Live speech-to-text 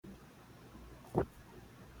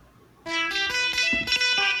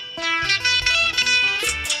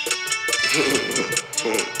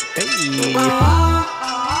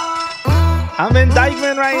I'm in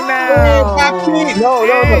Dykeman right Hey, now. Papi. No.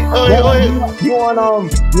 You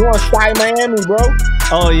on Sky Miami, bro?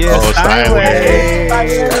 Oh yeah, Oh, Steinway. Sky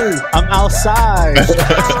Miami. I'm outside.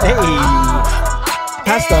 Hey,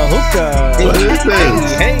 pass the hookah. What is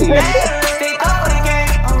this? Hey.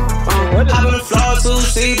 What is I'm in the floor to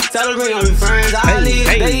see, tell her bring all your friends. I leave,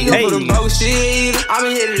 they go for the broke shit. I'm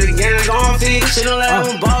in here to again, gon' feed. Shit don't let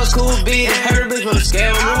them boss cool beat. Heard a bitch on the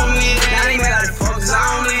scale, remember me. Now they mad at the focus, I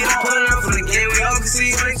don't need it. Pulling up for the game, we all can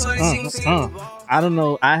see. I don't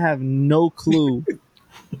know. I have no clue.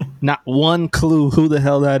 Not one clue who the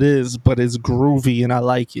hell that is, but it's groovy and I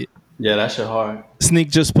like it. Yeah, that shit hard. Sneak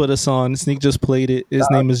just put us on. Sneak just played it. His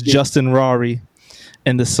name is Justin Rari,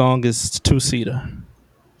 and the song is Two Seater.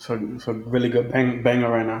 So really good banger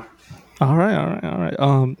right now. All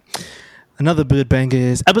right. Another good banger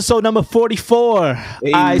is episode number 44.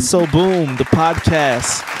 Hey. So Boom, the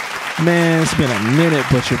podcast. Man, it's been a minute,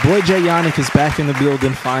 but your boy Jay Yannick is back in the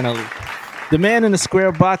building finally. The man in the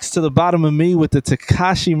square box to the bottom of me with the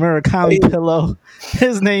Takashi Murakami pillow.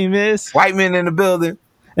 His name is White man in the building.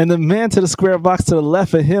 And the man to the square box to the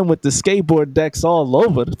left of him with the skateboard decks all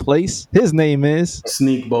over the place. His name is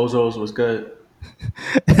Sneak Bozos was good.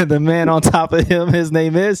 And the man on top of him, his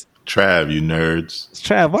name is Trav, you nerds.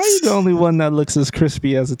 Trav. Why are you the only one that looks as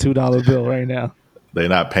crispy as a $2 bill right now? They're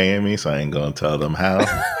not paying me, so I ain't gonna tell them how.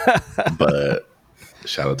 But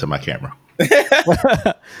shout out to my camera.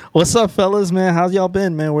 What's up, fellas, man? How's y'all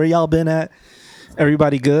been, man? Where y'all been at?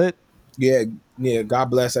 Everybody good? Yeah. God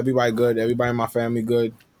bless everybody. Good. Everybody in my family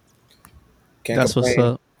good. Can't That's complain. what's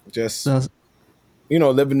up. Just That's-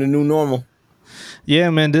 living the new normal. Yeah,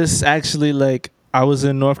 man. This actually, like, I was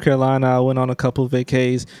in North Carolina. I went on a couple of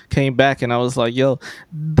vacays, came back, and I was like, "Yo,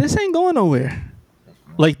 this ain't going nowhere.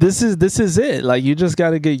 Like, this is it. Like, you just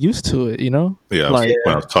got to get used to it, you know?" Yeah, Like,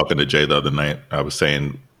 when I was talking to Jay the other night, I was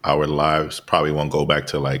saying our lives probably won't go back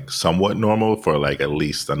to like somewhat normal for like at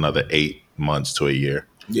least another 8 months to a year.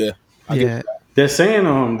 Yeah. I get yeah, that. They're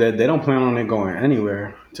saying that they don't plan on it going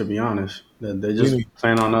anywhere. To be honest, that they just Really?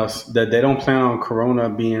 plan on us. That they don't plan on Corona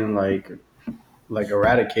being like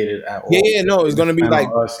eradicated at all. Yeah. No, it's gonna be Plan like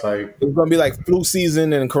on us like it's gonna be like flu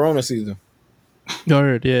season and Corona season.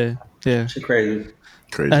 Word, yeah. shit crazy.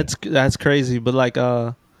 Crazy. That's crazy. But like,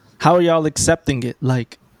 how are y'all accepting it?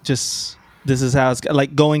 Like, just this is how it's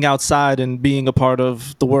like going outside and being a part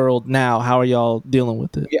of the world now. How are y'all dealing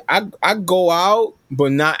with it? Yeah, I go out,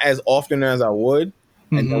 but not as often as I would.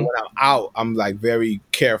 And then Mhm. when I'm out, I'm like very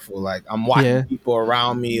careful. Like I'm watching Yeah. people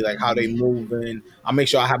around me, like how they moving. I make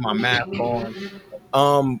sure I have my mask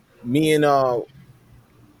on. Me and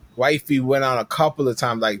wifey went out a couple of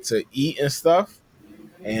times, like to eat and stuff,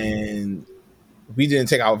 and we didn't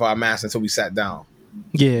take off our masks until we sat down.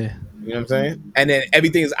 Yeah, You know what I'm saying? And then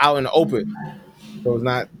everything's out in the open, so it's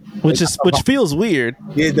not. which feels weird.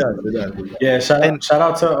 Yeah, it does. It does. Yeah, shout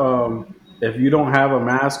out to if you don't have a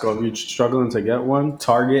mask or if you're struggling to get one,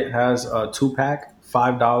 Target has a 2-pack,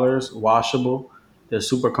 $5, washable. They're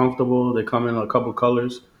super comfortable. They come in a couple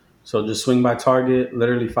colors. So just swing by Target,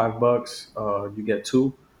 literally $5. You get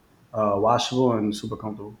 2, washable and super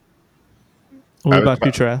comfortable. What about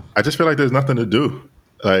you, Trav? I just feel like there's nothing to do.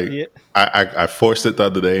 Like Yeah. I forced it the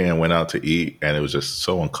other day and went out to eat, and it was just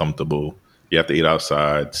so uncomfortable. You have to eat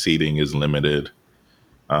outside. Seating is limited.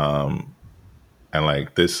 And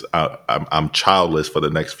like this, I'm childless for the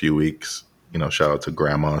next few weeks. You know, shout out to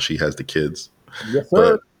grandma. She has the kids. Yes,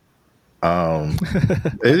 sir.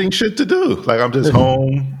 It ain't shit to do. Like I'm just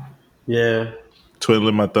home, Yeah.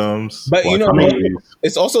 twiddling my thumbs. But you know, watching movies.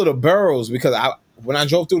 it's also the boroughs because when I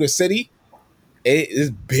drove through the city, it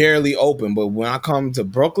is barely open. But when I come to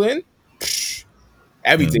Brooklyn,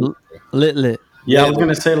 everything. Lit. Yeah, I was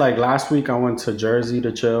gonna say like last week I went to Jersey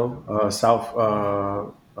to chill.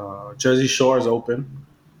 Jersey Shore is open,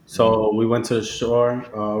 so we went to the shore.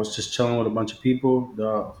 I was just chilling with a bunch of people.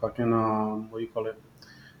 The fucking what do you call it?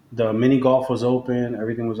 The mini golf was open.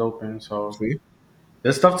 Everything was open. So See?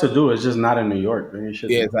 there's stuff to do. It's just not in New York. Man. You should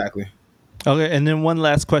Yeah, exactly. Okay, and then one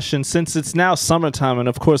last question. Since it's now summertime and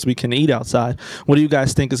of course we can eat outside, what do you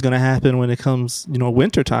guys think is going to happen when it comes,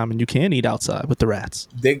 wintertime and you can't eat outside with the rats?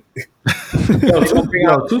 They,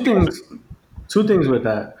 Two things with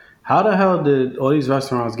that. How the hell did all these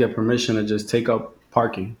restaurants get permission to just take up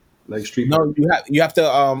parking, like street? no, you have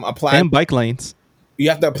to apply. And bike lanes. You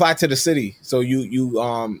have to apply to the city. So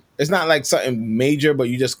you it's not like something major, but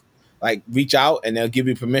you just like reach out and they'll give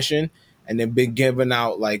you permission, and they've been giving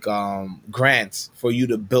out like grants for you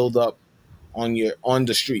to build up on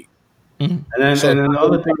the street. And then So the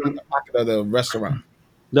other thing, the pocket of the restaurant.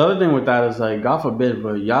 The other thing with that is like, God forbid,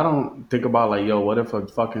 but y'all don't think about like, yo, what if a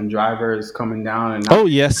fucking driver is coming down and Oh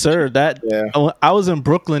yes, sir. That Yeah. I was in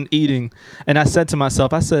Brooklyn eating, and I said to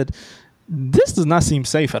myself, I said, "This does not seem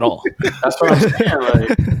safe at all." that's what I'm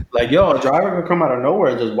saying. Like, yo, a driver could come out of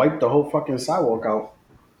nowhere and just wipe the whole fucking sidewalk out.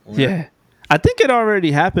 Yeah. I think it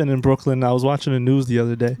already happened in Brooklyn. I was watching the news the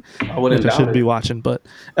other day, I wouldn't which I doubt shouldn't it. be watching, but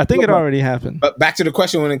I think it already happened. But back to the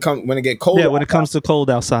question when it get cold. Yeah, when it comes to cold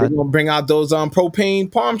we're outside. gonna bring out those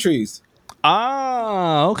propane palm trees.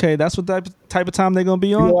 Ah, okay. That's what type of time they're gonna be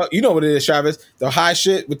You on. know, you know what it is, Travis. The high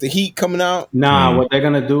shit with the heat coming out. Nah, what they're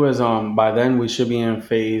gonna do is by then we should be in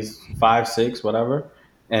phase 5, 6, whatever,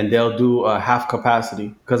 and they'll do half capacity.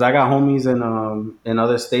 Because I got homies in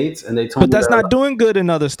other states, and they told But me that's not doing good in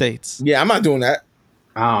other states. Yeah, I'm not doing that.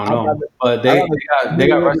 I don't I'd know, rather- but I'd rather they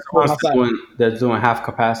got do it restaurants outside. that's doing half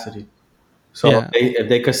capacity. So Yeah. if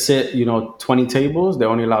they could sit 20 tables, they're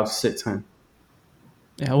only allowed to sit 10.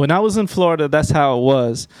 Yeah, when I was in Florida, that's how it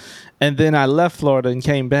was, and then I left Florida and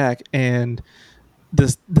came back, and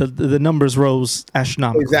the numbers rose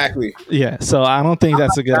astronomically. Exactly. Yeah, so I don't think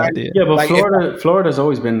that's a good idea. Yeah, but Like, Florida's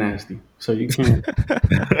always been nasty, so you can't.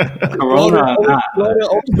 Florida, Corona, nah. Florida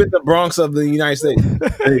always been the Bronx of the United States.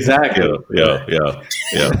 Exactly. Yeah.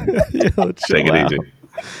 Yo, Take it easy.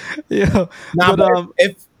 Yeah, Nah, but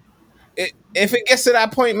but if it gets to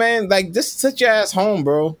that point, man, like just sit your ass home,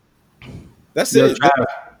 bro. That's Yo, it. Trav,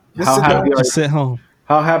 Just how sit happy, down. are, just sit home.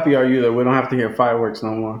 how happy are you that we don't have to hear fireworks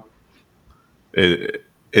no more?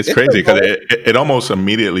 It's crazy because it almost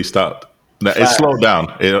immediately stopped. No, it slowed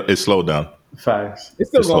down. It slowed down. Facts. It's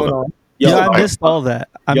still It's slow going down. on. Yeah, I like- missed all that.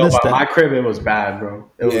 I Yo, missed but that. my crib, it was bad, bro.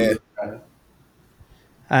 It was Yeah. really bad.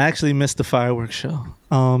 I actually missed the fireworks show.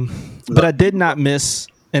 But I did not miss,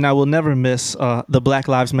 and I will never miss, the Black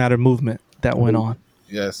Lives Matter movement that went on.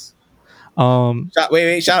 Yes. Um,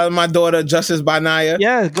 Wait. Shout out to my daughter, Justice Banaya.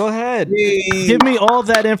 yeah, go ahead. Hey. Give me all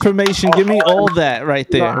that information. Give me all that right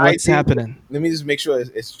there. No, What's I- happening? Let me just make sure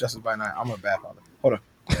it's Justice Banaya. I'm a bad father. Hold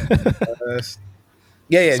on.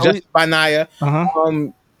 Yeah, So Justice Banaya. Uh-huh.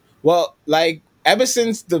 Well, like ever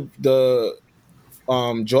since the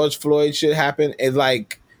George Floyd shit happened, it's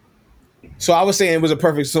like, so I was saying it was a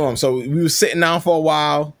perfect storm. So we were sitting down for a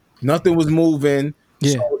while, nothing was moving.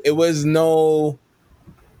 Yeah. So it was no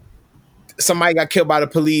somebody got killed by the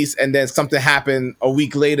police and then something happened a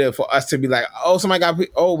week later for us to be like,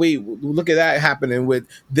 oh, wait, look at that happening with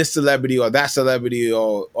this celebrity or that celebrity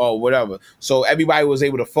or whatever. So everybody was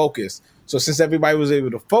able to focus. So since everybody was able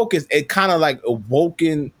to focus, it kind of like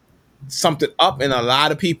awoken something up in a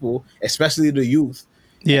lot of people, especially the youth.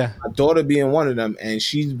 Yeah. My daughter being one of them, and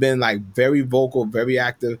she's been like very vocal, very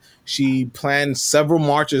active. She planned several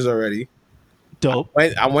marches already. Dope.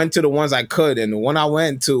 I went to the ones I could, and the one I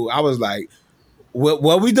went to, I was like, what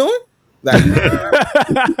are we doing? Like,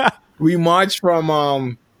 we marched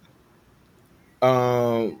from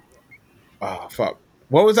oh fuck,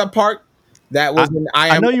 what was that park that was in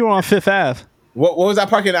I know you were on Fifth Ave. what was that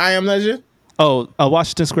park in I Am Leisure? Oh,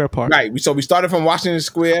 Washington Square Park. Right. So we started from Washington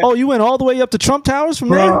Square. Oh, you went all the way up to Trump Towers from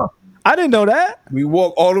there? Bruh. I didn't know that. We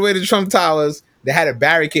walked all the way to Trump Towers. They had it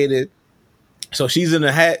barricaded. So she's in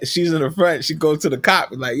the head, she's in the front. She goes to the cop,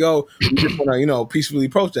 like, yo, we just want to, peacefully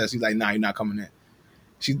protest. He's like, nah, you're not coming in.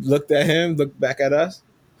 She looked at him, looked back at us.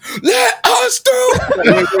 Let us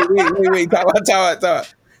through. Wait. Talk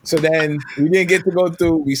about. So then we didn't get to go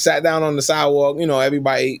through. We sat down on the sidewalk.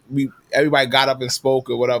 Everybody got up and spoke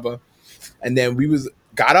or whatever. And then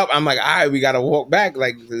got up. I'm like, all right, we got to walk back.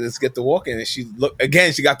 Like, let's get to walking. And she looked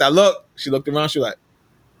again. She got that look. She looked around. She was like,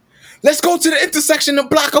 let's go to the intersection to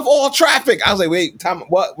block off all traffic. I was like, wait, time,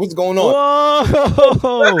 what's going on?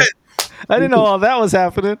 Whoa. I didn't know all that was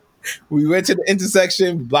happening. We went to the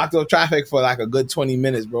intersection, blocked off traffic for like a good 20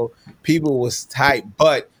 minutes, bro. People was tight,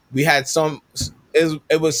 but we had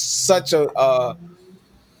it was such a,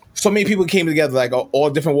 so many people came together, like all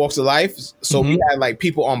different walks of life. So we had like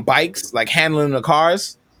people on bikes, like handling the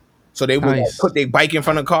cars. So they would like, put their bike in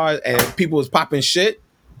front of cars and people was popping shit.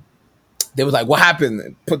 They was like, what happened?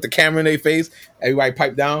 And put the camera in their face. Everybody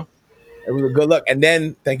piped down. It was a good look. And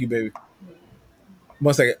then, thank you, baby.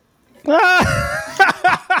 1 second.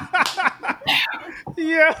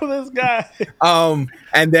 Yeah, this guy.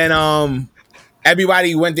 And then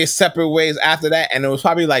everybody went their separate ways after that. And there was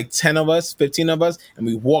probably like 10 of us, 15 of us. And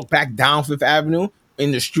we walked back down Fifth Avenue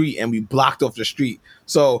in the street and we blocked off the street.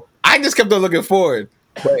 So I just kept on looking forward.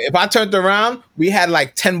 But if I turned around, we had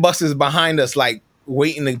like 10 buses behind us, like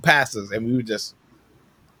waiting to pass us. And we were just.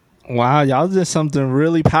 Wow, y'all did something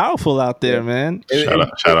really powerful out there, man. Shout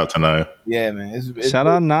out to Naya. Yeah, man. It's Shout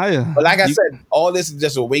out Naya. But like I said, all this is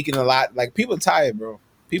just awakening a lot. Like people tired, bro.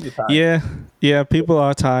 People tired. Yeah. People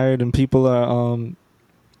are tired, and people are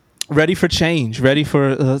ready for change, ready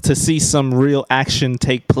for to see some real action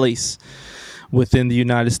take place within the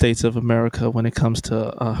United States of America when it comes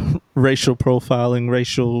to racial profiling,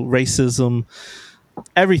 racism,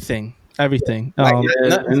 everything. Like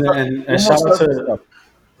And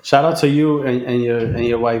shout out to you and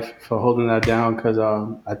your wife for holding that down, because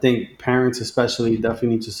I think parents especially definitely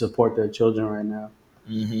need to support their children right now.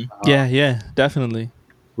 Yeah, definitely.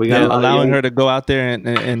 We got Yeah, a lot of allowing young, her to go out there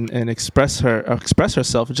and express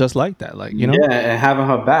herself just like that, like yeah, and having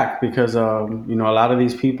her back, because a lot of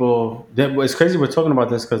these people. It's crazy we're talking about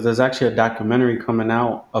this, because there's actually a documentary coming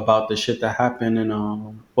out about the shit that happened in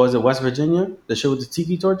what was it, West Virginia? The shit with the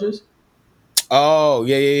tiki torches. Oh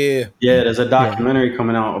yeah. Yeah, there's a documentary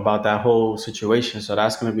coming out about that whole situation. So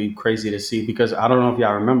that's going to be crazy to see, because I don't know if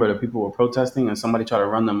y'all remember, the people were protesting and somebody tried to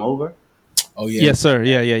run them over. Oh yeah. Yes, sir.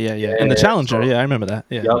 Yeah. And the Challenger. I remember that.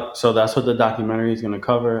 Yeah. Yep. So that's what the documentary is going to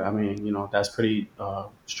cover. I mean, that's pretty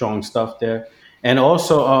strong stuff there. And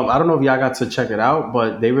also, I don't know if y'all got to check it out,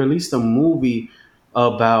 but they released a movie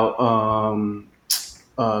about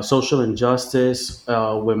social injustice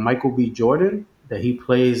with Michael B. Jordan, that he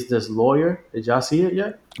plays this lawyer. Did y'all see it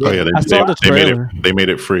yet? Oh yeah, I saw the trailer. They made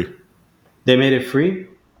it free. They made it free.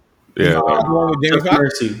 Yeah, The one with Jamie Just Foxx?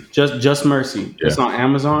 Mercy. Just Mercy. Yeah. It's on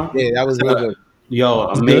Amazon. Yeah, that was real good. Yo,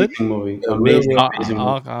 It's amazing good? movie. Yeah, Amazing, real amazing I'm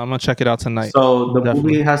movie. gonna check it out tonight. So the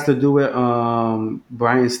Definitely. movie has to do with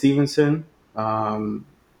Brian Stevenson, who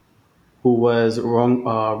was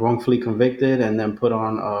wrongfully convicted and then put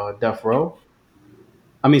on death row.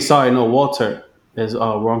 I mean, sorry, no, Walter is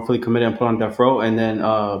wrongfully committed and put on death row, and then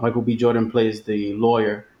Michael B. Jordan plays the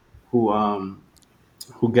lawyer who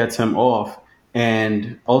gets him off,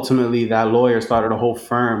 and ultimately that lawyer started a whole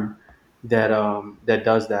firm that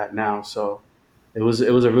does that now. So it was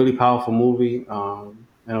a really powerful movie, and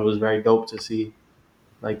it was very dope to see,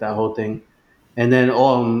 like, that whole thing. And then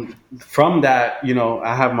from that,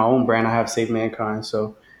 I have my own brand. I have Save Mankind.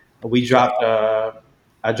 So we dropped.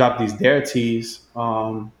 I dropped these Dare tees,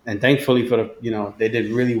 and thankfully for they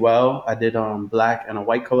did really well. I did black and a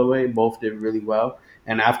white colorway. Both did really well.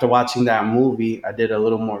 And after watching that movie, I did a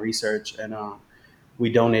little more research, and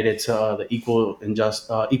we donated to the Equal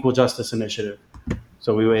Justice Initiative.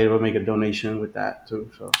 So we were able to make a donation with that too.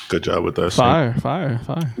 So good job with that. Fire.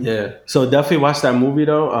 yeah, so definitely watch that movie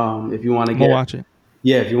though. If you want to I'm gonna get watch it.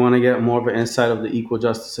 yeah, if you want to get more of an insight of the Equal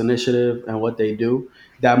Justice Initiative and what they do,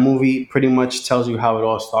 that movie pretty much tells you how it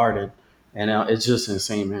all started, and it's just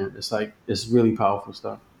insane, man. It's really powerful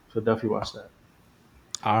stuff. So definitely watch that.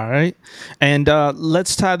 All right, and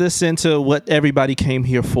let's tie this into what everybody came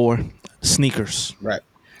here for: sneakers. Right.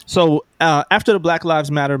 So after the Black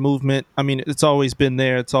Lives Matter movement, I mean, it's always been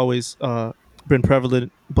there. It's always been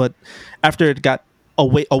prevalent. But after it got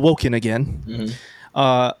awoken again,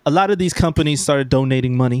 a lot of these companies started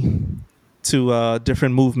donating money to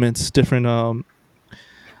different movements, different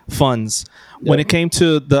funds. When it came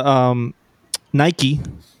to the Nike,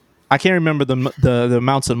 I can't remember the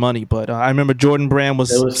amounts of money, but I remember Jordan Brand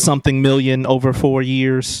was something million over 4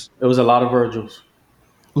 years. It was a lot of Virgils.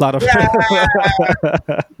 A lot of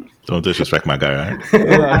Don't disrespect my guy.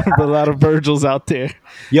 Right? a lot of Virgils out there.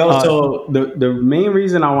 Yo, so the main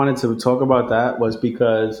reason I wanted to talk about that was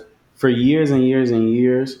because for years and years and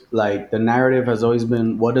years, like, the narrative has always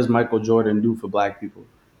been, what does Michael Jordan do for black people?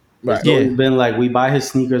 Right. It's always been like, we buy his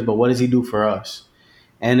sneakers, but what does he do for us?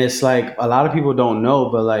 And it's like, a lot of people don't know,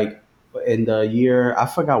 but like, in the year, I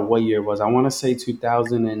forgot what year it was. I want to say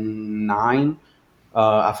 2009.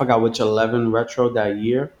 I forgot which 11 retro that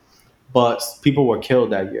year, but people were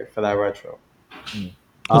killed that year for that retro.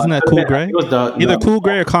 Wasn't that Cool Gray? It was Either Cool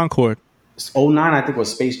Gray or Concord. 09, I think,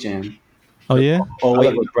 was Space Jam. Oh yeah.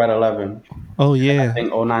 08 was Red 11. Oh I yeah.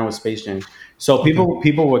 think 09 was Space Jam. So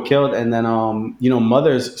people were killed, and then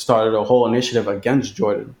mothers started a whole initiative against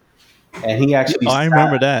Jordan, and he actually. I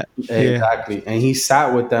remember that. Exactly, Yeah. and he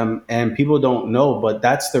sat with them, and people don't know, but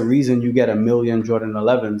that's the reason you get 1 million Jordan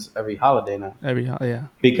 11s every holiday now,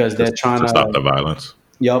 because they're trying to stop the violence.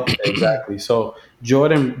 Yep, exactly. So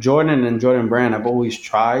Jordan and Jordan Brand have always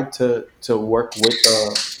tried to work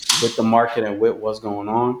with the market and with what's going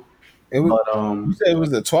on. It was, But you said it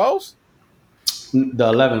was the 12s?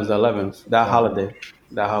 the 11s, that holiday,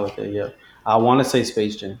 yeah. I want to say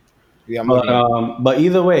Space Jam. Yeah, But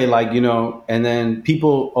either way, like, and then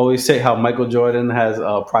people always say how Michael Jordan has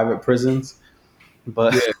private prisons,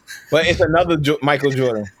 but but it's another Michael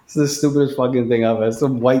Jordan. It's the stupidest fucking thing ever. It's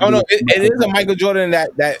some white. Oh no, it is a Michael Jordan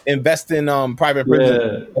that invests in private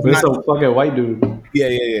prisons. Yeah, it's a fucking white dude. Yeah.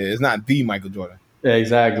 It's not the Michael Jordan.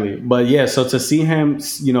 Exactly. But yeah, so to see him,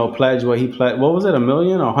 pledge what he pledged, what was it, 1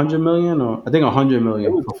 million or 100 million, or I think 100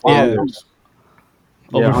 million for four Yeah. years.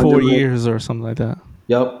 Yeah, Over 100 4 million. years or something like that.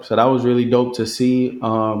 Yep. So that was really dope to see.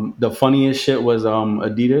 The funniest shit was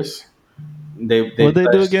Adidas. What they do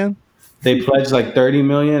pledged, again? they pledged like 30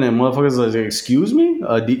 million, and motherfuckers was like, excuse me,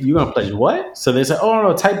 you gonna pledge what? So they said, oh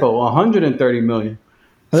no, typo, 130 million.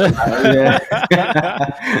 So, yeah.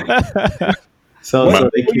 so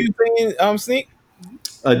What they were you keep saying, Sneak?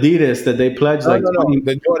 Adidas that they pledged No, like no, no. 20,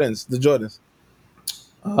 The Jordans.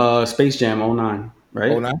 Space Jam '09,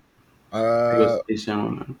 right? Oh, nine. I think it was Space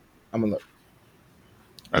Jam '09. I'm gonna look.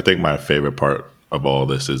 I think my favorite part of all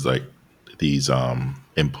this is like these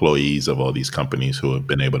employees of all these companies who have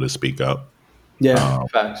been able to speak up. Yeah,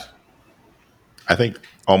 facts. I think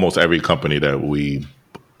almost every company that we,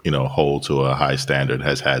 hold to a high standard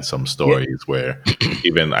has had some stories where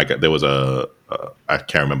even there was I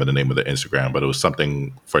can't remember the name of the Instagram, but it was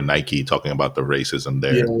something for Nike talking about the racism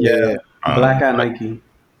there. Yeah. Black at Nike.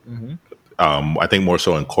 I think more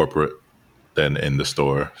so in corporate than in the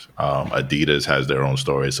store. Adidas has their own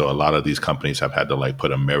story, so a lot of these companies have had to like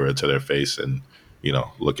put a mirror to their face and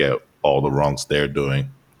look at all the wrongs they're doing.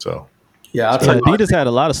 So Yeah, I'll Yeah, tell you. Adidas had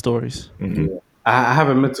a lot of stories. I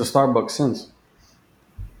haven't been to Starbucks since.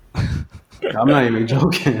 I'm not even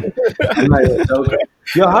joking.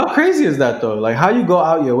 Yo, how crazy is that though? Like, how you go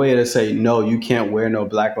out your way to say no, you can't wear no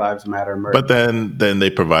Black Lives Matter merch? but then they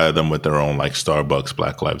provided them with their own like Starbucks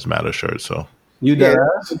Black Lives Matter shirt. So You Yeah, dead it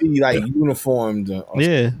ass? should be like uniformed.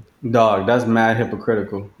 Yeah. Dog, that's mad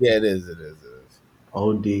hypocritical. Yeah, it is. It is.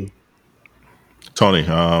 OD. Tony,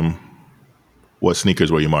 what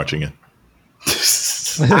sneakers were you marching in?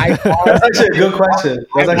 That's actually a good question.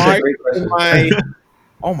 That's actually a great question.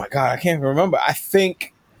 Oh my god, I can't remember. I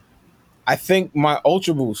think my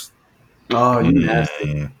Ultra Boost. Oh, you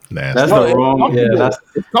nasty. Nasty. That's No, the wrong. it's Yeah, comfortable. that's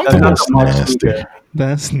It's not comfortable, the mark Nasty. sneaker.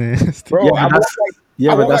 That's nasty. bro. Yeah, I but walk that's I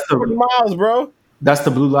but walk that's like 20 the miles, bro. that's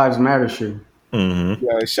the Blue Lives Matter shoe. Mm-hmm.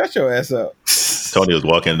 Yo, shut your ass up. Tony was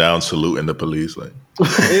walking down, saluting the police, like.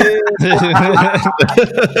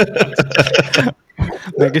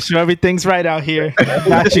 Making sure everything's right out here.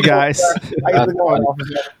 Got you guys. How's it going,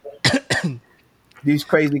 officer? These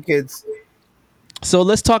crazy kids. So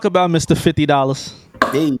let's talk about Mr. $50.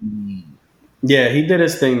 Hey. Yeah, he did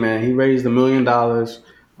his thing, man. He raised $1 million,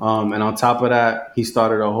 and on top of that, he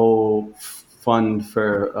started a whole fund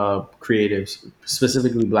for creatives,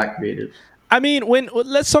 specifically Black creatives. I mean,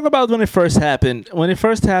 let's talk about when it first happened. When it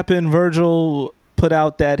first happened, Virgil put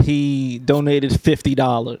out that he donated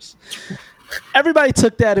 $50. Everybody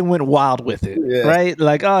took that and went wild with it, right?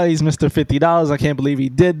 Like, oh, he's Mr. $50. I can't believe he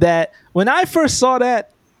did that. When I first saw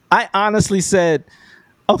that, I honestly said,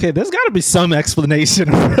 okay, there's got to be some explanation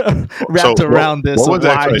wrapped around this. What was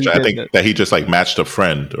that why he explanation? I did think that he just like matched a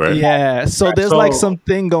friend, right? Yeah. So there's So- like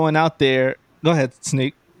something going out there. Go ahead,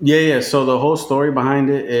 Sneak. Yeah. So the whole story behind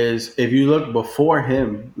it is, if you look before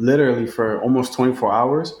him, literally for almost 24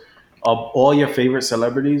 hours, all your favorite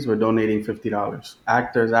celebrities were donating $50.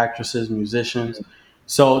 Actors, actresses, musicians.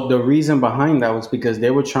 So the reason behind that was because they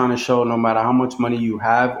were trying to show no matter how much money you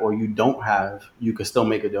have or you don't have, you could still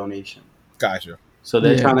make a donation. Gotcha. So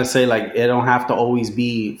they're Yeah. trying to say like it don't have to always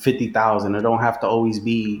be 50,000. It don't have to always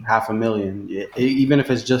be $500,000. Even if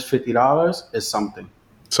it's just $50, it's something.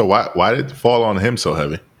 So why did it fall on him so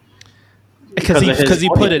heavy? Because of his he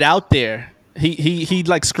put audience. it out there. He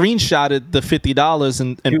like screenshotted the $50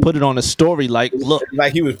 and put it on a story. Like, look,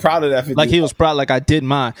 Like he was proud of that. 50. like he was proud. Like I did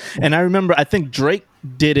mine. And I remember, I think Drake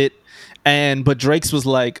did it, but Drake's was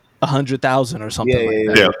like 100,000 or something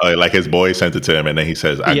like that. Yeah, like his boy sent it to him, and then he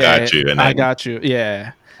says, "I got you," and then, I got you.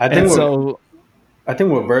 Yeah. I think And what- so I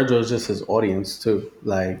think with Virgil is just his audience too.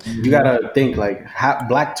 Like you gotta think like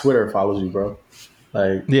Black Twitter follows you, bro.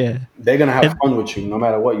 Like yeah. they're gonna have fun with you no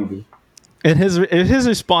matter what you do. And his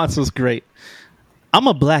response was great. I'm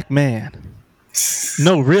a black man.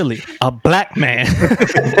 No, really, a black man.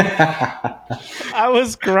 I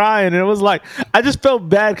was crying. And it was like, I just felt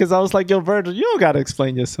bad because I was like, yo, Virgil, you don't got to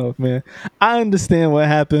explain yourself, man. I understand what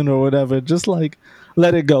happened or whatever. Just like,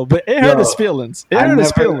 let it go. But it hurt his feelings. It hurt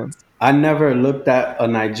his feelings. I never looked at a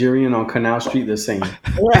Nigerian on Canal Street the same.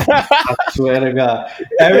 I swear to God.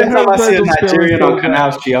 Every time I see a Nigerian on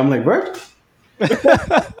Canal Street, I'm like, Virgil?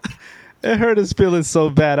 It hurt his feelings so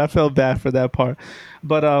bad. I felt bad for that part.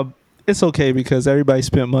 But it's okay because everybody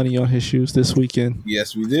spent money on his shoes this weekend.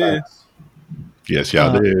 Yes, we did. yes,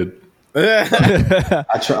 y'all did.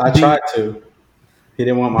 I tried to. He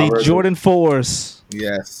didn't want my The Virgil. Jordan 4s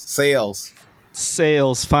Yes,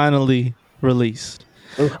 sales. finally released.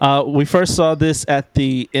 We first saw this at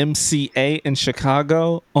the MCA in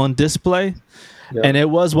Chicago on display. Yeah. And it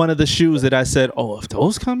was one of the shoes that I said, oh, if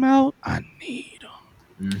those come out, I need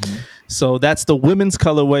them. Mm-hmm. So that's the women's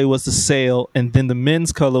colorway was the sale, and then the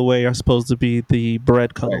men's colorway are supposed to be the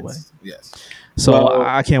bread colorway. Yes. So Well-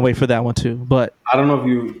 I can't wait for that one too. But I don't know if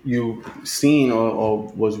you seen or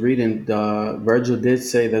was reading. Virgil did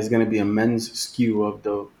say there's going to be a men's SKU of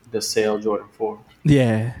the sale Jordan 4.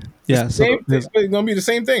 yeah. So It's gonna be the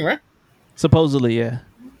same thing, right? supposedly, yeah.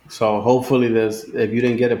 So hopefully if you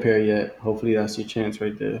didn't get a pair yet, hopefully that's your chance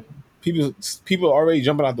right there. People are already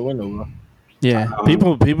jumping out the window, bro. Yeah,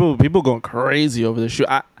 people going crazy over the shoe.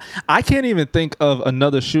 I can't even think of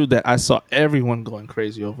another shoe that I saw everyone going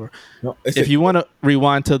crazy over. No, If you want to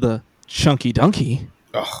rewind to the Chunky Donkey,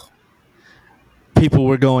 oh, people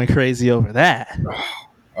were going crazy over that.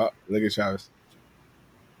 look at Travis.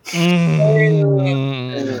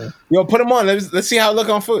 Mm. Yo, put him on. Let's see how it look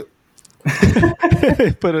on foot.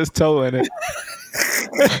 Put his toe in it.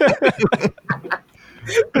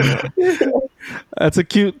 That's a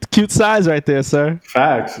cute size right there, sir.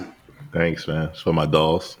 Facts. Thanks, man. It's for my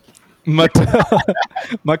dolls. My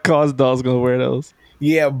my cause doll's gonna wear those.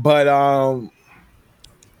 Yeah, but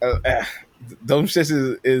those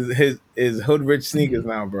shits is hood rich sneakers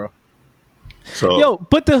now, bro. So Yo,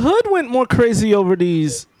 but the hood went more crazy over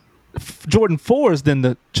these Jordan 4s than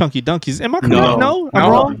the Chunky Donkeys. Am I correct? No, I'm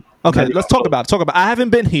wrong. Okay, let's talk about it. I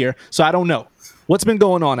haven't been here, so I don't know what's been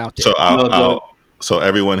going on out there. so so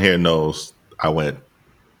everyone here knows I went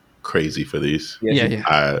crazy for these.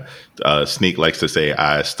 Yeah. Sneak likes to say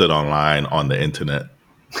I stood online on the internet.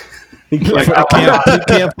 He camped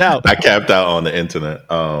out. I camped out on the internet.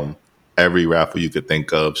 Every raffle you could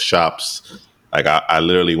think of, shops. Like I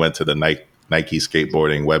literally went to the Nike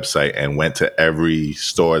skateboarding website and went to every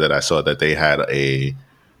store that I saw that they had a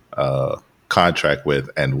contract with,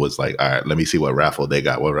 and was like, all right, let me see what raffle they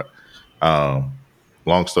got.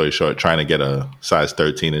 Long story short, trying to get a size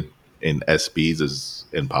 13 in SBs is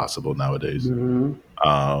impossible nowadays.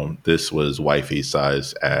 Mm-hmm. This was wifey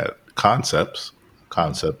size at Concepts.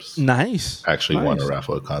 Nice. Actually won a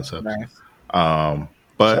raffle at Concepts. Nice.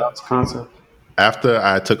 But That's concept. after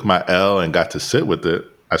I took my L and got to sit with it,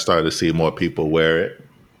 I started to see more people wear it.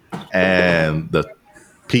 And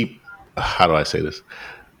how do I say this?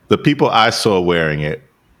 The people I saw wearing it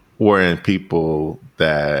weren't people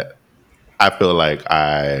that I feel like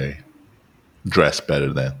I dress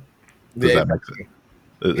better than. Does that make sense?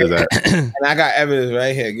 Is that? And I got evidence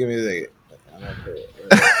right here. Give me a second.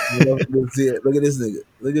 Let's see it. Look at this nigga.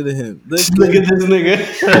 Look at him. Look at this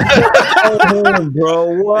nigga.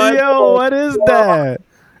 Bro. What? Yo, what is that?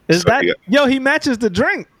 Is So, that yeah. yo? He matches the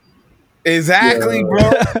drink. Exactly,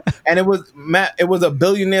 bro. And it was a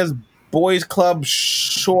Billionaires Boys Club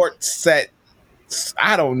short set.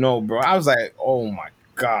 I don't know, bro. I was like, oh my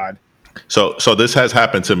god. So this has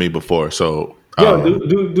happened to me before. So Yo,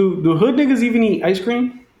 do hood niggas even eat ice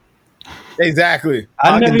cream? Exactly.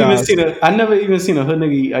 I never even seen a hood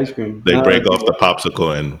nigga eat ice cream. they break off the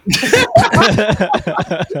popsicle and.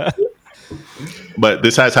 But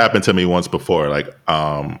this has happened to me once before. Like,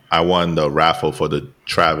 I won the raffle for the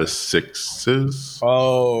Travis Sixes.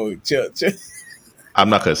 Oh, chill. I'm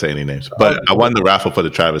not gonna say any names, but I won the raffle for the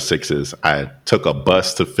Travis Sixes. I took a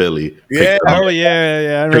bus to Philly. Yeah. Oh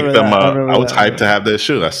yeah. I remember Picked them that. up. I was hyped to have their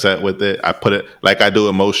shoe. I sat with it. I put it like I do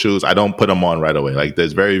with most shoes. I don't put them on right away. Like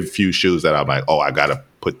there's very few shoes that I'm like, oh, I gotta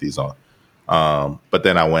put these on. But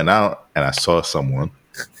then I went out and I saw someone,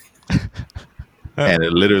 and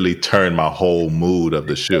it literally turned my whole mood of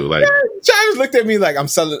the shoe. Like Travis looked at me like I'm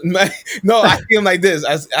selling. No, I see him like this.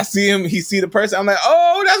 I see him. He see the person. I'm like,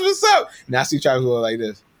 oh, that's what's up. Now I see Travis go like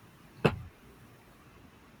this. I'm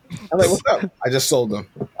like, what's up? I just sold them.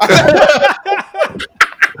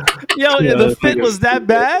 Yo, the fit was that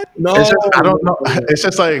bad? No, it's just, I don't know. It's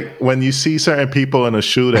just like when you see certain people in a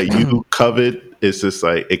shoe that you covet, it's just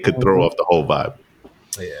like it could throw off the whole vibe.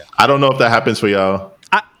 Yeah. I don't know if that happens for y'all.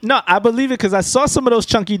 I believe it because I saw some of those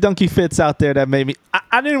chunky donkey fits out there that made me.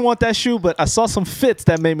 I didn't want that shoe, but I saw some fits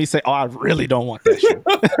that made me say, "Oh, I really don't want that shoe."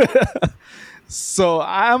 So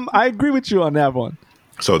I agree with you on that one.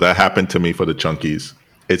 So that happened to me for the chunkies.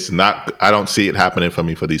 It's not. I don't see it happening for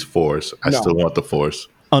me for these fours. I still want the fours.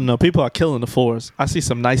 Oh no, people are killing the fours. I see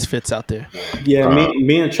some nice fits out there. Yeah,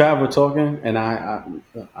 me and Trav were talking, and I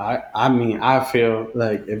mean, I feel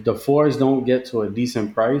like if the fours don't get to a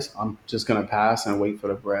decent price, I'm just gonna pass and wait for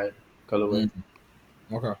the bread colorway.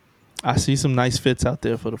 Okay. I see some nice fits out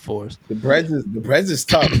there for the fours. The breads is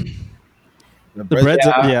tough. The breads,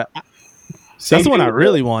 yeah. That's the one I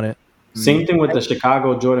really wanted. Same thing with the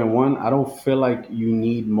Chicago Jordan 1. I don't feel like you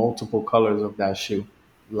need multiple colors of that shoe.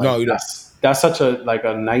 Like, No, you don't. That's such a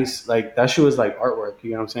nice, like, that shoe is like artwork. You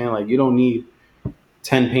know what I'm saying? Like, you don't need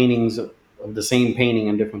 10 paintings of the same painting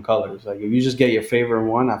in different colors. Like if you just get your favorite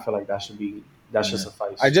one, I feel like that should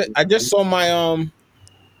suffice. I just saw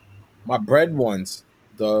my bread ones.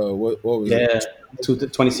 The what was it? Yeah,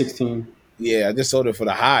 2016. Yeah, I just sold it for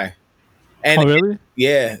the high. And Oh, really?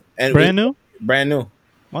 yeah, and Brand new? brand new.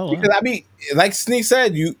 Oh, wow. Because I mean, like Sneak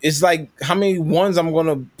said, it's like how many ones I'm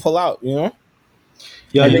gonna pull out, you know?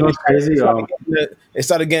 Yeah, And you then know what's crazy? it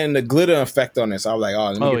started getting the glitter effect on it. So I was like,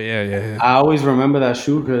 oh, let me Oh, get- yeah. I always remember that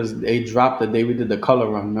shoe because they dropped the day we did the color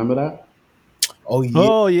run. Remember that? oh yeah.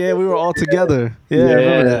 Oh, yeah, we were all together. Yeah, I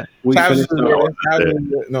remember that. We Travis finished was the, there. Travis was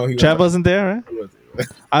there. No, he Trav wasn't. wasn't there, right? He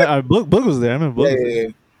wasn't. Book was there. I remember Book Yeah, was there. yeah,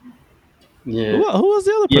 yeah. yeah. Who was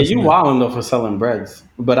the other Yeah, person? you there? wilding though for selling breads,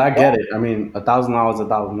 but I get it. I mean, $1,000,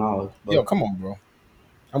 $1,000. Yo, come on, bro.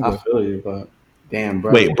 I'm I good. feel you, but damn,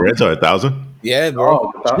 bro. Wait, breads are 1,000? Yeah,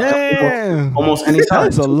 bro. Oh, Damn. almost any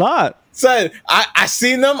size. That's a lot. Son, I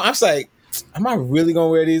seen them. I was like, am I really gonna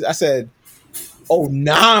wear these? I said, oh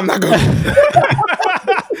nah, I'm not gonna.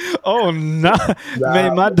 Oh, no.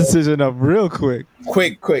 Made my decision up real quick.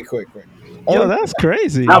 quick. Yo, that's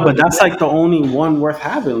crazy. No, but that's like the only one worth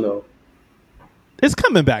having though. It's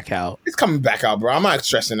coming back out. It's coming back out, bro. I'm not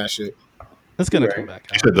stressing that shit. It's going to Right. come back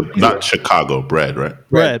You out. said not Chicago bread, right?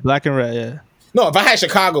 Red, black and red, yeah. No, if I had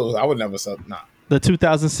Chicago's, I would never sell. Nah. The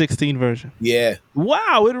 2016 version. Yeah.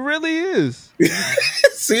 Wow, it really is.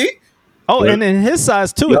 See? Oh, and in his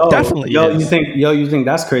size too, it definitely yo, is. you think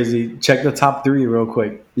that's crazy? Check the top 3 real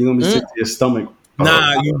quick. You're gonna be sick to your stomach.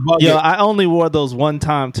 Nah, you bugging. Yo, I only wore those one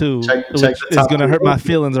time too, Check which the is top gonna hurt three. my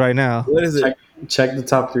feelings right now. What is it? Check the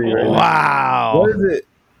top 3 right now. Wow, What is it?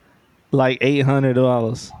 like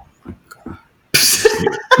 $800.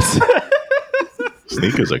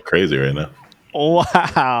 Sneakers are crazy right now.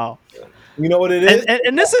 Wow, You know what it is?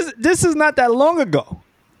 and this is not that long ago.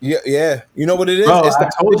 Yeah. You know what it is? Bro, it's I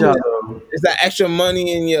told y'all though. It's that extra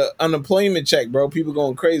money in your unemployment check, bro. People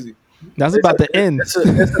going crazy. That's about to end. It's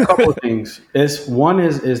a couple of things. It's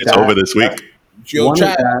It's over this week. Yo, One is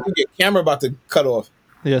Chad, that- your camera about to cut off.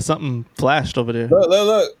 Yeah, something flashed over there.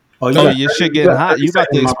 Look. Oh, Oh, your shit getting hot. You about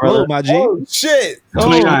to explode, my G. Oh shit.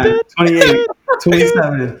 29, Oh, 28,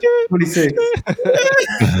 27, 26.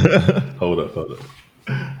 Hold up.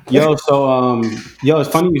 Yo, so it's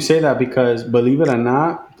funny you say that because believe it or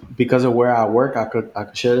not, because of where I work, I could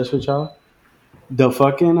share this with y'all. The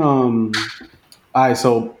fucking all right,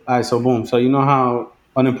 so boom. So you know how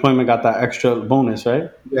unemployment got that extra bonus,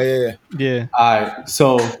 right? Yeah. Yeah. All right.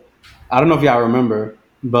 So I don't know if y'all remember,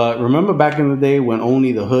 but remember back in the day when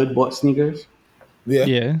only the hood bought sneakers? Yeah.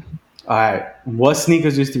 Yeah. All right. What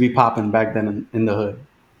sneakers used to be popping back then in the hood?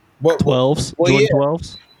 What 12s. Well, Jordan yeah.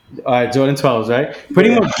 12s. All right, Jordan 12s, right? Pretty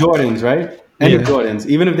Yeah. much Jordans, right? Any Yeah. Jordans,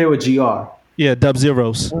 even if they were GR. Yeah, dub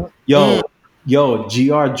zeros. Yo,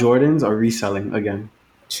 GR Jordans are reselling again.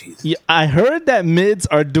 Jesus. Yeah, I heard that mids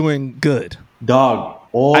are doing good. Dog,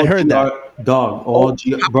 all I heard GR, Dog, all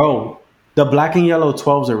GR, bro. The black and yellow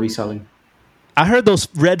 12s are reselling. I heard those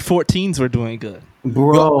red 14s were doing good.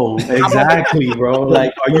 Bro, exactly, bro.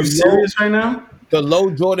 Like, are you serious right now? The low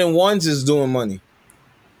Jordan 1s is doing money.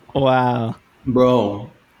 Wow.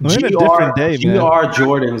 Bro, We're in a different day, man. GR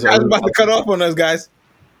Jordans I was are. about to cut off on us, guys.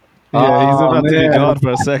 Yeah, he's about to be man. gone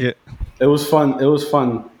for a second. It was fun. It was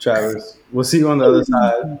fun, Travis. We'll see you on the other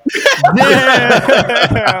side.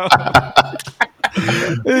 Damn.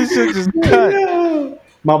 This shit just cut.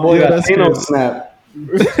 My boy Yeah, got that's Thanos good. snap.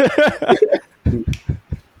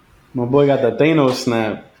 My boy got the Thanos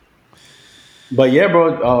snap. But yeah,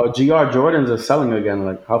 bro, GR Jordans are selling again.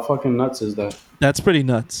 Like, how fucking nuts is that? That's pretty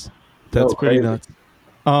nuts. That's Oh, pretty crazy.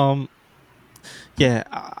 nuts. Yeah,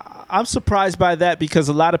 I'm surprised by that because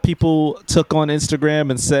a lot of people took on Instagram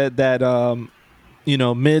and said that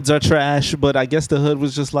mids are trash, but I guess the hood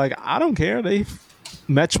was just like, I don't care. They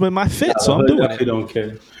match with my fit, so I'm I doing definitely it. don't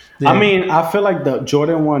care. Yeah. I mean, I feel like the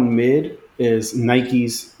Jordan 1 mid is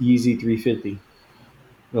Nike's Yeezy 350.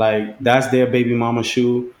 Like, that's their baby mama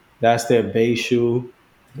shoe. That's their bae shoe.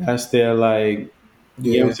 That's their, like,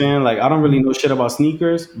 you know what I'm saying? Like, I don't really know shit about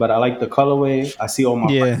sneakers, but I like the colorway. I see all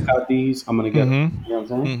my Yeah. friends got these. I'm going to get them. Mhm. You know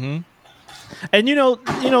what I'm saying? Mm-hmm. And you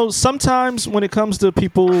know, sometimes when it comes to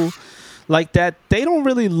people like that, they don't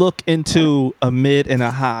really look into a mid and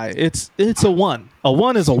a high. It's a one. A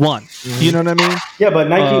one is a one. You know what I mean? Yeah, but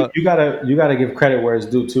Nike, you gotta give credit where it's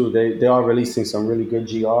due too. They are releasing some really good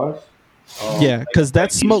GRs. Yeah, because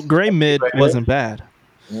that smoke gray mid wasn't bad.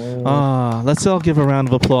 Let's all give a round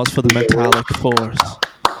of applause for the Metallic Force.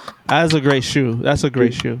 That's a great shoe. That's a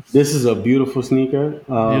great shoe. This is a beautiful sneaker.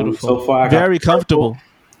 Beautiful. So far, I got Very the purple. comfortable.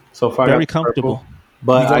 So far, I Very got the purple. comfortable.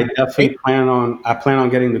 But You I got- definitely plan on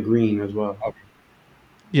getting the green as well.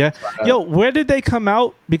 Yeah. Yo, where did they come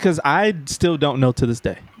out? Because I still don't know to this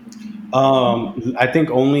day. I think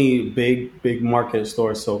only big market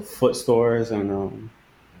stores, so foot stores and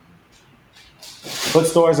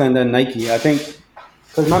then Nike. I think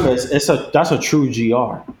because remember that's a true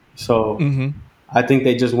GR. So I think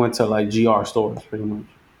they just went to like GR stores pretty much.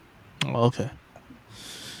 Oh, okay.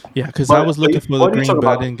 Yeah, because I was looking for the what are you green, talking but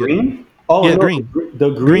I about? didn't get it. Green? Oh, Yeah, no, green. The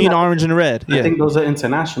green, Green, orange, and red. I Yeah. think those are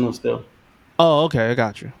international still. Oh, okay. I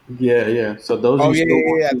got you. Yeah. So those. Oh you yeah, still yeah,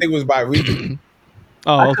 want yeah. I to- think it was by region.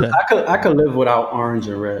 Oh, okay. I could live without orange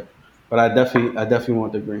and red, but I definitely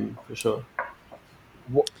want the green for sure.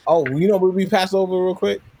 Oh, you know what we passed over real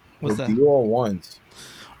quick? What's The that? Dior ones.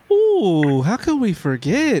 Ooh, how could we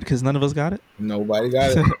forget? Because none of us got it. Nobody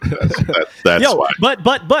got it. That's Yo, why.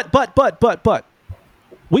 but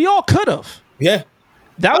we all could have. Yeah,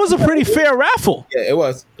 That was a pretty fair raffle. yeah, it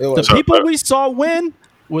was. It The was. people we saw win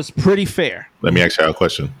was pretty fair. Let me ask y'all a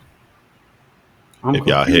question. I'm If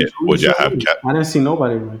y'all confused. hit, would y'all have kept I didn't see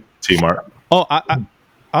nobody win. T-Mark? Oh,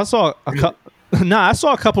 I saw a couple. Nah, I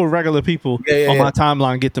saw a couple of regular people on my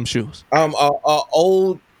timeline get them shoes.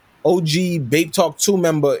 Old OG Bape Talk 2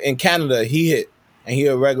 member in Canada, he hit, and he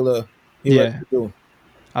a regular. He Yeah. regular too.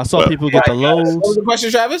 I saw Well, people get the What was loads. the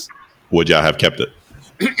question, Travis? Would y'all have kept it?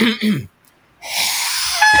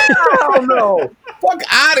 I don't know. Fuck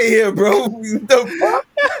out of here, bro. The fuck?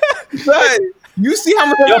 Son, you see how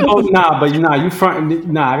much? You front.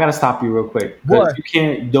 Nah, I gotta stop you real quick. 'Cause What? You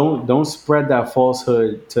can't. Don't spread that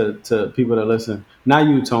falsehood to people that listen. Not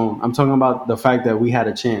you, Tone. I'm talking about the fact that we had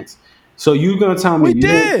a chance. So you gonna tell me We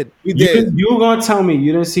did. We did. You gonna tell me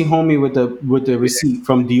you didn't see homie with the receipt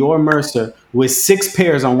from Dior Mercer with 6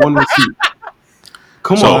 pairs on one receipt?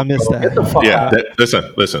 Come So- Oh, I on, missed bro. that. Get the fuck Yeah.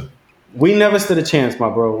 out. Listen. We never stood a chance, my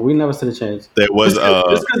bro. We never stood a chance. There was Just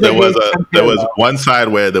 'cause there they was gave there was 10 one side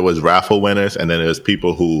where there was raffle winners, and then there's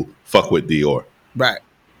people who fuck with Dior. Right.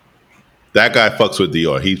 That guy fucks with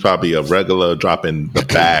Dior. He's probably a regular dropping the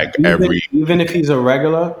bag every. Even if he's a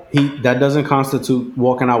regular, that doesn't constitute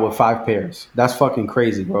walking out with 5 pairs. That's fucking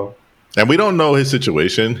crazy, bro. And we don't know his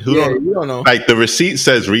situation. Yeah, you don't know. Like the receipt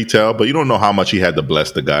says retail, but you don't know how much he had to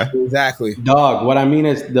bless the guy. Exactly. Dog, what I mean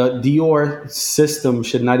is the Dior system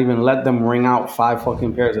should not even let them ring out 5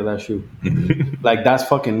 fucking pairs of that shoe. Like that's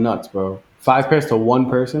fucking nuts, bro. 5 pairs to one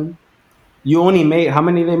person. You only made how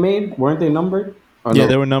many they made? Weren't they numbered? Or Yeah, no?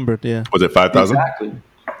 they were numbered. Yeah, Was it 5,000? Exactly.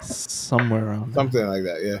 somewhere around. Something like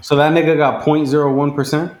that. Yeah. So that nigga got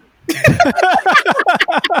 0.01%.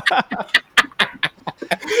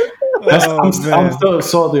 I'm still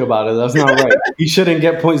salty about it. That's not right. He shouldn't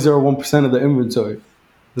get 0.01% of the inventory.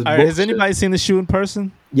 That's All right, has bullshit. anybody seen the shoe in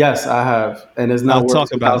person? Yes, I have, and it's not I'll worth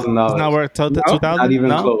talk about it. $2,000. It's not worth $2,000. Not even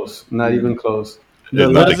No? close. Not even close. It's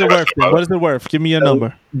What not is it worth? Then? What is it worth? Give me your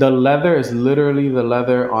number. The leather is literally the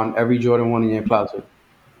leather on every Jordan 1 in your closet.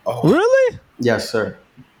 Really? Yes, sir.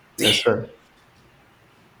 Yes, sir.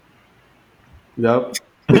 Yep.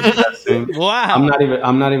 Wow.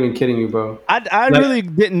 I'm not even kidding you, bro. I really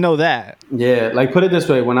didn't know that. Yeah, like put it this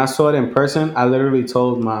way, when I saw it in person, I literally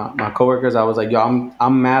told my coworkers, I was like, yo,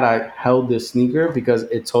 I'm mad I held this sneaker because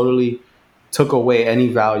it totally took away any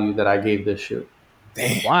value that I gave this shoe.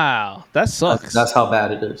 Wow, that sucks. That's how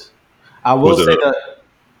bad it is. I will Was it say a- that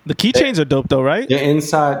The keychains are dope though, right? the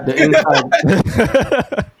inside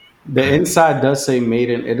the inside does say made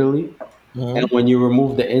in Italy. And when you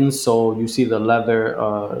remove the insole, you see the leather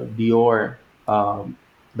Dior,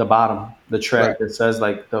 the bottom, the tread Right. that says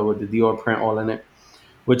like with the Dior print all in it,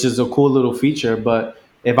 which is a cool little feature. But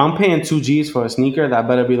if I'm paying 2 G's for a sneaker, that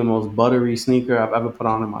better be the most buttery sneaker I've ever put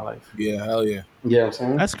on in my life. Yeah. Hell yeah. Yeah, I'm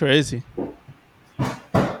saying. That's crazy.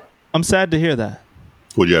 I'm sad to hear that.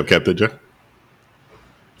 Would you have kept it, Jeff?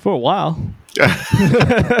 For a while.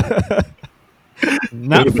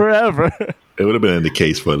 Not forever. It would have been in the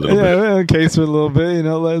case for a little Yeah, bit. we're in case for a little bit. You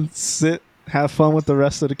know, let's sit, have fun with the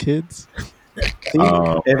rest of the kids. See,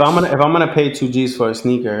 if I'm gonna pay 2 G's for a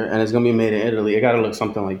sneaker and it's gonna be made in Italy, it gotta look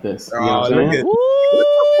something like this. You know what I'm look saying? at-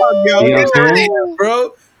 Yo, You know get what I'm out of saying? here,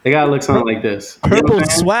 bro. It gotta look something like this. You know what Purple I'm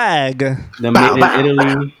saying? swag. The made in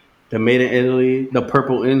Italy. The made in Italy. The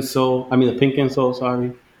purple insole. I mean the pink insole.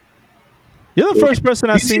 Sorry. You're the first person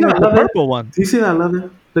I've You see seen that with the leather? purple one. Do you see that leather?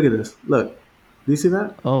 Look at this. Look. Do you see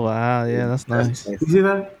that? Oh wow, yeah, that's nice. You see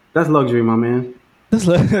that? That's luxury, my man. That's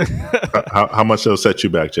like- How much it'll set you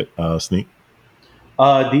back, Sneak?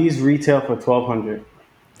 These retail for $1,200.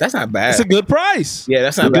 That's not bad. It's a good price. Yeah,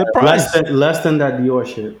 that's It's a not good bad. price. Less than that Dior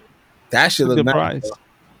shit. That should It's a look good nice. price.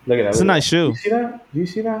 Look at that. It's a look at nice that. shoe. You see that? Do you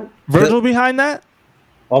see that? Virgil behind that?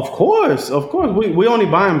 Of course. We only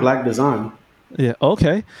buying black design. Yeah.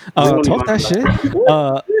 Okay. only Talk buy that shit.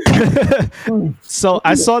 So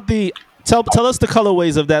I saw the tell us the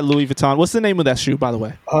colorways of that Louis Vuitton. What's the name of that shoe, by the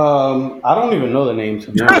way? I don't even know the name,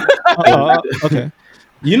 to be honest. Okay.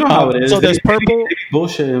 You know how it is. So there's They purple. be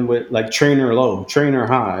bullshitting with like trainer low, trainer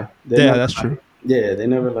high. They're Yeah, never that's like- true. Yeah, they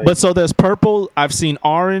never like. But so there's purple. I've seen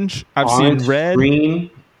orange. I've orange, seen red. green,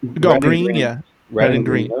 Go red and green, yeah. Red and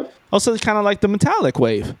green. Yep. Also, kind of like the metallic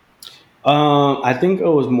wave. I think it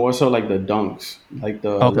was more so like the dunks, like the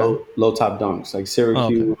Okay. low top dunks, like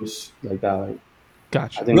Syracuse, like that. Like,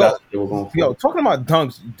 Gotcha. I think Yo, that's what they were going for. Yo, talking about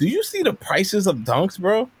dunks, do you see the prices of dunks,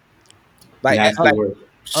 bro? Like, Nasty work.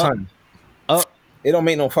 son, uh, it don't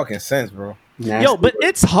make no fucking sense, bro. Nasty Yo, but work.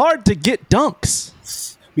 it's hard to get dunks.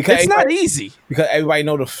 Because It's not everybody- easy. because everybody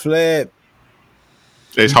know the flip.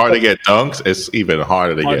 It's hard to get dunks. It's even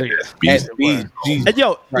harder to Hard get to get. SBs. SBs, Jesus. And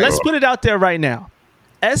yo, Right. let's put it out there right now.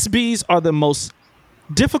 SBs are the most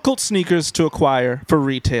difficult sneakers to acquire for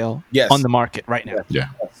retail Yes. on the market right now. Yeah.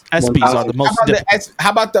 SBs are the most difficult.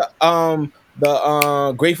 How about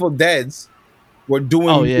the Grateful Deads were doing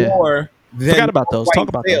Oh, yeah. more than Forgot about those. Off-White Talk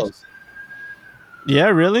about sales. those. Yeah,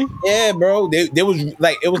 really? Yeah, bro. They was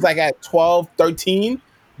like it was like at 12, 13,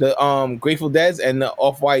 the Grateful Deads, and the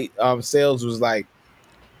Off-White sales was like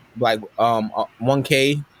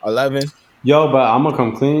 1K 11. Yo, but I'm gonna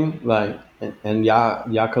come clean, like, and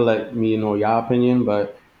y'all could let me know y'all opinion,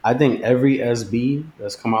 but I think every SB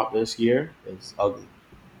that's come out this year is ugly.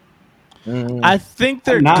 I think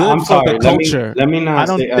they're Not- good I'm for sorry, the culture. Let me not. I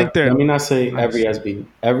don't say, think they're Let me not say nice. every SB.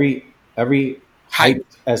 Every hype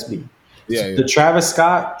SB. Yeah, The Travis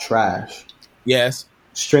Scott trash. yes.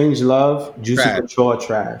 Strange Love, Juicy Trash. Couture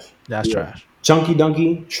trash. That's trash. Chunky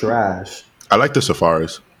Dunky trash. I like the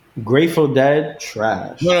Safaris. Grateful Dead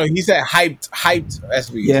trash. No, he said hyped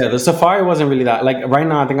SBs. Yeah, the Safari wasn't really that. Like right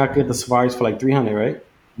now, I think I could get the Safaris for like 300, right?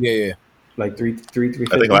 yeah. Like three. I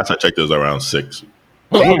think last I checked, it was around 6.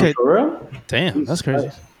 Damn, Okay. for real? Damn, that's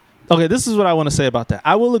crazy. Okay, this is what I want to say about that.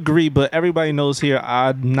 I will agree, but everybody knows here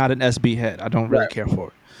I'm not an SB head. I don't really Right. care for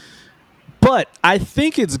it. But I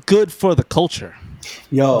think it's good for the culture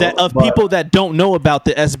Yo, of but- people that don't know about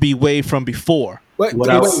the SB wave from before. But What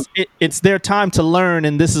I but- was- It's their time to learn,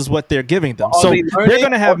 and this is what they're giving them. Are So they they're learning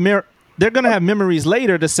gonna have they're gonna have memories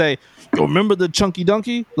later to say, "Yo, remember the Chunky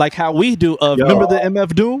Dunky?" Like how we do. Yo. Remember the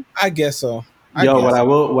MF Doom? I guess so. Yo, guess.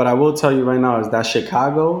 what I will tell you right now is that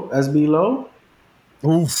Chicago SB low,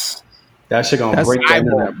 Oof. that shit gonna That's break the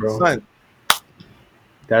Eyeball, internet, bro. son.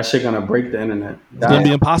 That shit gonna break the internet. It's gonna be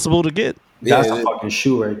That, impossible to get. that's Yeah, a fucking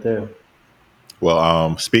shoe right there.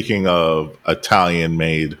 Well, speaking of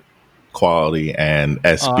Italian-made quality and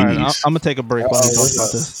SBs, All right, I'm gonna take a break while we talk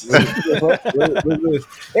about this.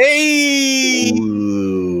 Hey.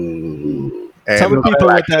 ooh, and Tell the a people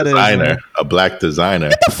black what that is, designer, man. a black designer.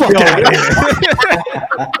 Fuck out of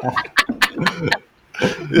here.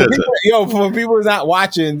 Yes, Yo, for people who's not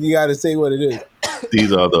watching, you got to say what it is.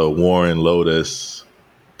 these are the Warren Lotus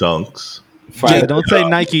dunks. Yeah, don't say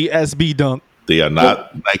Nike SB Dunk. They are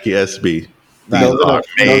not Nike SB. Those These are are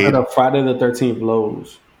made. the Friday the 13th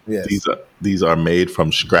lows. Yes. These are made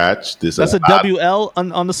from scratch. This That's is a WL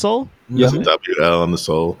on the sole. That's a WL on the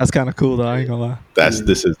sole. That's kind of cool though. I ain't gonna lie.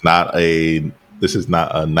 This is not a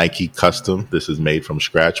Nike custom. This is made from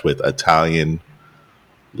scratch with Italian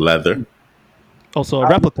leather. Also a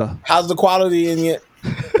replica. How's the quality in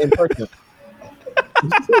person?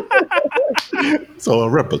 So a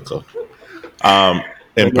replica.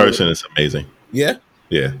 In person, it's amazing. Yeah.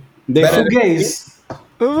 Yeah. They Better than- fugaze.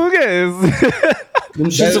 Okay. Them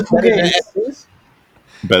shits are Better than fugaze. SBs?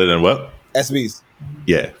 Better than what? SBs.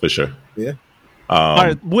 Yeah, for sure. Yeah. All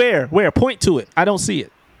right, where? Point to it. I don't see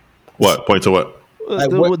it. What? Point to what?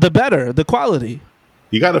 Like what- The better, the quality.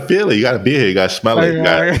 You got to feel it. You got to be here. You got to smell it. You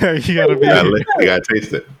got You gotta be. to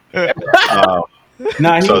taste it.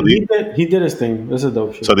 Nah, So he did his thing. This is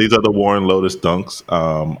dope shit. So these are the Warren Lotus dunks.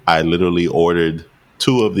 I literally ordered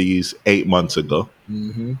 2 of these 8 months ago,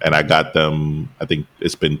 and I got them. I think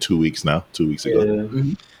it's been 2 weeks now. 2 weeks ago.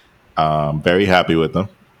 Yeah. Very happy with them.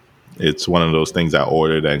 It's one of those things I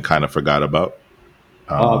ordered and kind of forgot about.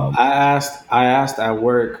 I asked at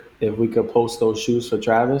work if we could post those shoes for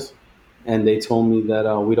Travis, and they told me that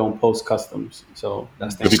we don't post customs. So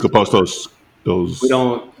that's the If you could post those, we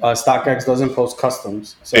don't. StockX doesn't post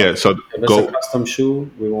customs. So yeah. So if it's a Goat, custom shoe,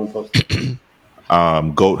 we won't post it.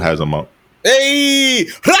 Goat has them up. Hey.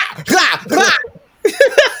 Rah, rah, rah.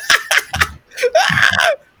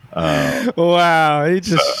 Wow, he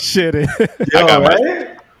just shit it. I got my,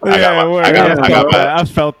 right? I got my, I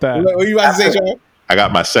felt that. What you about to say, Sean? I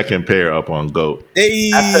got my second pair up on Goat.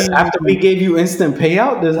 Hey. After we gave you instant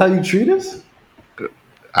payout, that's how you treat us?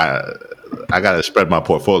 I gotta spread my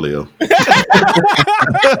portfolio.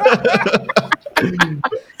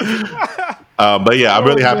 But yeah, I'm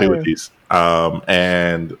really happy with these.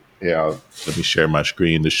 And yeah, let me share my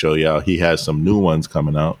screen to show y'all. He has some new ones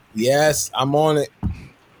coming out. Yes, I'm on it.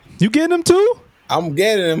 You getting them too? I'm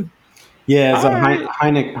getting them. Yeah, it's All a right.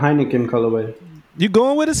 Heineken colorway. You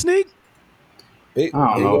going with a sneak? I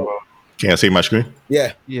don't know, bro. Can't see my screen.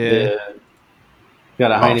 Yeah. Yeah.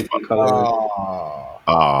 Got a Oh, Heineken colorway.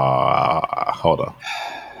 Hold on.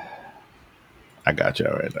 I got you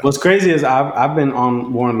right now. What's crazy is I've been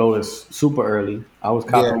on Warren Lotus super early. I was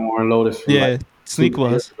copping Warren Lotus from Yeah, Sneak 2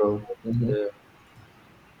 years was. ago. Mhm. Yeah.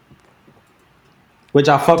 Which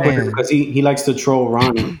I fuck with him Damn. because he likes to troll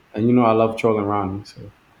Ronnie, and you know I love trolling Ronnie. So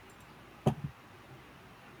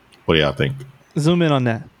What do y'all think? Zoom in on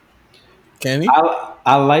that. Can he?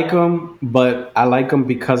 I like him, but I like him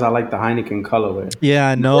because I like the Heineken colorway. Yeah,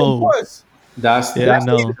 I Of know. course. That's Yeah, I That's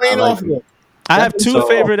know. what he's playing I like off it. of. I have That's two so-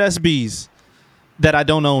 favorite SBs that I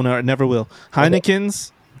don't own or never will.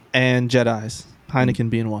 Heineken's and Jedi's. Heineken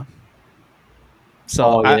being one.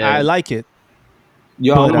 So Oh, yeah. I like it.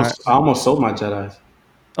 Yo, But I almost sold my Jedi's.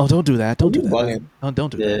 Oh, don't do that. Don't do You that. bugging. No, don't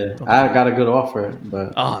do Yeah, that. Don't do I that. got a good offer,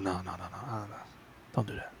 but Oh no. Don't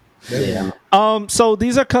do that. yeah, So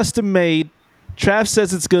these are custom made. Trav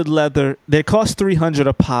says it's good leather. They cost $300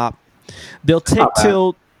 a pop. They'll take not bad.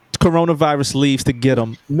 till coronavirus leaves to get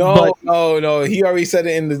them. No, no. He already said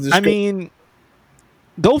it in the description. I mean,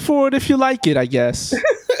 go for it if you like it, I guess.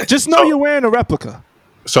 Just know you're wearing a replica.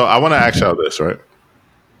 So I want to ask y'all this, right?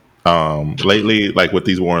 Lately, like with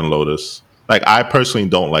these Warren Lotus, like I personally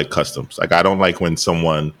don't like customs. Like I don't like when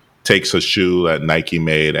someone takes a shoe that Nike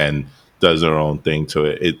made and does their own thing to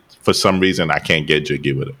it. It for some reason I can't get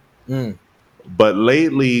jiggy with it. Mm. But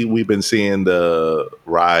lately, we've been seeing the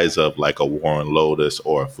rise of like a Warren Lotus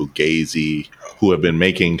or a Fugazi who have been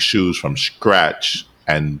making shoes from scratch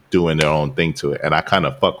and doing their own thing to it. And I kind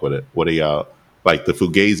of fuck with it. What are y'all like the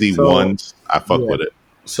Fugazi So- ones? I fuck with it.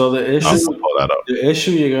 So the I'm issue, gonna pull that up. the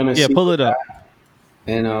issue you're gonna Yeah, see, pull it up.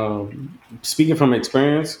 and speaking from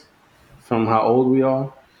experience, from how old we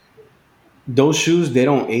are, those shoes they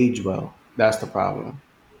don't age well. That's the problem.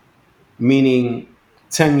 Meaning,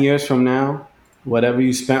 10 years from now, whatever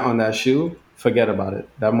you spent on that shoe, forget about it.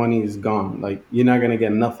 That money is gone. Like you're not gonna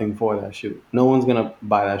get nothing for that shoe. No one's gonna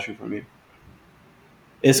buy that shoe from you.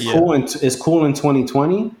 It's Yeah. cool. It's cool in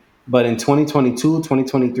 2020, but in 2022,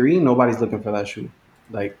 2023, nobody's looking for that shoe.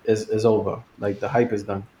 Like it's over. Like the hype is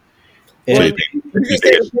done. So And- you think- You can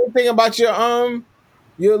say the same thing about your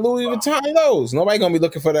Louis Vuitton lows. Nobody gonna be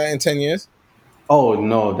looking for that in 10 years. Oh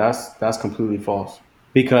no, that's completely false.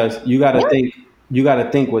 Because you gotta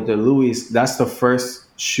think with the Louis, that's the first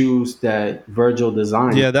shoes that Virgil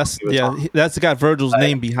designed. Yeah, that's got Virgil's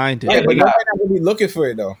name behind Yeah, it. but you got- nobody not gonna be looking for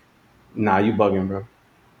it though. Nah, you bugging, bro.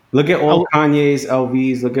 Look at all Kanye's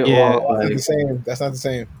LVs. Look at Yeah. all That's not like the same. That's not the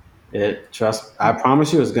same. it. Trust. I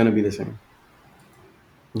promise you, it's gonna be the same.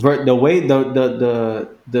 The way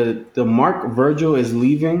the mark Virgil is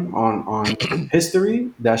leaving on history,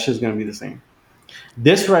 that shit's gonna be the same.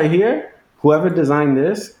 This right here, whoever designed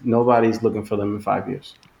this, nobody's looking for them in 5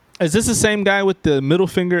 years. Is this the same guy with the middle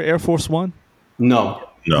finger Air Force One? No,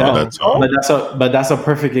 No, That- that's but that's a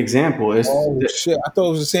perfect example. It's Oh shit! I thought it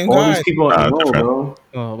was the same all guy. these people. Nah, No, different. bro.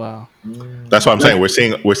 Oh wow. what I'm saying.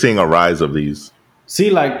 We're seeing a rise of these.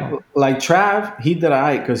 See, like Trav, he did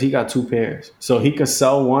alright because he got 2 pairs, so he could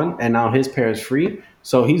sell one, and now his pair is free.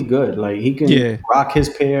 So he's good. Like he can rock his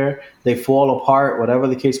pair. They fall apart, whatever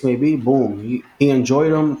the case may be. Boom, he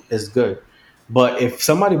enjoyed them. It's good. But if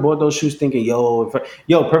somebody bought those shoes thinking,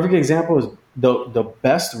 perfect example is the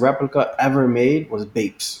best replica ever made was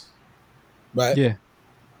Bapes. Right? Yeah.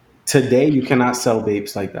 Today you cannot sell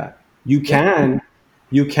Bapes like that. You can,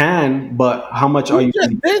 but how much are You you?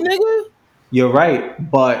 just did, nigga. You're right,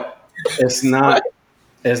 but it's not.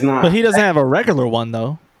 It's not. But he doesn't have a regular one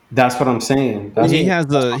though. That's what I'm saying. That's He has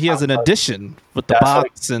an addition with the That's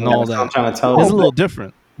box and all what I'm that. trying to tell It's a you. little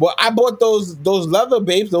different. Well, I bought those leather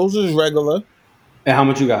babes. Those was regular. And how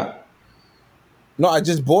much you got? No, I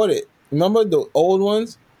just bought it. Remember the old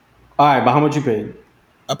ones? All right, but how much you paid?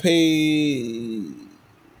 I paid.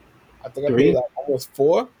 I think I 3? paid like almost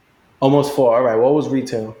 4. Almost 4. All right. What was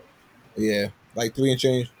retail? Yeah, like 3 and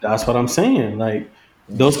change. That's what I'm saying. Like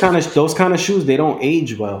those kind of shoes, they don't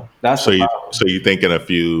age well. That's So the you problem. think in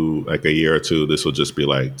a year or two, this will just be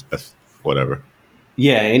like whatever.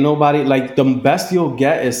 Yeah, ain't nobody like the best you'll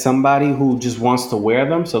get is somebody who just wants to wear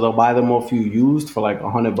them, so they'll buy them off you used for like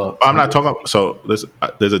 $100. I'm not talking. So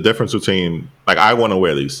there's a difference between like I want to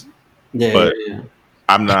wear these. Yeah, but- yeah.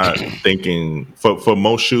 I'm not thinking for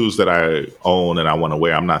most shoes that I own and I want to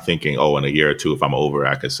wear. I'm not thinking, oh, in a year or two, if I'm over,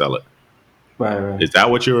 I could sell it. Right. Is that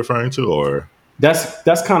what you're referring to, or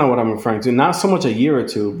That's kind of what I'm referring to. Not so much a year or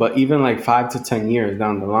two, but even like 5 to 10 years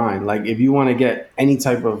down the line. Like if you want to get any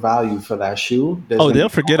type of value for that shoe, they'll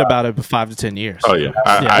forget about it for 5 to 10 years. oh yeah,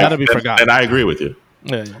 that'll be forgotten. And I agree with you.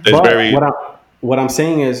 Yeah. There's But what I'm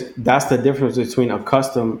saying is that's the difference between a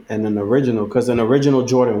custom and an original. Because an original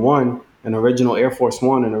Jordan 1, an original Air Force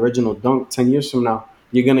One, an original Dunk, 10 years from now,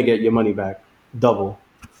 you're gonna get your money back double.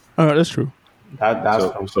 All right, that's true.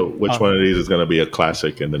 That's so which one of these is going to be a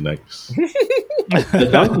classic in the next? the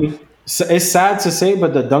Dunky. It's sad to say,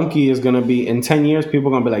 but the Dunky is gonna be in 10 years. People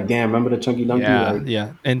are gonna be like, "Damn, remember the chunky Dunky?" Yeah, Like,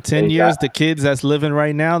 yeah. In 10 years, the kids that's living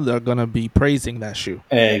right now, they're gonna be praising that shoe.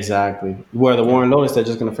 Exactly. Where the Warren Lotus, they're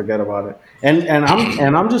just gonna forget about it. And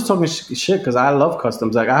I'm just talking shit because I love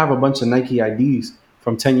customs. Like I have a bunch of Nike IDs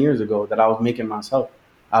from 10 years ago that I was making myself.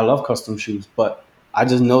 I love custom shoes, but I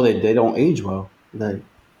just know that they don't age well. Like,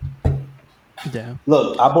 Yeah.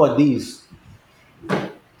 look, I bought these. I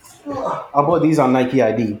bought these on Nike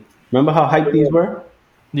ID. Remember how hype these were?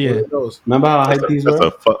 Yeah. Remember how hype these That's were?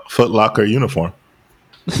 a Foot Locker uniform.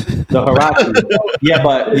 The Hirachi. yeah,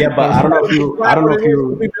 but I don't know if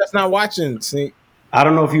you People that's not watching. See, I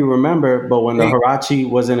don't know if you remember, but when the Hirachi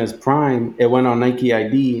was in its prime, it went on Nike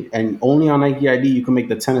ID, and only on Nike ID you can make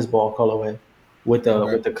the tennis ball colorway with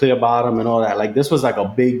the clear bottom and all that. Like this was like a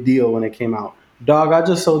big deal when it came out. Dog, I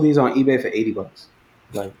just sold these on eBay for $80.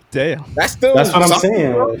 Like, damn, that's still that's what I'm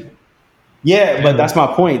saying. bro. Like, yeah, but that's my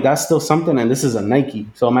point. That's still something, and this is a Nike.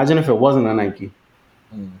 So imagine if it wasn't a Nike.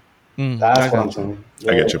 That's what I'm saying.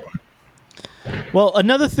 I get your point. Well,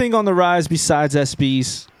 another thing on the rise besides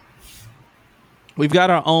SBs, we've got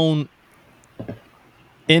our own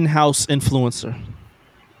in-house influencer.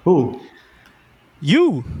 Who?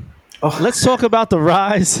 You. Oh. Let's talk about the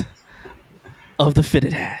rise of the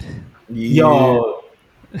fitted hat. Yo.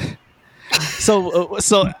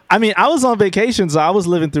 So I mean, I was on vacation, so I was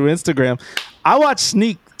living through Instagram. I watched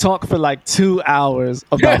Sneak talk for like 2 hours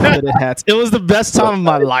about fitted hats. It was the best time of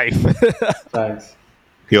my life. Thanks.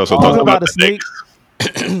 He also Talk talked about about a the Sneak.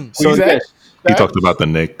 Knicks. So that? He talked about the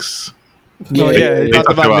Knicks. Oh, yeah, They he talked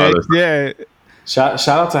talked about about Nick. us. Yeah. Shout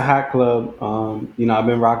out to Hat Club. I've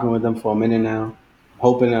been rocking with them for a minute now.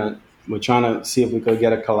 Hoping that we're trying to see if we could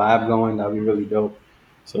get a collab going. That'd be really dope.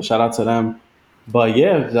 So shout out to them. But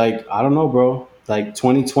yeah, like I don't know, bro. Like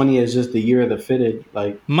 2020 is just the year of the fitted.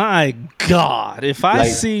 Like My God, if I Like-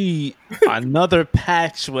 see another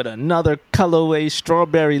patch with another colorway,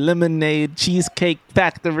 strawberry lemonade, cheesecake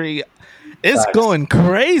factory, it's Facts. going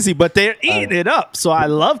crazy, but they're eating it up. So I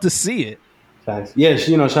love to see it. facts. Yeah,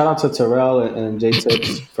 shout out to Terrell and J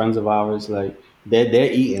Tips, friends of ours. Like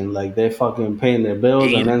they're eating, like they're fucking paying their bills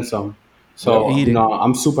Eating. and then some. So They're eating.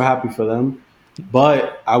 I'm super happy for them.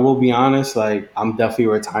 But I will be honest, like I'm definitely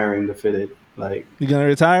retiring the fitted. Like You gonna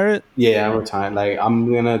retire it? yeah, I'm retiring. Like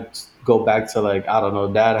I'm gonna go back to like I don't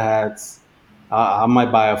know dad hats. I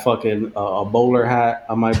might buy a fucking a bowler hat.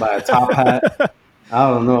 I might buy a top hat. I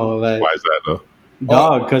don't know, like Why is that though?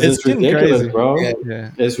 dog, because It's it's getting ridiculous, crazy. bro.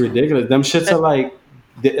 Yeah. It's ridiculous. Them shits are like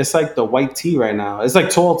it's like the white tee right now. It's like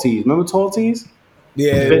tall tees. Remember tall tees?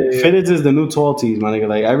 Yeah, Fitteds is the new tall tees, my nigga.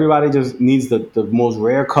 Like everybody just needs the most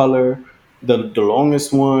rare color, the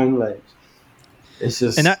longest one. Like it's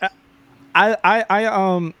just And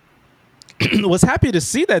I was happy to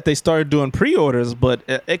see that they started doing pre-orders, but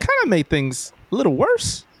it kind of made things a little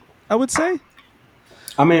worse, I would say.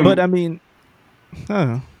 I mean, But I mean, I don't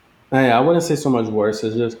know. I wouldn't say so much worse.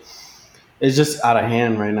 It's just out of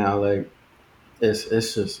hand right now. Like it's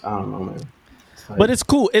just I don't know, man. Like, But it's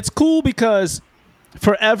cool. It's cool because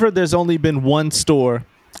forever there's only been one store.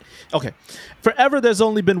 Okay. Forever there's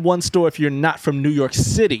only been one store if you're not from New York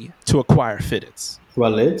City to acquire fitteds,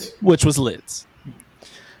 well, it's which was Lids.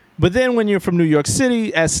 But then when you're from New York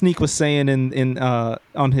City, as Sneak was saying in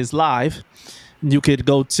on his live, you could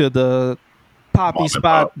go to the poppy Mom and spot,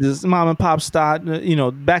 pop. this mom and pop spot,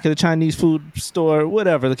 back of the Chinese food store,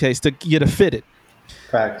 whatever the case, to get a fitted.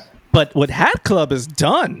 facts. But what Hat Club has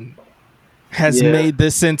done has Yeah. made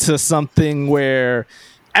this into something where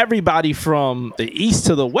everybody from the East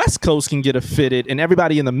to the West Coast can get a fitted, and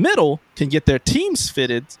everybody in the middle can get their teams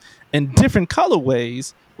fitted in different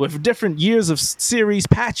colorways with different years of series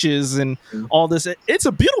patches and all this. It's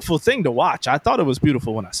a beautiful thing to watch. I thought it was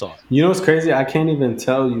beautiful when I saw it. You know what's crazy? I can't even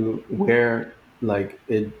tell you where like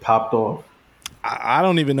it popped off. I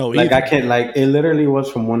don't even know. Like either. I can't like it literally was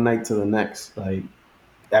from one night to the next. Like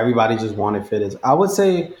everybody just wanted fitteds. I would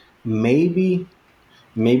say maybe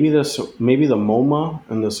the MoMA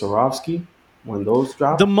and the Swarovski. when those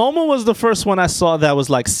dropped. The Momo was the first one I saw that was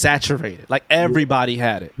like saturated. Like everybody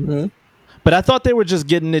had it. Mm-hmm. But I thought they were just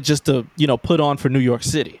getting it just to, put on for New York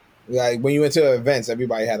City. Like when you went to events,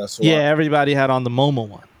 everybody had a swap. Yeah, everybody had on the Momo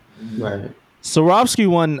one. Right. Swarovski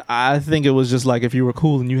one, I think it was just like if you were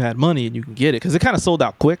cool and you had money and you can get it because it kind of sold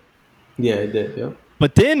out quick. Yeah, it did. Yep.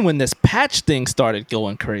 But then when this patch thing started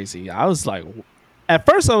going crazy, I was like, at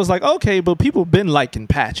first I was like, okay, but people been liking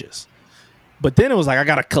patches. But then it was like, I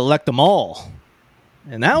got to collect them all.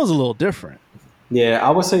 And that was a little different. Yeah, I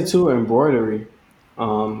would say too embroidery.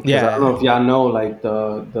 Yeah, I don't know if y'all know, like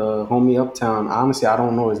the homie Uptown. Honestly, I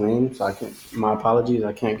don't know his name, so I can't. My apologies,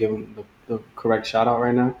 I can't give him the correct shout out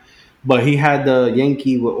right now. But he had the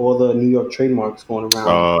Yankee with all the New York trademarks going around.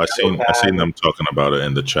 Oh, I seen them talking about it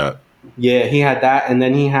in the chat. Yeah, he had that, and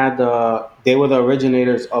then he had they were the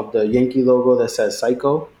originators of the Yankee logo that says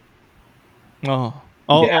Psycho. I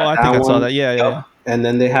think I saw that. Yeah. And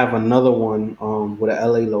then they have another one with a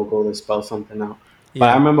LA logo that spells something out. But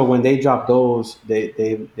I remember when they dropped those,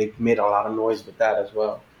 they made a lot of noise with that as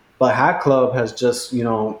well. But Hat Club has just,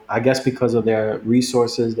 I guess because of their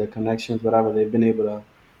resources, their connections, whatever, they've been able to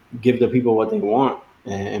give the people what they want.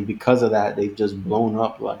 And because of that, they've just blown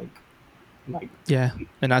up like yeah.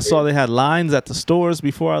 And I saw they had lines at the stores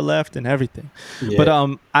before I left and everything.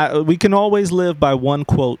 Yeah. But we can always live by one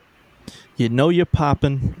quote. You know you're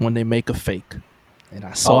popping when they make a fake. And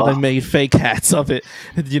I saw they made fake hats of it.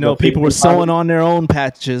 People were sewing on their own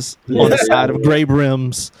patches on the side of gray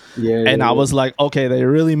rims. And I was like, okay, they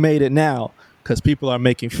really made it now because people are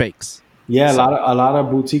making fakes. Yeah, a lot of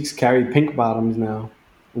boutiques carry pink bottoms now.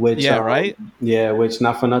 Which right? Yeah, which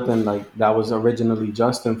not for nothing, like that was originally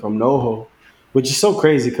Justin from NoHo, which is so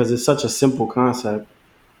crazy because it's such a simple concept.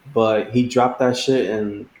 But he dropped that shit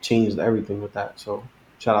and changed everything with that. So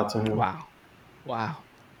shout out to him. Wow.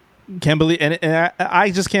 Can't believe, and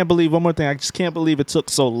I just can't believe, one more thing, I just can't believe it took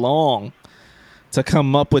so long to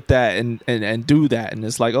come up with that and do that. And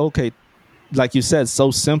it's like, okay, like you said,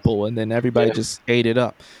 so simple, and then everybody just ate it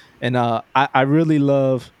up. And I really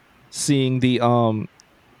love seeing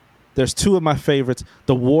there's two of my favorites.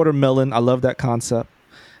 The watermelon, I love that concept.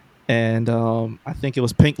 And I think it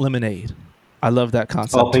was pink lemonade. I love that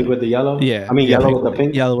concept. Oh, pink with the yellow? Yeah. I mean, yellow with the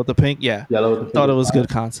pink? Yellow with the pink, yeah. Yellow with the pink. Thought it was good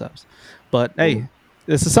concepts. But, hey,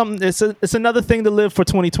 this is something. It's another thing to live for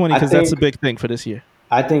 2020 because that's a big thing for this year.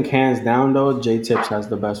 I think hands down though, J Tips has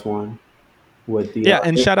the best one with the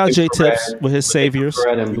and shout out J Tips with his saviors.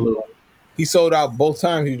 Red and blue. He sold out both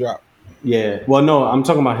times he dropped. Yeah, well, no, I'm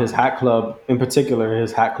talking about his Hat Club in particular.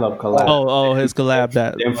 His Hat Club collab. Oh, his collab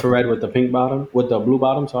that the infrared with the pink bottom, with the blue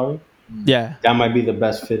bottom. Sorry. Yeah, that might be the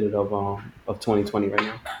best fitted of 2020 right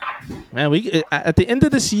now. Man, we at the end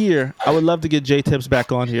of this year, I would love to get J Tips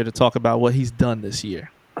back on here to talk about what he's done this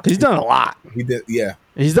year. He's done a lot. He did, yeah.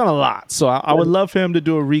 He's done a lot. So I would love for him to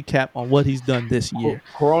do a recap on what he's done this year.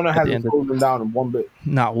 Corona hasn't slowed him down in one bit.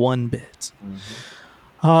 Not one bit.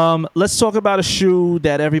 Mm-hmm. Let's talk about a shoe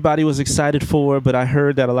that everybody was excited for, but I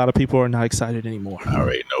heard that a lot of people are not excited anymore. I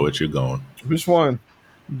already know what you're going. Which one?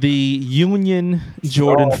 The Union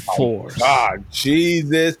Jordan 4s. God,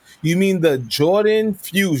 Jesus. You mean the Jordan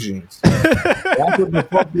Fusions? That's what the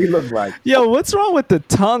fuck they look like. Yo, what's wrong with the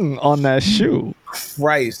tongue on that shoe?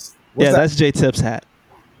 Christ. That's J Tip's hat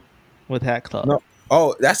with Hat Club. No.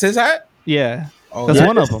 Oh, that's his hat? Yeah. Oh, that's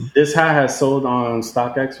one of them. This hat has sold on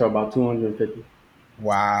StockX for about $250.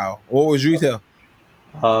 Wow. What was retail?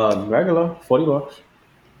 Regular, $40.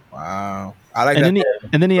 Wow. I like and that.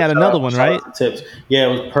 Then he had another one, right? Tips. Yeah,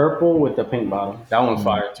 it was purple with the pink bottom. That one's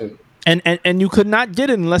fire too. And you could not get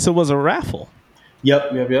it unless it was a raffle.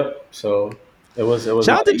 Yep. So it was. Shout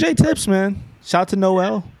out to J Tips, man. Shout out to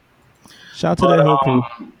Noel. Shout out to that whole crew.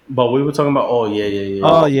 But we were talking about. Oh yeah.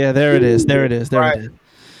 Oh yeah, there it is. Right.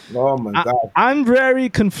 Oh my God. I'm very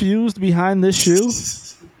confused behind this shoe.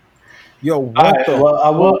 Yo, what well,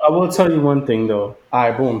 I will tell you one thing though. All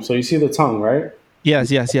right, boom. So you see the tongue, right?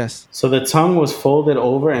 Yes. So the tongue was folded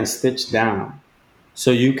over and stitched down.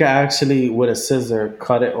 So you can actually, with a scissor,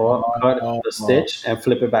 cut it off, cut the stitch, and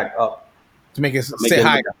flip it back up to make it sit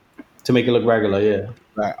higher, to make it look regular. Yeah.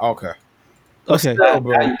 Right. Okay. Okay.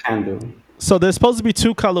 That you can do. So there's supposed to be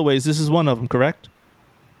two colorways. This is one of them, correct?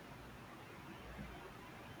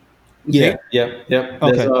 Yeah. Yep.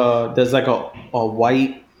 Okay. There's like a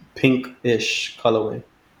white pink-ish colorway.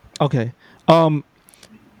 Okay.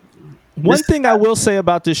 One thing I will say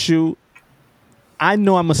about this shoe, I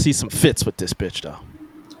know I'm gonna see some fits with this bitch though.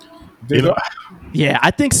 Yeah,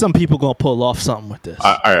 I think some people gonna pull off something with this.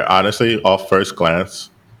 I honestly, off first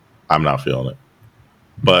glance, I'm not feeling it,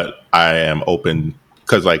 but I am open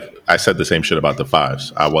because like I said the same shit about the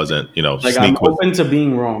 5s. I wasn't, Like I'm open to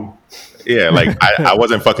being wrong. Yeah, like I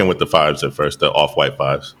wasn't fucking with the 5s at first, the off-white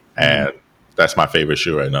 5s, and that's my favorite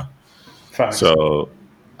shoe right now. Facts. So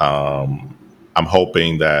I'm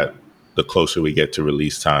hoping that the closer we get to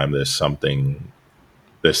release time, there's something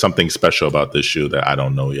special about this shoe that I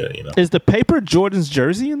don't know yet. Is the paper Jordan's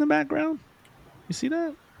jersey in the background? You see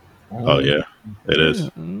that? Oh yeah, it is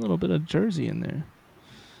a little bit of jersey in there.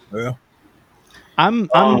 Yeah. I'm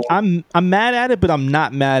mad at it, but I'm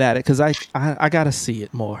not mad at it because I gotta see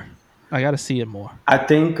it more. I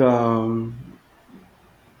think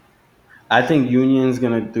Union's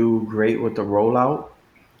gonna do great with the rollout.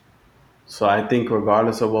 So I think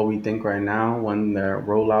regardless of what we think right now, when their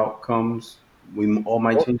rollout comes, we all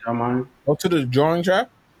might change our mind. Go to the drawing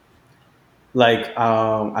trap. Like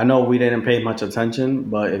I know we didn't pay much attention,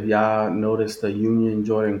 but if y'all noticed the Union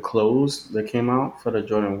Jordan clothes that came out for the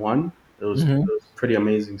Jordan 1, it was pretty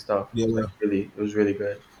amazing stuff. Yeah. It was really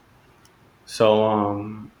good. So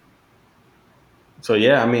so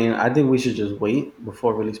yeah, I mean, I think we should just wait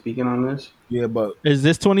before really speaking on this. Yeah, but Is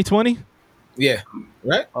this 2020? yeah,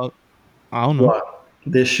 right. I don't know. What?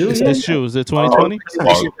 This shoe? This shoe is it 2020?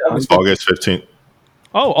 August 15th.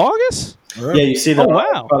 Oh, August? Yeah, you see the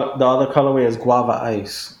wow. The other colorway is guava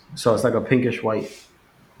ice, so it's like a pinkish white.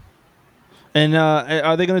 And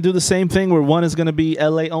are they going to do the same thing where one is going to be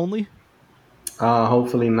LA only?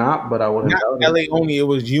 Hopefully not, but I wouldn't. Not LA only. It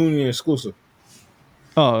was Union exclusive.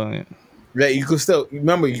 Oh, yeah. That you could still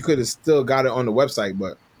remember. You could have still got it on the website,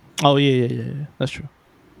 but oh yeah. That's true.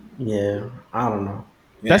 Yeah, I don't know.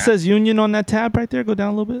 Yeah. That says Union on that tab right there. Go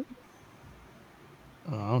down a little bit.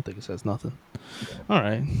 Oh, I don't think it says nothing. All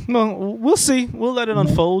right. Well, we'll see. We'll let it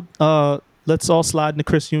unfold. Let's all slide into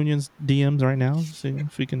Chris Union's DMs right now. See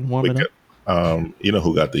if we can warm it up. You know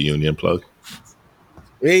who got the Union plug?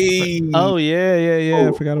 Hey. Oh yeah.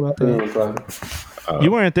 I forgot about that.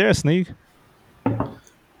 You weren't there, Sneak.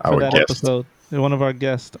 Our that guest. episode. One of our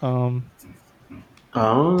guests. Damn,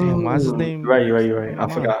 why is his name? You're right. I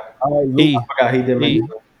forgot. E. I forgot he did make it.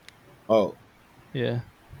 Oh. Yeah.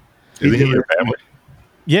 Is he in your family?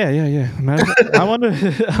 Yeah. I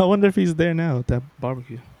wonder if he's there now at that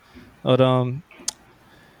barbecue. But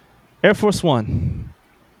Air Force One,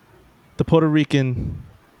 the Puerto Rican.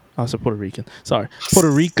 Oh, so Puerto Rican. Sorry, Puerto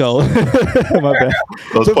Rico. My bad.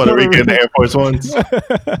 Those Puerto Rican Air Force Ones.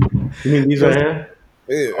 You mean these right here?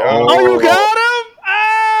 Oh, you got them?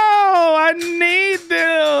 Oh, I need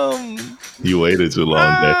them. You waited too long,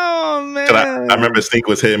 Oh man! I remember Sneak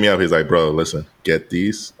was hitting me up. He's like, "Bro, listen, get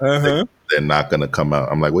these. They're not gonna come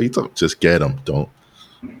out." I'm like, "What you talking? Just get them. Don't."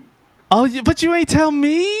 Oh, but you ain't tell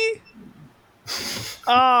me.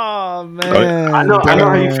 Oh man! I know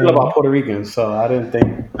how you feel about Puerto Ricans, so I didn't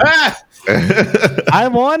think. I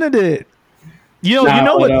wanted it. You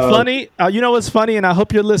know what's funny? You know what's funny, and I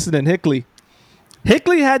hope you're listening, Hickley.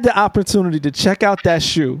 Hickley had the opportunity to check out that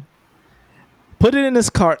shoe, put it in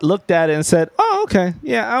his cart, looked at it, and said, "Oh, okay,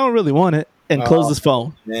 yeah, I don't really want it," and closed his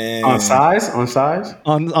phone. Man. On size? On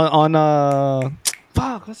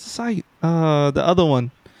fuck, what's the site? The other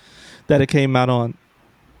one that it came out on.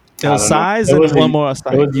 It was size and one more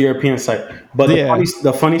site. It was the European site. But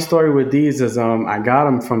the funny story with these is I got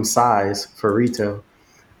them from Size for retail,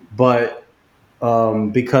 but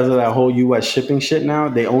because of that whole U.S. shipping shit now,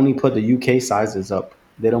 they only put the UK sizes up.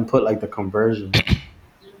 They don't put like the conversion.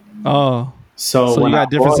 Oh, so you got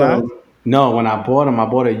different size? No, when I bought them, I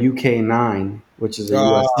bought a UK 9, which is a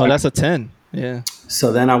US. Oh, that's a 10. Yeah.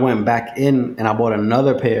 So then I went back in and I bought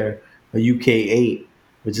another pair, a UK 8,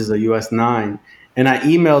 which is a US 9. And I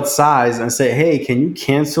emailed Size and said, "Hey, can you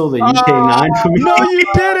cancel the UK 9 for me?" No, you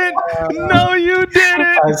didn't. No, you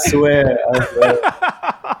didn't.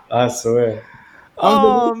 I swear.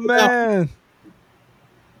 Oh man.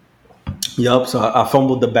 Yup. So I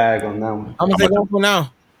fumbled the bag on that one. How much they going for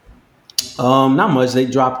now? Not much. They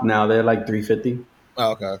dropped now. They're like $350.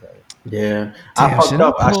 Oh, okay. Yeah. Damn, I fucked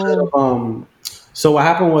up. I should have. So what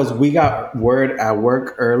happened was we got word at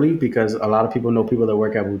work early because a lot of people know people that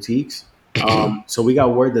work at boutiques. So we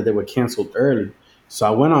got word that they were canceled early. So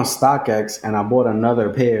I went on StockX and I bought another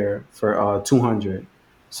pair for $200.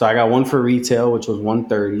 So I got one for retail, which was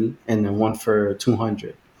 $130, and then one for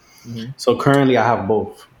 $200. Mm-hmm. So currently I have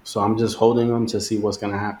both. So I'm just holding them to see what's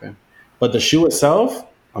gonna happen. But the shoe itself,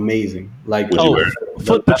 amazing. Like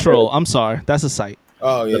Foot Patrol. I'm sorry, that's a site.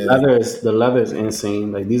 Oh yeah, the leather is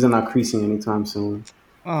insane. Like these are not creasing anytime soon.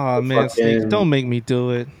 Oh man, Snake, don't make me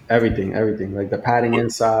do it. Everything. Like the padding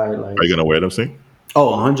inside. Like, are you gonna wear them, Snake?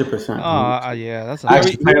 Oh, 100%. Yeah, that's. I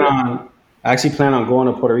actually plan on going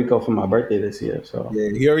to Puerto Rico for my birthday this year. So yeah,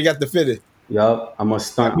 he already got the fitted. Yup, I'm a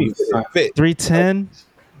stunt. I'm a stunt. Fit. 310.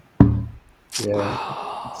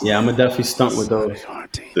 Yeah, I'm gonna definitely stunt with those.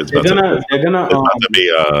 It's They're about to, gonna. it's about to be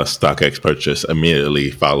a StockX purchase immediately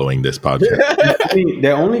following this podcast.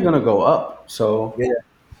 They're only gonna go up. So Yeah.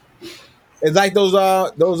 It's like those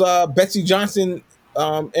Betsy Johnson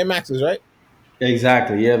Air Maxes, right?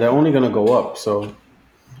 exactly, yeah, they're only gonna go up. So,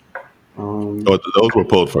 Those were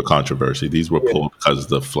pulled for controversy. These were pulled because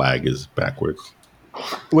the flag is backwards.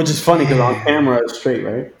 which is funny because on camera it's straight,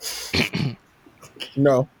 right?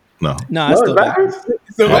 No. No, No, No, it's it's still backwards.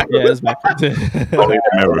 backwards. Yeah, it's backwards. only in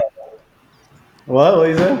the mirror. What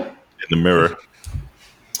is it? In the mirror.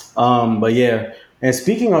 But yeah. And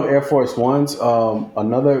speaking of Air Force Ones,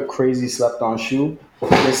 another crazy slept on shoe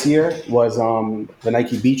this year was the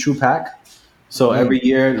Nike Be True pack. So every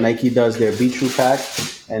year Nike does their Be True pack,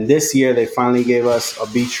 and this year they finally gave us a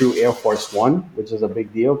Be True Air Force One, which is a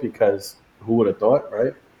big deal because who would have thought,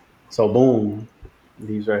 right? So boom,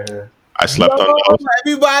 these right here. I slept on those.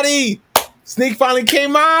 Everybody, Sneak finally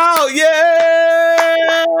came out.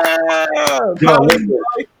 Yeah. Yo,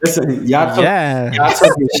 listen, Yeah. y'all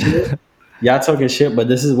talking shit. Y'all talking shit, but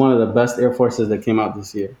this is one of the best Air Forces that came out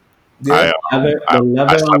this year. Yeah. The I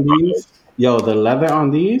leather slept on on these, the leather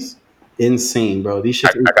on these, insane, bro. These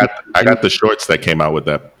shit. I got the shorts that came out with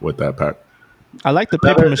that pack. I like the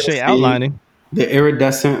paper mache outlining. The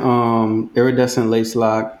iridescent lace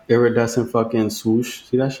lock, iridescent fucking swoosh.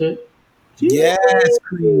 See that shit? Yes,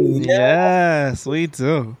 Queen. Yes, we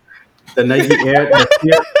do. The Nike Air,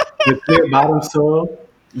 the clear bottom sole.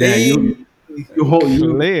 Yeah, you hold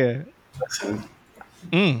you. Clear. Listen,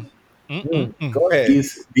 Go ahead.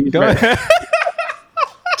 these Go ahead.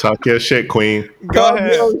 Talk your shit, Queen. Go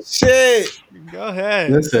ahead. Yo, shit. Go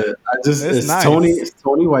ahead. Listen, It's it's nice.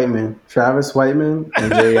 Tony Whiteman, Travis Whiteman,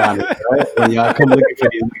 and Jay Yannick, right? When y'all come looking for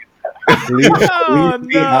these niggas, leave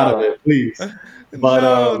me no. out of it, please. But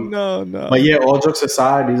no. but yeah, all jokes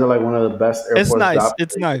aside, these are like one of the best Air It's Force nice. drops.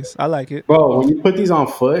 It's nice. I like it. Bro, when you put these on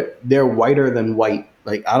foot, they're whiter than white.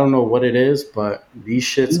 Like I don't know what it is, but these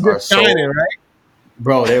shits are so Shining, right?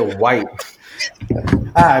 bro, they're white. All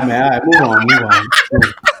right, man. All right, move on.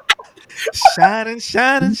 Shining.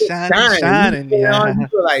 Yeah. You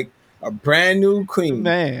feel like a brand new queen.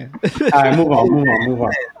 Man. All right, move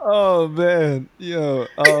on. Oh man. Yo.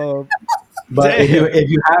 But Damn. if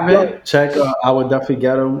you haven't, check. I would definitely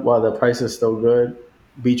get them while the price is still good.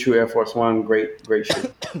 Be True Air Force One, great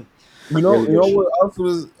shoe. You know Really good what else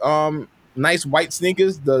was nice white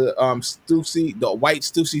sneakers? The the white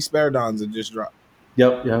Stussy Spiridons that just dropped.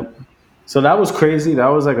 Yep. So that was crazy. That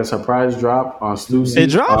was like a surprise drop on Stussy. It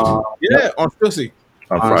dropped? Yeah, on Stussy.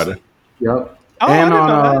 On Friday. Yep. Oh, I didn't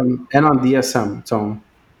know and on DSM, Tone.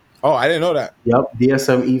 Oh, I didn't know that. Yep.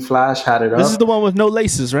 DSM E Flash had it up. This is the one with no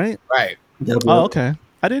laces, right? Right. Yep. Oh, okay.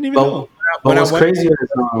 I didn't even know. But what's went crazy to is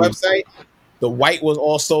the website, the white was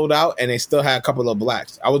all sold out, and they still had a couple of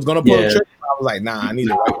blacks. I was gonna pull a trick, but I was like, nah, I need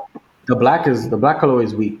a white one. the black color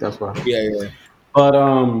is weak. That's why. Yeah.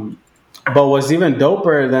 But what's even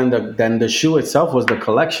doper than the shoe itself was the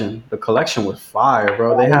collection. The collection was fire,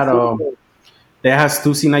 bro. They had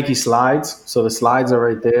Stussy Nike slides, so the slides are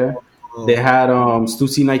right there. They had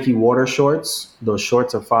Stussy Nike water shorts. Those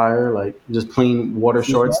shorts are fire, like just plain water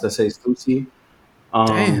shorts that say Stussy.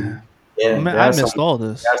 Damn. Yeah, Man, they I had missed some- all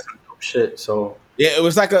this. they had some dope shit. So Yeah, it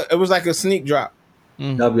was like a sneak drop.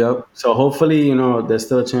 yep. So hopefully, there's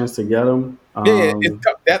still a chance to get them. Yeah,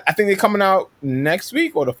 I think they're coming out next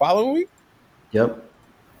week or the following week. Yep.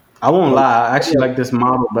 I won't lie. I actually like this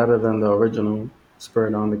model better than the original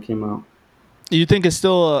Spiridon that came out. You think it's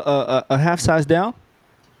still a half size down?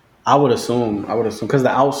 I would assume because the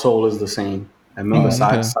outsole is the same. And remember,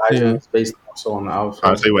 okay. sizing Yeah. is based also on the outsole.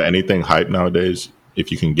 Honestly, with anything hype nowadays,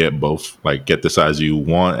 if you can get both, like get the size you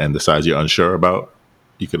want and the size you're unsure about,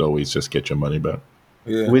 you could always just get your money back.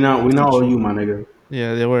 Yeah. We know you, my nigga.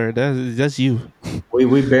 Yeah, they were. That's you. We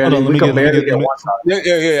barely Hold on, we can barely get let me- one size.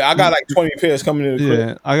 Yeah. I got like 20 pairs coming in the crib.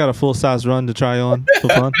 Yeah, I got a full size run to try on for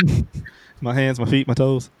fun. My hands, my feet, my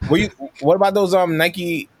toes. What about those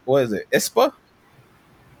Nike? What is it? ISPA?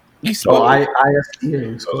 Oh,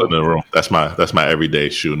 ISPA. So in the room, that's my everyday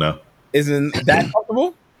shoe now. Isn't that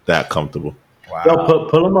comfortable? That comfortable. Wow. Yo,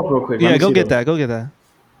 pull them up real quick. Let Yeah, me go see get those. that. Go get that.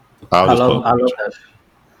 I'll I just love pull- that.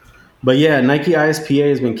 But yeah, Nike ISPA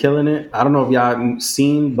has been killing it. I don't know if y'all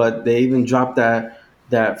seen, but they even dropped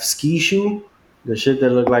that ski shoe, the shit that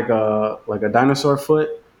looked like a dinosaur foot,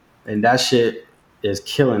 and that shit is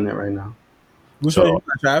killing it right now. Which So, one you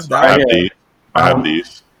got, Trav? I have yeah. these. I have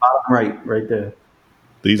these. Right there.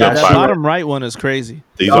 These are That That shit- five. bottom right one is crazy.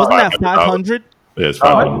 These are Wasn't that $500. 500? Yeah, it's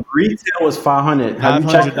 $500. Retail was $500. Have you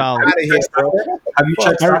checked? $500. Out of here, bro. Have you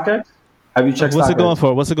checked StockX? Have you checked What's it going StockX?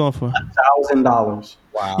 for? What's it going for? $1,000.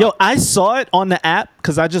 Wow. Yo, I saw it on the app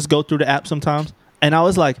because I just go through the app sometimes, and I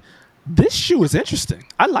was like, "This shoe is interesting.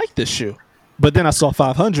 I like this shoe." But then I saw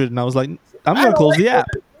 500, and I was like, "I'm gonna close the app."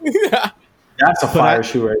 yeah. That's a fire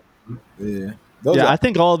shoe, right? Yeah. Those Yeah, are, I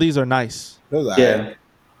think all these are nice. those are Yeah,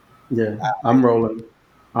 yeah. I'm rolling.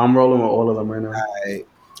 I'm rolling with all of them right now. alright.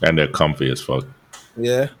 And they're comfy as fuck.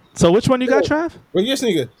 Yeah. So which one you got, Trav? Where's your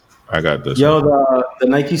sneaker? I got this Yo, one. the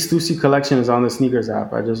Nike Stussy collection is on the sneakers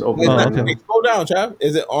app. I just opened Hey, it right okay. now. Scroll down, Trav.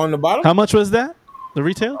 Is it on the bottom? How much was that? The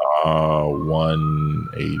retail?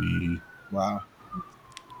 180. Wow.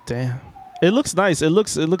 Damn, it looks nice. It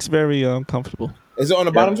looks very comfortable. Is it on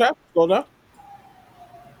the bottom, Trav? Scroll down.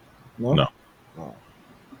 No.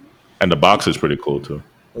 And the box is pretty cool too.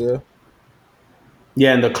 Yeah.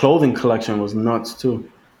 Yeah, and the clothing collection was nuts too.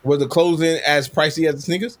 Was the clothing as pricey as the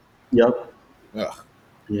sneakers? Yep. Ugh.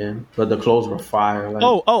 Yeah, but the clothes were fire. Like,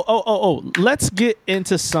 Oh. Let's get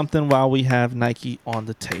into something while we have Nike on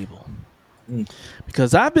the table.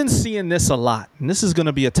 Because I've been seeing this a lot, and this is going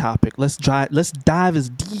to be a topic. Let's dive as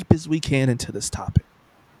deep as we can into this topic.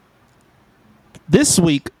 This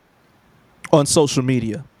week on social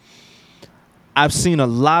media, I've seen a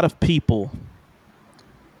lot of people,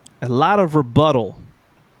 a lot of rebuttal,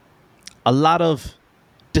 a lot of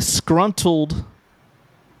disgruntled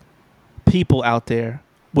people out there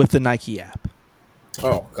with the Nike app.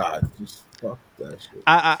 Oh God. Just fuck that shit.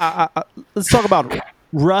 Let's talk about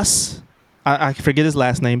Russ. I forget his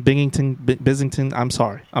last name. Bissington. I'm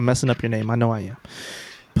sorry. I'm messing up your name. I know I am.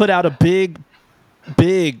 Put out a big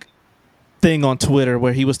thing on Twitter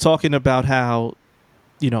where he was talking about how,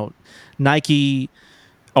 Nike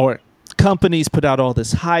or companies put out all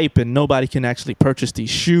this hype and nobody can actually purchase these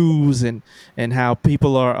shoes, and how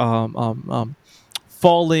people are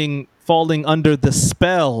falling under the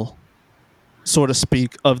spell, so to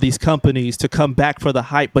speak, of these companies to come back for the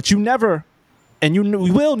hype. But you will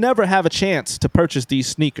never have a chance to purchase these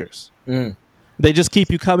sneakers. They just keep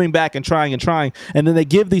you coming back and trying, and then they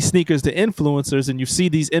give these sneakers to influencers, and you see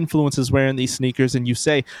these influencers wearing these sneakers, and you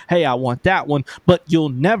say, "Hey, I want that one," but you'll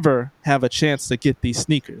never have a chance to get these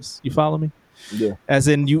sneakers. You follow me? Yeah. As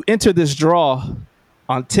in, you enter this draw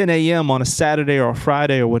on 10 a.m. on a Saturday or a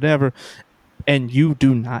Friday or whatever, and you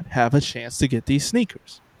do not have a chance to get these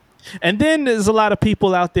sneakers. And then there's a lot of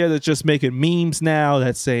people out there that's just making memes now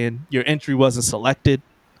that's saying your entry wasn't selected.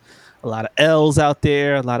 A lot of L's out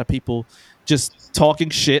there. A lot of people just talking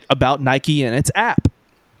shit about Nike and its app.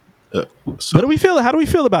 So, How do we feel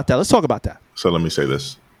about that? Let's talk about that. so let me say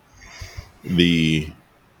this: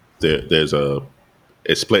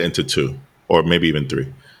 it's split into two, or maybe even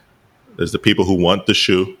three. There's the people who want the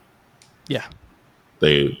shoe. Yeah.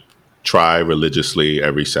 They try religiously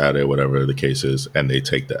every Saturday, whatever the case is, and they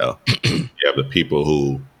take the L. You have the people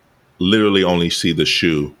who literally only see the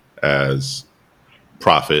shoe as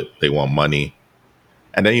profit. They want money.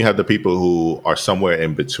 And then you have the people who are somewhere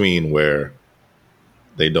in between where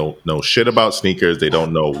they don't know shit about sneakers. They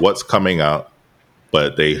don't know what's coming out,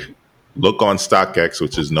 but they look on StockX,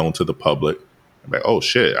 which is known to the public. Like, oh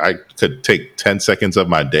shit, I could take 10 seconds of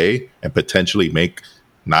my day and potentially make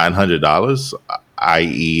 $900,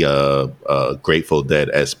 i.e. Grateful Dead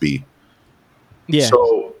SB. Yeah.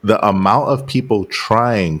 So the amount of people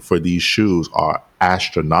trying for these shoes are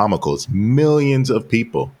astronomical. It's millions of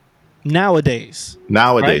people Nowadays.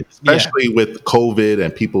 nowadays, Right? Yeah. especially with COVID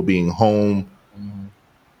and people being home.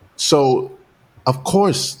 So, of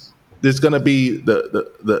course, there's going to be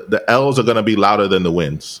the L's are going to be louder than the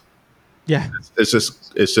wins. Yeah. It's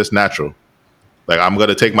just natural. Like, I'm going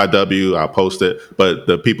to take my W, I'll post it, but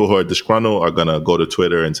the people who are disgruntled are going to go to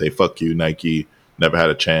Twitter and say, "Fuck you, Nike, never had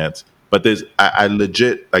a chance." But I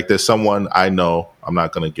legit, like, there's someone I know, I'm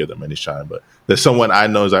not going to give them any shine, but there's someone I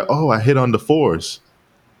know is like, "Oh, I hit on the fours.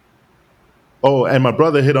 Oh, and my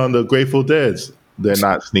brother hit on the Grateful Deads." They're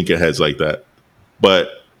not sneakerheads like that.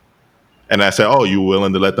 And I said, "Oh, you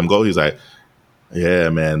willing to let them go?" He's like, "Yeah,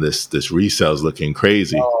 man, this resale's looking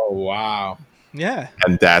crazy." Oh wow. Yeah.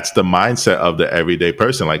 And that's the mindset of the everyday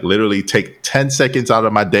person. Like, literally take 10 seconds out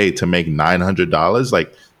of my day to make $900.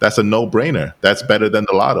 Like, that's a no-brainer. That's better than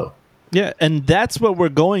the lotto. Yeah, and that's what we're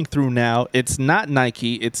going through now. It's not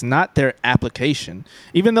Nike. It's not their application.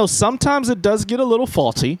 Even though sometimes it does get a little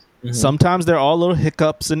faulty. Sometimes there are little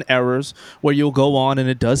hiccups and errors where you'll go on and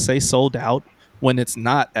it does say sold out when it's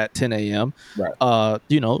not at 10 a.m. Right.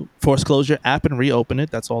 Force close your app and reopen it.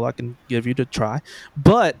 That's all I can give you to try.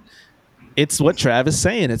 But it's what Trav is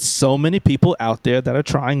saying. It's so many people out there that are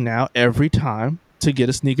trying now every time to get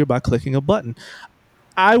a sneaker by clicking a button.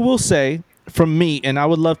 I will say, from me, and I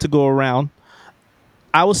would love to go around,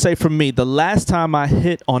 I will say for me, the last time I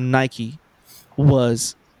hit on Nike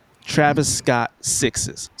was Travis Scott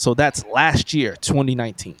sixes. So that's last year,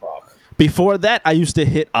 2019. Before that, I used to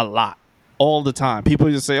hit a lot, all the time. People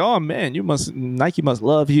just say, "Oh man, Nike must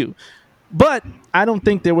love you," but I don't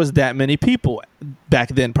think there was that many people back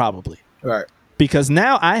then, probably. Right. Because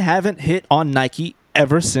now I haven't hit on Nike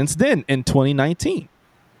ever since then in 2019.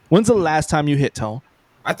 When's the last time you hit, Tone?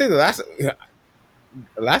 I think the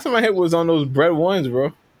last time I hit was on those bread ones,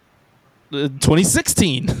 bro.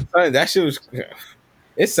 2016. That shit was.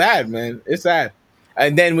 It's sad, man. It's sad.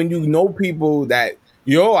 And then when you know people that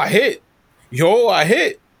I hit,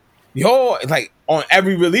 like on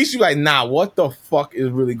every release, you like, nah, what the fuck is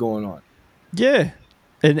really going on? Yeah.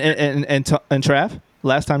 And Trav,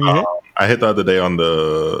 last time you hit? I hit the other day on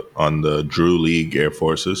the Drew League Air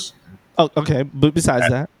Forces. Oh, okay. But besides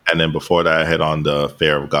that, and then before that, I hit on the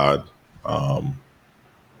Fear of God.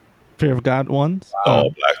 Fear of God ones? All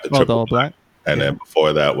black, the triple all black. And then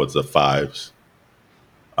before that was the fives.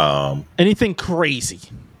 Anything crazy?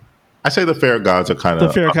 I say the Fear of Gods are kind of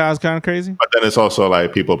the Fear of Gods kind of crazy. But then it's also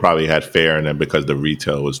like people probably had Fair, and then because the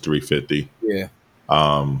retail was $350. Yeah.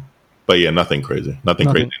 But yeah, nothing crazy. Nothing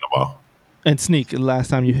crazy in the ball. And Sneak, the last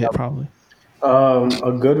time you hit, probably.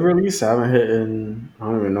 A good release I haven't hit in I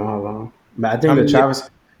don't even know how long. But I think the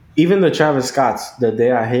Travis Scotts, the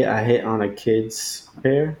day I hit on a kid's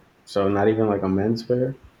pair, so not even like a men's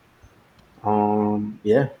pair.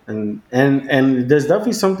 Yeah, and there's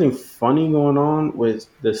definitely something funny going on with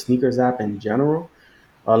the sneakers app in general.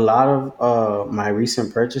 A lot of my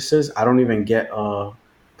recent purchases, I don't even get a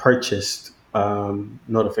purchased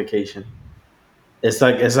notification. It's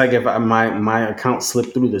like if my account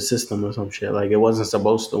slipped through the system or some shit. Like it wasn't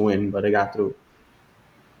supposed to win, but it got through.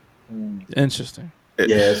 Interesting.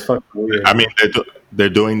 Yeah, it's fucking weird. I mean, they're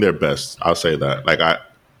doing their best. I'll say that. Like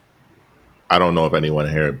I don't know if anyone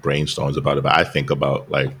here brainstorms about it, but I think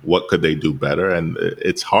about like what could they do better, and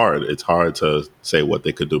it's hard. It's hard to say what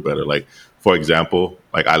they could do better. Like for example,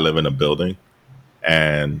 like I live in a building,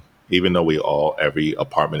 and even though every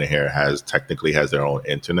apartment in here technically has their own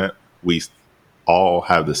internet, we all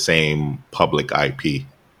have the same public IP.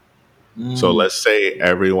 So let's say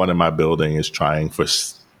everyone in my building is trying for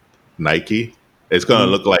Nike. It's going to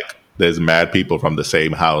look like there's mad people from the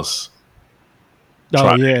same house.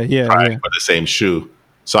 Trying for the same shoe.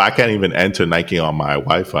 So I can't even enter Nike on my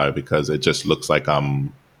Wi-Fi because it just looks like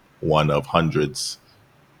I'm one of hundreds.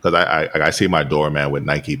 Because I see my doorman with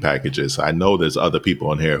Nike packages. I know there's other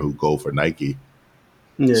people in here who go for Nike.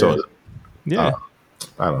 Yeah. So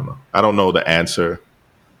I don't know. I don't know the answer.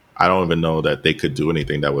 I don't even know that they could do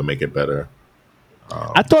anything that would make it better.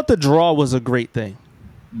 I thought the draw was a great thing.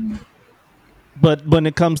 But when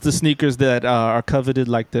it comes to sneakers that are coveted,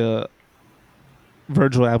 like the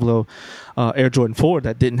Virgil Abloh Air Jordan 4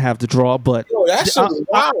 that didn't have the draw, but that shit was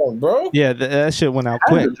wild, bro. Yeah, that shit went out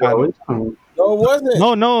quick. No, it wasn't.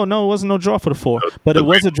 No, it wasn't no draw for the 4, but it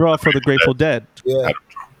was a draw for the Grateful Dead. Yeah.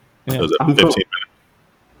 It was a 15 minute.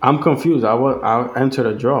 I'm confused. I entered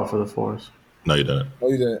a draw for the 4s. No, you didn't. Oh,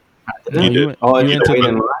 you didn't. You did. Oh, you entered wait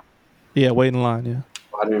in line? Yeah, wait in line. Yeah.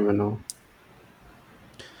 I didn't even know.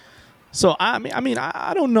 So I mean,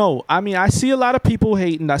 I don't know. I mean, I see a lot of people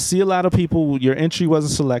hating. I see a lot of people. Your entry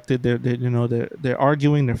wasn't selected. They're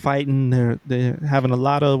arguing. They're fighting. They're having a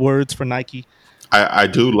lot of words for Nike. I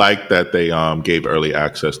do like that they gave early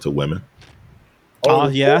access to women. Oh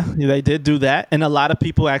yeah, they did do that, and a lot of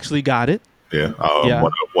people actually got it. Yeah.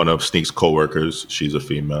 One of Sneak's coworkers, she's a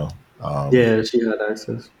female. Yeah, she had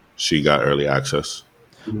access. She got early access.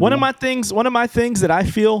 Mm-hmm. One of my things that I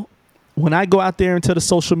feel when I go out there into the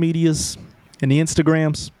social medias and the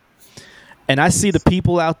Instagrams, and I see the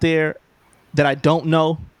people out there that I don't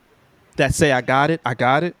know that say I got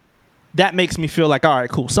it, that makes me feel like, all right,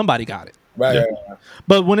 cool, somebody got it. Right. Yeah.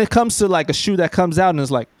 But when it comes to like a shoe that comes out and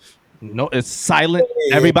it's like, no, it's silent.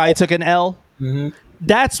 Everybody took an L. Mm-hmm.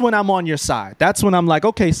 That's when I'm on your side. That's when I'm like,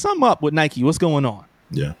 okay, sum up with Nike. What's going on?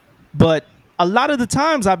 Yeah. But a lot of the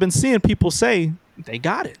times I've been seeing people say they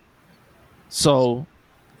got it. So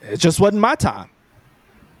it just wasn't my time.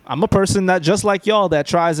 I'm a person that just like y'all that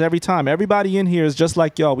tries every time. Everybody in here is just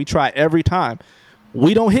like y'all. We try every time.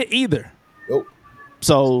 We don't hit either. Nope.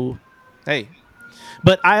 So, hey.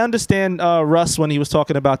 But I understand Russ when he was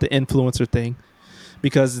talking about the influencer thing,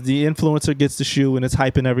 because the influencer gets the shoe and it's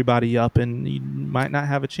hyping everybody up and you might not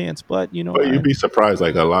have a chance. But, you know. But you'd be surprised.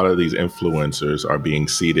 Like a lot of these influencers are being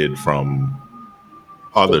seeded from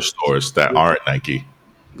other stores that aren't Nike.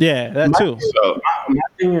 Yeah, that too. So, my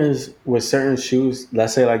thing is with certain shoes,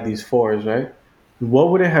 let's say like these 4s, right? What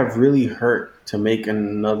would it have really hurt to make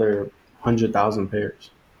another 100,000 pairs?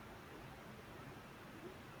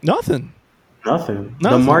 Nothing. Nothing.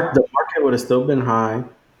 Nothing. The market would have still been high.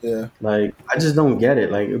 Yeah. Like, I just don't get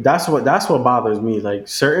it. Like, that's what bothers me. Like,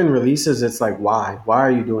 certain releases, it's like, why? Why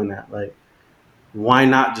are you doing that? Like, why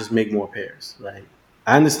not just make more pairs? Like,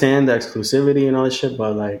 I understand the exclusivity and all this shit,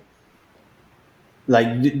 but like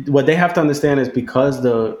what they have to understand is because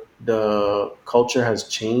the culture has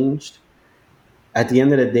changed. At the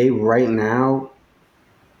end of the day, right now,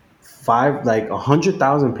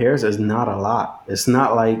 100,000 pairs is not a lot. It's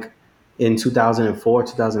not like in 2004,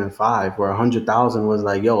 2005, where 100,000 was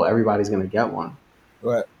like, yo, everybody's gonna get one.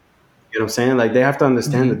 Right. You know what I'm saying? Like, they have to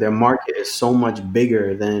understand that their market is so much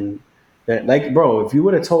bigger than that. Like, bro, if you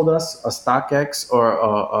would have told us a StockX or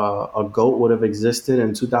a GOAT would have existed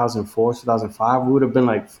in 2004, 2005, we would have been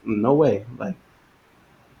like, no way. Like,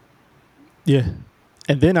 Yeah.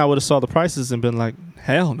 And then I would have saw the prices and been like,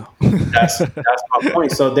 hell no. that's my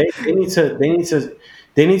point. So they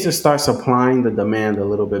need to start supplying the demand a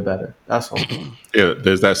little bit better. That's all. Yeah,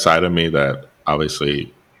 there's that side of me that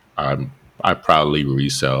obviously I proudly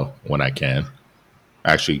resell when I can.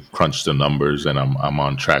 I actually crunch the numbers and I'm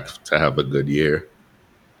on track to have a good year.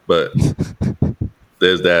 But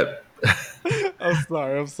there's that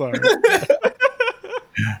I'm sorry.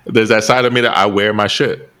 there's that side of me that I wear my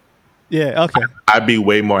shit. Yeah, okay. I'd be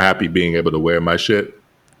way more happy being able to wear my shit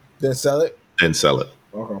Then sell it. than sell it.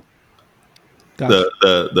 Okay. Gotcha.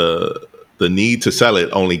 The need to sell it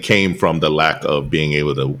only came from the lack of being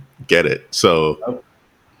able to get it. So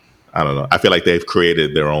I don't know. I feel like they've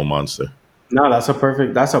created their own monster. No, that's a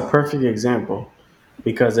perfect example.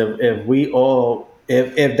 Because if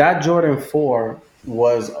that Jordan 4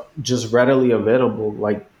 was just readily available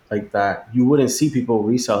like that, you wouldn't see people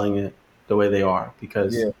reselling it the way they are,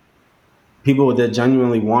 because people that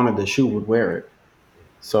genuinely wanted the shoe would wear it.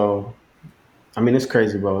 So, I mean, it's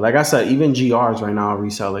crazy, bro. Like I said, even GRs right now are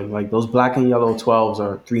reselling. Like, those black and yellow 12s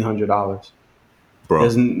are $300. Bro,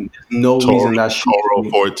 There's no reason that shoe. Toro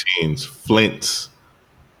 14s, Flints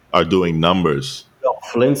are doing numbers.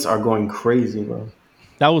 Flints are going crazy, bro.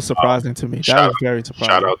 That was surprising to me. That was very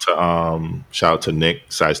surprising. Shout out to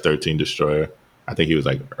Nick, size 13 Destroyer. I think he was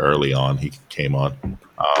like early on. He came on.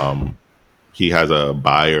 He has a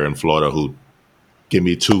buyer in Florida who give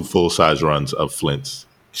me 2 full size runs of Flints.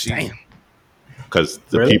 Damn. Because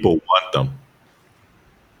the people want them.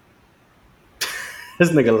 This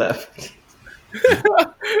nigga left.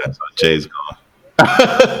 That's why Jay's gone.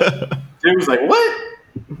 Jay was like, what?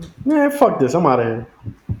 Man, fuck this. I'm out of here.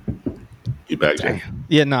 You back, Jay?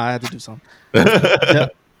 Yeah, no, I had to do something. Yeah.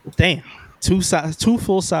 Damn. 2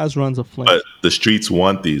 full size runs of Flint. But the streets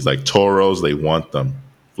want these. Like Toros, they want them.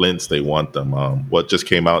 Flints, they want them. What just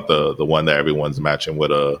came out? The one that everyone's matching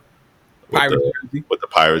with the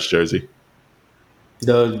Pirates jersey.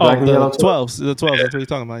 The black and yellow 12s. The 12s. That's what you're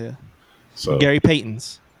talking about, yeah. So Gary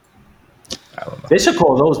Payton's. I don't know. They should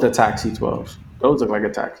call those the taxi 12s. Those look like a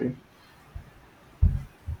taxi.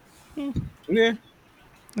 Yeah.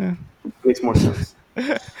 Makes more sense.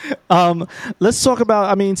 Let's talk about,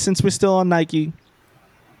 I mean, since we're still on Nike,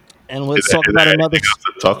 and let's Is talk there about anything another. else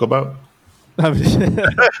to talk about?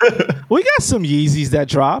 We got some Yeezys that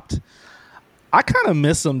dropped. I kind of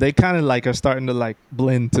miss them. They kind of like are starting to like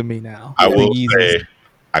blend to me now. I The will Yeezys. say,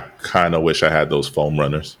 I kind of wish I had those foam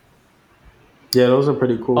runners. Yeah, those are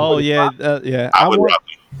pretty cool. Oh yeah, yeah. I would rock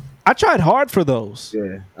them. I tried hard for those.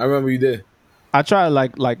 Yeah. I remember you did. I tried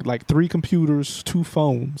like 3 computers, 2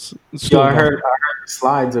 phones. Yo, I heard the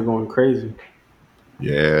slides are going crazy.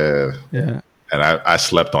 Yeah. Yeah. And I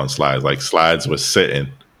slept on slides. Like slides was sitting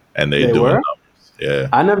and they They doing were? numbers. Yeah.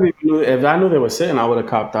 I never even knew. If I knew they were sitting, I would have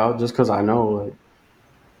copped out just because I know. Like,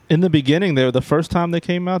 In the beginning, they were the first time they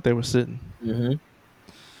came out. They were sitting. Mm-hmm.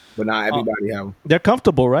 But not everybody have them. They're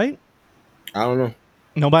comfortable, right? I don't know.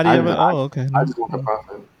 Nobody I- ever. I- Oh, okay. I just want the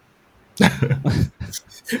profit.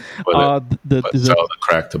 But sell the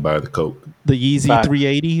crack to buy the coke. The Yeezy Fact.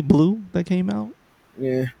 380 blue that came out.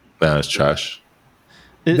 Yeah. That's trash.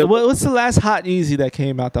 What's the last hot Yeezy that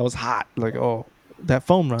came out that was hot? Like, oh, that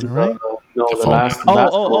foam runner, right? No, the phone. last.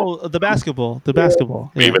 The basketball. The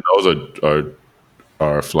basketball. Yeah. Even those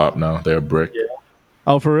are a flop now. They're a brick. Yeah.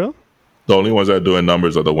 Oh, for real? The only ones that are doing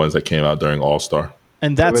numbers are the ones that came out during All Star.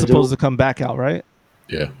 And that's Original? supposed to come back out, right?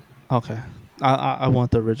 Yeah. Okay. I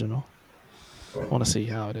want the original. I want to see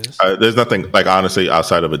how it is. There's nothing like honestly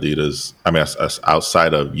outside of Adidas. I mean,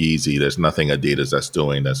 outside of Yeezy, there's nothing Adidas that's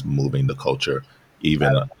doing that's moving the culture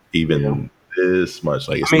even this much.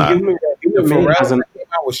 Like it's I mean, not. The Human Made has a Pharrell that came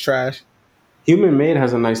out was trash. Human Made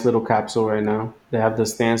has a nice little capsule right now. They have the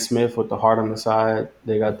Stan Smith with the heart on the side.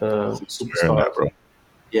 They got the Wearing superstar. that, bro.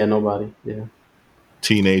 Yeah, nobody. Yeah.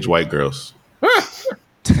 Teenage white girls.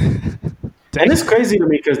 And it's crazy to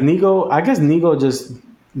me because I guess Nigo just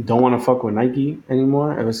don't want to fuck with Nike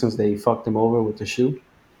anymore ever since they fucked him over with the shoe.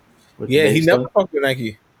 With the Yeah, Bape he never stuff. fucked with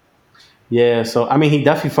Nike. Yeah, so I mean, he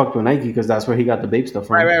definitely fucked with Nike because that's where he got the Bape stuff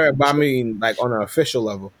from. Right. But I mean, like on an official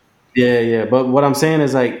level. Yeah. But what I'm saying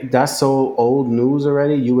is like that's so old news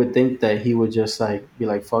already. You would think that he would just like be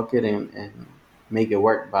like fuck it and make it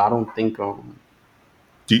work, but I don't think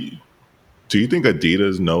Do you think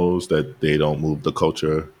Adidas knows that they don't move the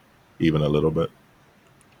culture even a little bit?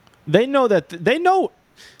 They know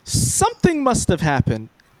something must have happened.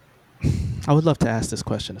 I would love to ask this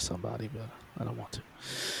question to somebody, but I don't want to.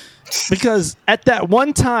 Because at that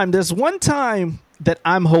one time, there's one time that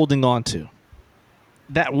I'm holding on to.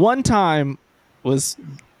 That one time was,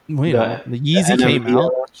 the Yeezy came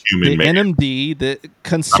out, the NMD, the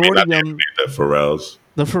consortium, the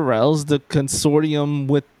Pharrells. the consortium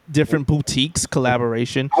with different boutiques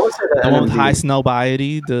collaboration. I would say The one with NMD. High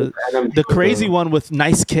Snobiety, the NMD crazy was one with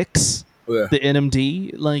Nice Kicks, Yeah. the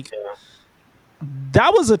NMD. Like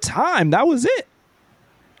that was a time. That was it.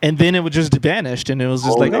 And then it was just vanished, and it was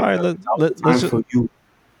just like, all right, let's time just. for you.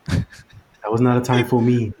 That was not a time for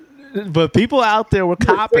me. But people out there were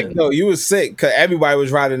copying. No, you was sick because everybody was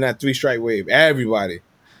riding that 3-stripe wave. Everybody.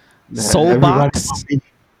 Soulbox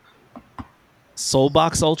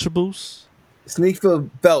Ultra Boost. Sneak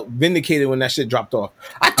felt vindicated when that shit dropped off.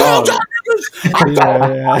 I told y'all niggas,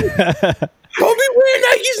 don't be wearing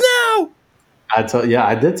Nikes now.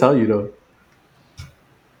 I did tell you though.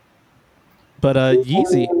 But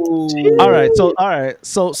Yeezy. Ooh. All right,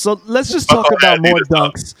 so let's just talk about more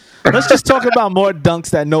dunks. Let's just talk about more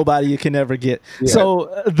dunks that nobody can ever get. Yeah.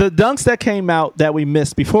 So the dunks that came out that we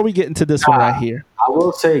missed before we get into this one right here. I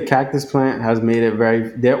will say Cactus Plant has made it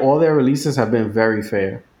all their releases have been very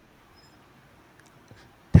fair.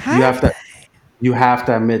 You have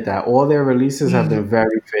to admit that all their releases have been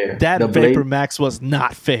very fair. That The Vapor Blade- Max was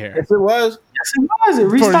not fair. If it was, Yes, it was. It For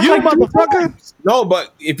restocked you, like 3 motherfucker. times. no,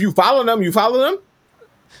 but if you follow them,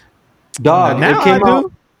 Dog, Now it came I out.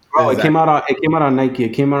 do. Bro, Exactly. it came out on Nike. It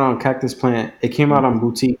came out on Cactus Plant. It came out on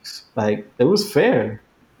boutiques. Like it was fair.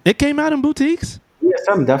 It came out in boutiques.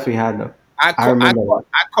 ESM definitely had them. I remember that.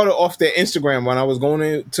 I caught it off their Instagram when I was going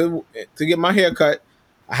in to get my hair cut.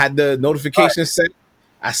 I had the notification set.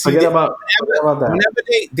 I see Forget it. about that.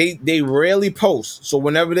 Whenever they rarely post. So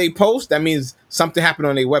whenever they post, that means something happened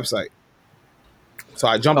on their website. So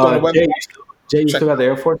I jumped on the website. Jay, you still got the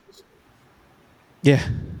Air Forces? Yeah.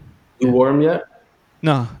 You wore them yet?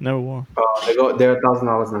 No, never wore 'em. They're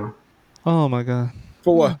 $1,000 now. Oh my god.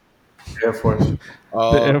 For what? Air Force.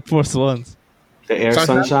 The Air Force Ones. The Air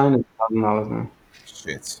Sunshine? Sunshine is $1,000 now.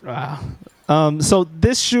 Shit. Wow. So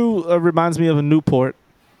this shoe reminds me of a Newport.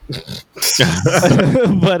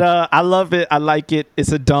 But I love it. I like it.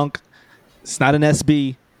 It's a dunk. It's not an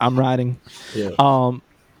SB. I'm riding. Yeah.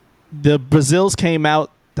 The Brazils came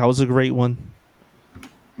out. That was a great one.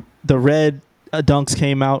 The red dunks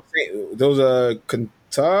came out. Those are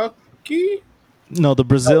Kentucky? No, the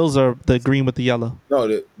Brazils are the green with the yellow.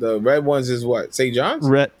 No, the red ones is what? St. John's?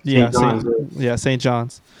 Red, St. John's. St.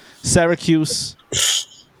 John's. Syracuse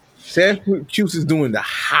Syracuse is doing the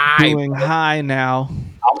high. doing high now.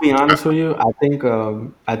 I'll be honest with you. I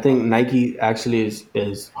think Nike actually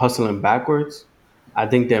is hustling backwards. I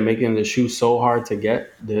think they're making the shoe so hard to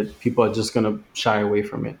get that people are just gonna shy away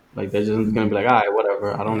from it. Like they're just gonna be like, all right,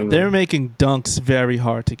 whatever. I don't even. They're making dunks very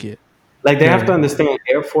hard to get. Like they have to understand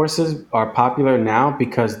Air Forces are popular now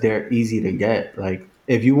because they're easy to get. Like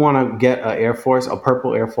if you want to get an Air Force, a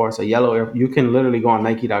purple Air Force, a yellow Air, you can literally go on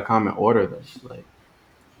Nike.com and order them. Like,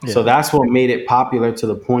 so that's what made it popular to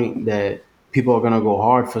the point that people are gonna go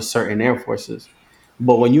hard for certain Air Forces.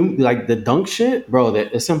 But when you like the dunk shit, bro,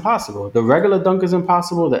 it's impossible. The regular dunk is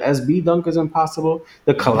impossible. The SB dunk is impossible.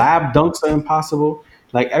 The collab dunks are impossible.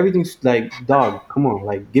 Like everything's like, dog, come on,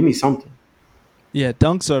 like give me something. Yeah,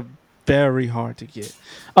 dunks are very hard to get.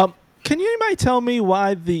 Can you anybody tell me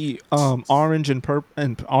why the orange and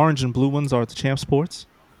blue ones are the Champ Sports?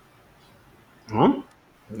 Huh?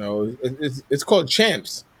 No, it's called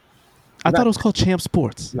Champs. I thought it was called Champ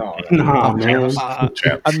Sports. No. Nah, man.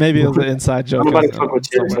 Maybe it was an inside joke. Nobody fuck with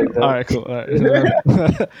champs like that. All right, cool. All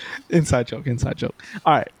right. Inside joke.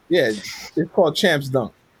 All right. Yeah, it's called Champs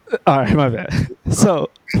Dunk. All right, my bad.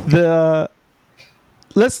 So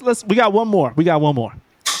let's we got one more. We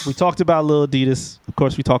talked about Lil Adidas. Of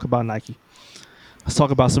course, we talk about Nike. Let's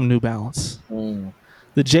talk about some New Balance.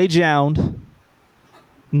 The J. Jound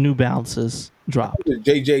New Balances dropped.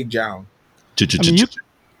 JJ Jown. I mean,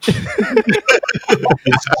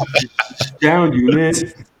 Down you, man.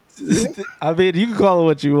 I mean, you can call it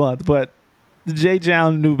what you want, but the J.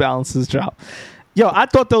 Jound New Balances drop. Yo, I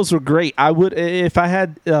thought those were great. I would, if I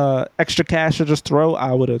had extra cash to just throw,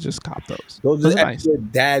 I would have just copped those. Those Those are are nice. extra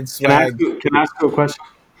dad Can I, swag. can I ask you a question?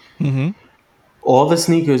 Mm-hmm. All the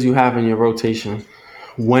sneakers you have in your rotation,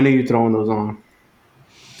 when are you throwing those on?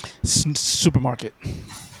 Supermarket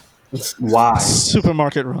Why?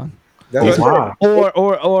 supermarket run, That's what I said.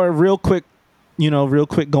 or real quick, real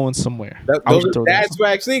quick going somewhere. I Those would are throw dad those on.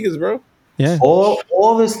 swag sneakers, bro. Yeah.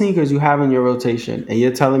 All the sneakers you have in your rotation, and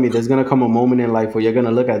you're telling me there's gonna come a moment in life where you're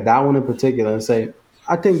gonna look at that one in particular and say,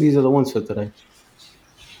 "I think these are the ones for today."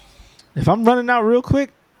 If I'm running out real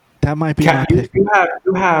quick, that might be my pick.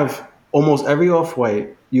 You have almost every off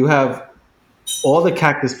white. You have all the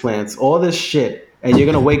cactus plants, all this shit, and you're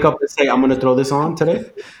gonna wake up and say, "I'm gonna throw this on today."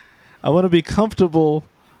 I want to be comfortable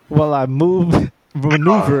while I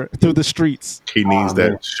maneuver through the streets. He needs that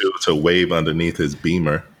man. shoe to wave underneath his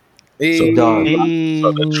Beamer Hey, Dog.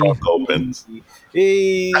 so the trunk opens.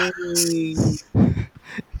 hey.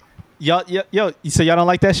 Yo, so y'all don't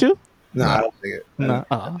like that shoe? Nah, I don't think it. No.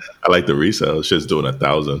 I like the resale. It's just doing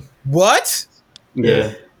 1,000. What?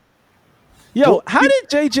 Yeah. Yo, how did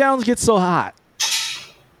Jay Jones get so hot?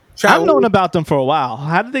 Chad, I've known about them for a while.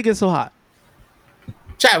 How did they get so hot?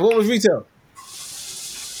 Chad, what was retail?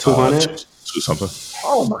 200. Do something.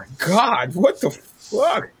 Oh my God! What the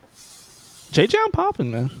fuck? Jay Jones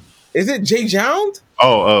popping, man. Is it Jay Jones?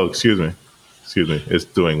 Oh, excuse me. It's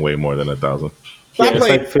doing way more than 1,000. Yeah, Stop it's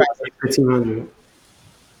playing. like 1,500.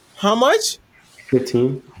 How much?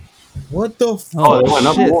 15. What the fuck? Oh, they went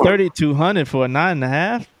up shit, more. 3,200 for a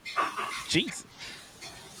 9.5. Jeez.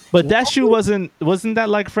 But that shoe wasn't that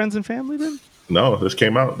like friends and family then? No, this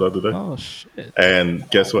came out the other day. Oh shit. And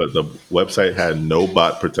guess what? The website had no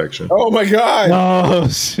bot protection. Oh my God! Oh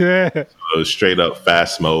shit. It was straight up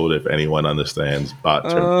fast mode, if anyone understands bot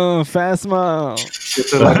term. Oh, fast mode.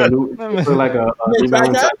 It's like a new, it's like a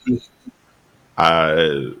rebound back up? technique. I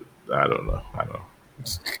don't know.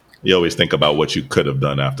 You always think about what you could have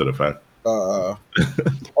done after the fact. Oh,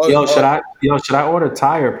 Yo, should I order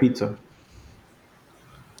Thai or pizza?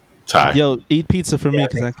 Ty. Yo, eat pizza for me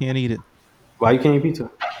because I can't eat it Why you can't eat pizza?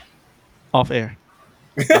 off air.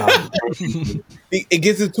 It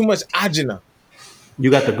gives it too much agina. You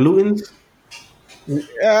got the glutens? He's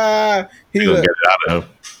You gonna a get it out of him.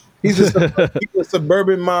 he's a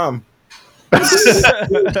suburban mom.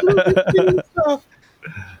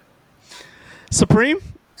 Supreme?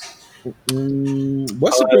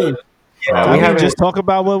 What's Supreme? I we can haven't- just talk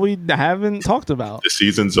about what we haven't talked about. The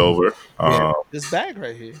season's over. This bag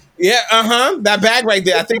right here. Yeah, that bag right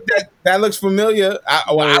there. I think that looks familiar. I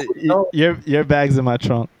would know. Your bag's in my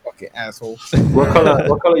trunk. Fucking asshole.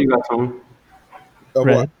 What color you got, Tony?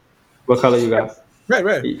 Red. What? What color you got?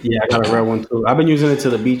 Red. Yeah, I got a red one too. I've been using it to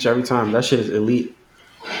the beach every time. That shit is elite.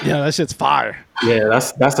 Yeah, that shit's fire. Yeah,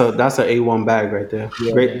 that's a A1 bag right there.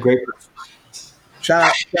 Yeah, Great.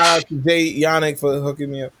 Shout out to Jay Yannick for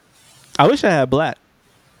hooking me up. I wish I had black.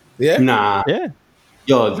 Yeah. Nah, Yeah.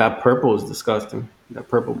 yo, that purple is disgusting. That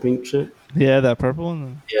purple pink shit. Yeah, that purple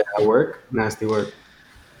one. Yeah, that work. Nasty work.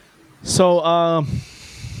 So,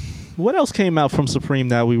 what else came out from Supreme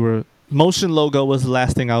that we were... Motion logo was the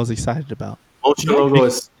last thing I was excited about. Motion logo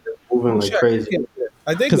is moving like crazy. Yeah.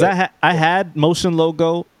 I think Because I had Motion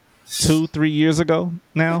logo 2-3 years ago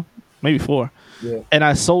now. Maybe 4. Yeah. And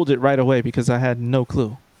I sold it right away because I had no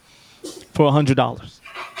clue. For $100.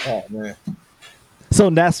 Oh man, So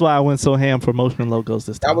that's why I went so ham for Motion logos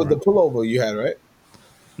this time. that was the around. pullover you had, right?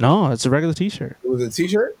 No, it's a regular T-shirt. It was a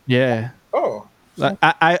T-shirt. Yeah. Oh, Like,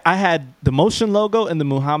 I had the Motion logo and the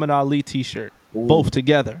Muhammad Ali T-shirt both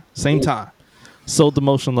together, same time. Sold the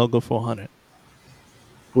Motion logo for 100.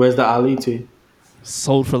 Where's the Ali tee?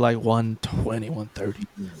 Sold for like 120, 130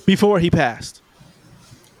 before he passed.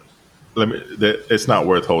 It's not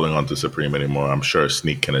worth holding on to Supreme anymore. I'm sure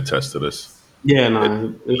Sneak can attest to this. Yeah, nah.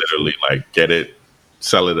 Literally, like, get it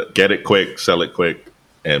quick, sell it quick,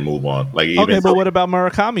 and move on. Like, even Okay, but what about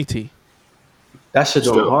Murakami T? That shit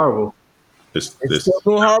doing Still. horrible. it's still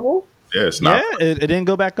doing horrible. yeah, it's not. Yeah, it didn't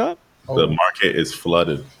go back up. The market is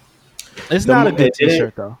flooded. It's The not a mo- good it didn't-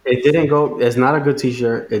 T-shirt though. It didn't go. It's not a good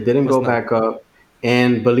T-shirt. It didn't go not. back up.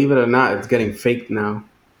 And believe it or not, it's getting faked now.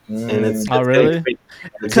 And it's Oh, it's really? getting faked.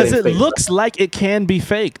 It's Because getting it faked. looks like it can be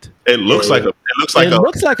faked. It looks Yeah, like yeah. it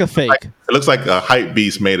looks like a fake. it looks like a hype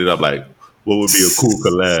beast made it up. Like, what would be a cool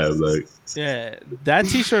collab? Like, Yeah, that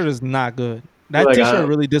T-shirt is not good. That Like, T-shirt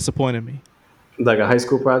really disappointed me. like a high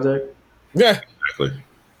school project. Yeah. exactly.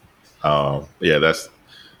 Yeah, that's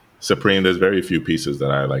Supreme. There's very few pieces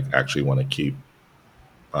that I like actually want to keep.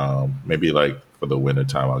 Maybe like for the winter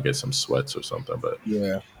time, I'll get some sweats or something. But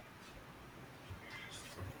Yeah.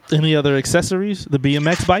 Any other accessories? The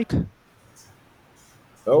BMX bike?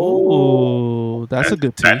 Oh, Ooh, that's a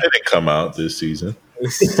good That tee. didn't come out this season.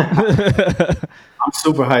 I'm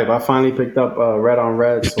super hype. I finally picked up Red on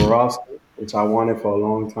Red Swarovski, which I wanted for a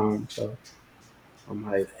long time. So I'm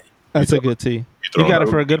hype. That's You a good tee. You throwing got it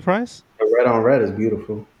that- for a good price? The Red on Red is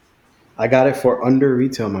beautiful. I got it for under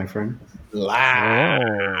retail, my friend. lie.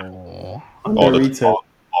 Oh. Under all the retail.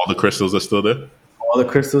 all the crystals are still there. All the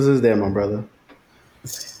crystals is there, my brother.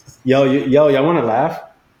 Yo, y'all want to laugh?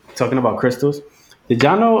 Talking about crystals. Did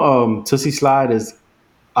y'all know Tootsie Slide is?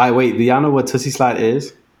 Do y'all know what Tootsie Slide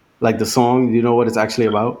is? Like the song, do you know what it's actually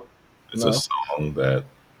about? It's No. a song that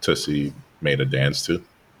Tussie made a dance to.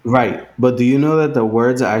 Right. But do you know that the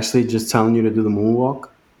words are actually just telling you to do the moonwalk?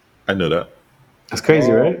 I knew that. That's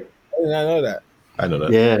crazy, Oh. right? I did not know that. I know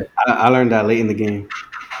that. Yeah, I learned that late in the game.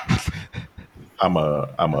 I'm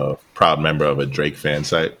a proud member of a Drake fan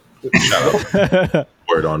site. Shout out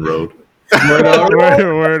Word on Road.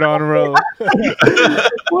 Word on road.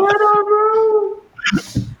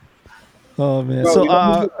 Oh man! Bro,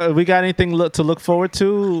 So, we got anything to look forward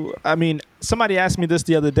to? I mean, somebody asked me this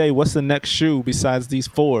the other day. What's the next shoe besides these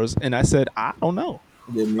 4s? And I said, I don't know.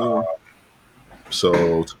 Yeah, me either.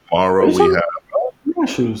 So tomorrow we have Yeah,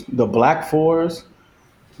 shoes. The black fours,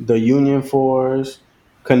 the Union fours,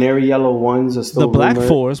 canary yellow ones are still The black rumored.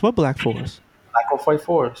 4s. What black 4s? Black or white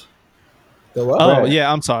fours. The what? Oh Red.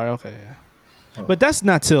 yeah, I'm sorry. Okay, yeah. But that's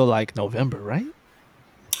not till like November, right?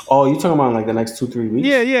 Oh, you talking about like the next 2-3 weeks?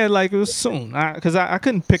 Yeah. Like it was soon. Because I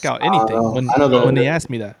couldn't pick out anything know. when I know when they asked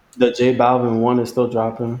me that. The J Balvin one is still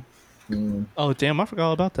dropping. Oh damn! I forgot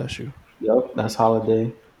all about that shoe. Yep, that's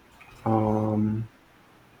holiday.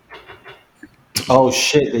 Oh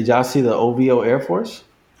shit! Did y'all see the OVO Air Force?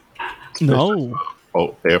 No,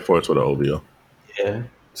 Air Force with an OVO. Yeah.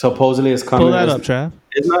 Supposedly it's coming. pull that It's- up, Trav.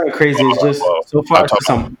 It's not crazy. It's just Well, so far. I'll It's just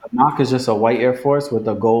the knock is just a white Air Force with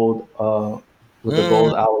the gold. With the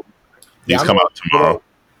gold out. These I'm come gonna- out tomorrow.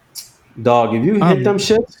 Dog, if you hit them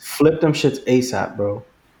shits, flip them shits ASAP, bro.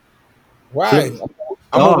 Why? Flip-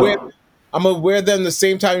 I'm Dog. gonna wear them the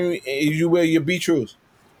same time you wear your beach shoes.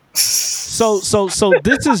 So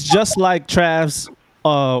this is just like Trav's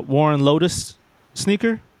Warren Lotus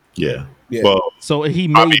sneaker. Yeah. Yeah. Well, So he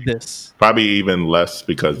made this. probably even less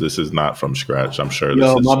because this is not from scratch. I'm sure this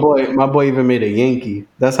Yo, is. my boy even made a Yankee.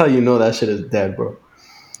 That's how you know that shit is dead, bro.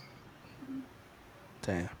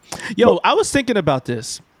 Damn. Yo, I was thinking about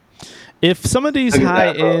this. If some of these Look at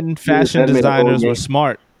that, bro. high-end fashion That made a whole designers were game.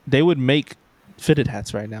 smart, they would make fitted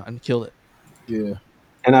hats right now and kill it. Yeah.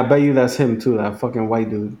 And I bet you that's him too, that fucking white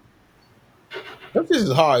dude. This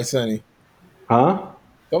is hard, Sonny. Huh?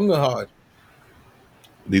 Something hard.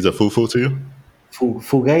 These are foo-foo to you?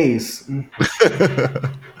 Fugaze.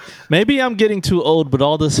 Maybe I'm getting too old, but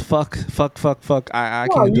all this fuck, I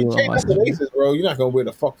Well, can't do you it on change up the myself. laces, bro. You're not gonna wear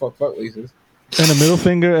the fuck laces. And a middle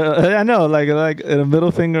finger, I know, like a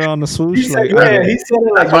middle finger on the He swoosh. said, Like, yeah, he said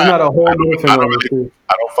it like there's not a whole I new don't, thing I don't on it, really, too.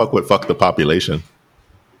 I don't fuck with fuck the population.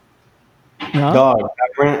 no? Dog, that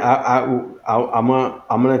brand,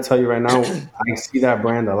 I'm gonna tell you right now, I see that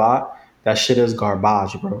brand a lot. That shit is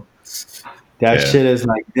garbage, bro. That Yeah. shit is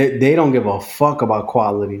like they don't give a fuck about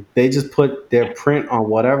quality. They just put their print on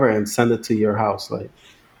whatever and send it to your house. Like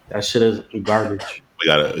that shit is garbage. We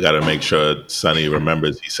gotta make sure Sonny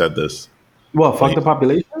remembers he said this. What? Fuck the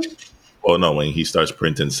population? Oh no, when he starts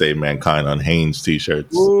printing "Save Mankind" on Hanes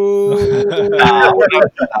t-shirts. I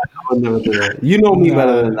would never do that. You know me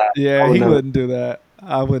better than that. I Yeah, would he never. wouldn't do that.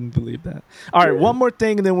 I wouldn't believe that. All right, one more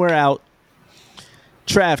thing, and then we're out.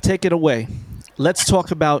 Trav, take it away. Let's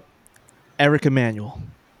talk about Eric Emanuel.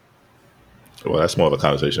 Well, that's more of a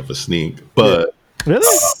conversation for Sneak, but Really?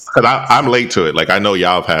 because I'm late to it. Like I know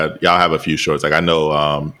y'all have a few shorts. Like I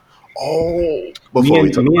know. Before we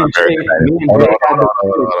talk about Eric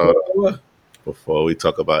Emanuel, before we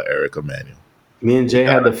talk about Eric Emanuel, Me and Jay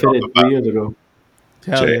had the fitted 3 years ago.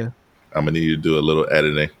 Hell Jay. yeah. I'm gonna need you to do a little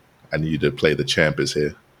editing. I need you to play the champ is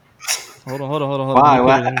here. Hold on. Why?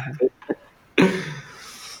 Let me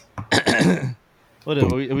put it in. What are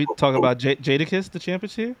we talking about? Jadakiss, the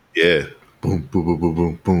champions here? Yeah. Boom, boom, boom, boom,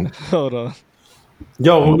 boom, boom. Hold on.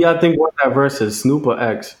 Yo, who y'all think won that versus, Snoop or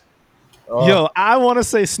X? Yo, I want to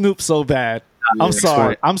say Snoop so bad. I'm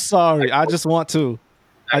sorry. I just want to.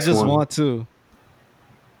 I just want to.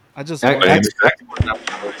 X, X- The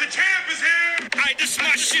champ is here. Alright, this is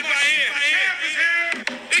my shit right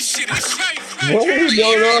here. This shit is crazy. What is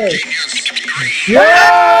going on?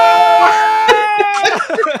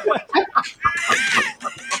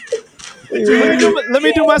 Let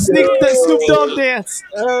me do my Snoop Dogg dance.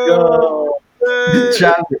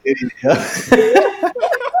 Child's an idiot.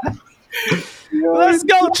 Let's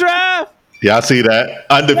go, Trav. Y'all see that?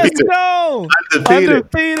 Let's Undefeated. go. Undefeated.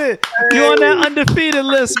 Undefeated. You on that undefeated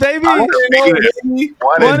list, baby? I didn't know, baby.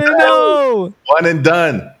 One One and and done. oh. One and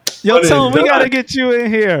done. Yo, One and Tone, we done. gotta get you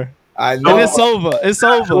in here. I And know. it's over. It's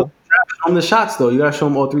over. Show him the shots though. You gotta show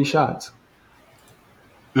him all 3 shots.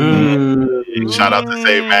 Shout out to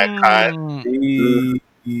Save Mankind.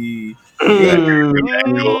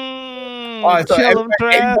 All right, so Kill him,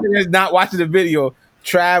 Trav. everybody that's not watching the video,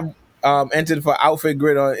 Trav entered for Outfit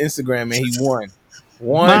Grid on Instagram and he won.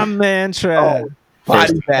 My man, Trav.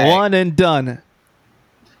 Body bag. One and done.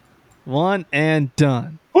 One and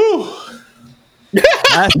done.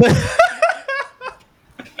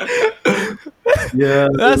 Yeah,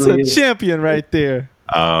 That's a champion right there.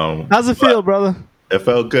 How's it feel, brother? It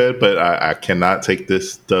felt good, but I cannot take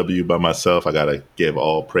this W by myself. I gotta give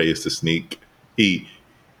all praise to Sneak. I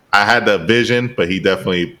had the vision, but he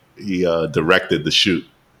definitely directed the shoot.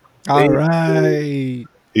 All right.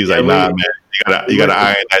 He's like, nah, man, you gotta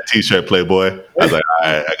iron that T-shirt, Playboy. I was like, all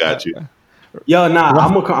right, I got you. Yo, nah,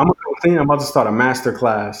 I'm gonna come clean. I'm about to start a master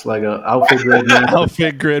class, like a outfit grid.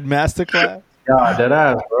 Outfit Grid Masterclass. Yeah, dead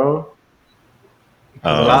ass, bro.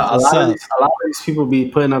 A lot of these people be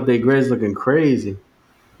putting up their grids looking crazy.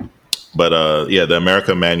 But yeah, the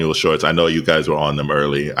American Manual shorts. I know you guys were on them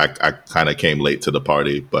early. I kind of came late to the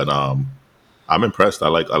party, but I'm impressed. I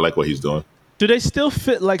like what he's doing. Do they still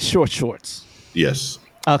fit like shorts? Yes.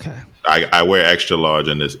 Okay. I wear extra large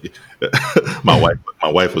in this. my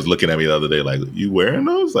wife was looking at me the other day like, you wearing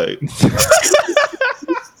those? Like,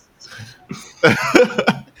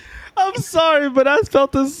 I'm sorry, but I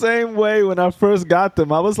felt the same way when I first got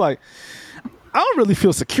them. I was like, I don't really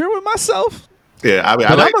feel secure with myself. yeah, I mean,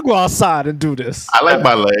 But I'm gonna go outside and do this. I like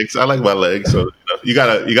my legs. So you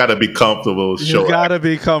gotta be comfortable. You gotta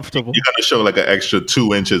be comfortable. You gotta show like an extra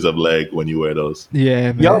 2 inches of leg when you wear those.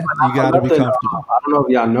 Yeah, man. Yo, You gotta be comfortable. I don't know if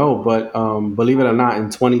y'all know, but believe it or not, in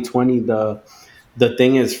 2020, the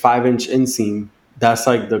thing is 5-inch inseam. That's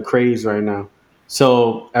like the craze right now.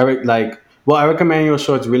 So Eric Emanuel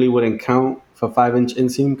shorts really wouldn't count for 5-inch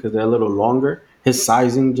inseam because they're a little longer. His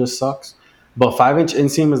sizing just sucks. But 5-inch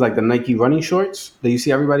inseam is like the Nike running shorts that you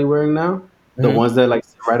see everybody wearing now. The ones that like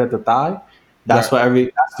sit right at the thigh. That's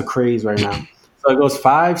that's the craze right now. So it goes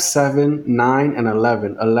 5, 7, 9, and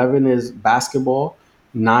 11. 11 is basketball.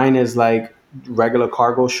 9 is like regular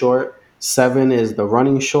cargo short. 7 is the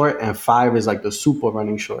running short, and 5 is like the super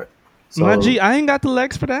running short. So My G, I ain't got the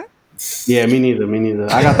legs for that. yeah, me neither.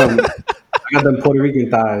 I got them. I got them Puerto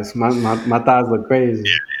Rican thighs. My thighs look crazy.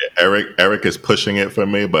 Eric is pushing it for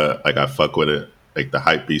me, but like I fuck with it. Like the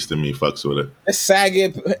hype beast in me fucks with it. Let's sag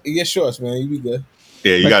your shorts, man. You be good.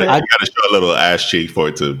 Yeah, you gotta show a little ass cheek for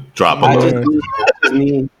it to drop a I little.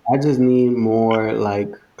 just need more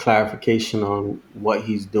like clarification on what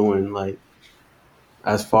he's doing, like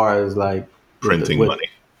as far as like Printing money.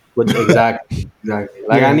 Exactly. Like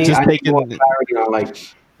Yeah, I need more taking- clarity on like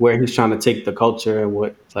where he's trying to take the culture and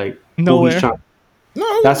what like who Nowhere. he's trying. No,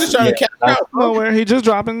 I'm just trying to catch out. Nowhere. He just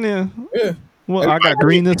dropping there. Yeah. Well, I got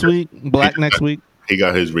green this week, black next week. He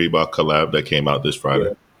got his Reebok collab that came out this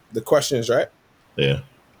Friday. The question is right. Yeah.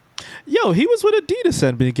 Yo, he was with Adidas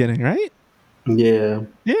at the beginning, right? Yeah.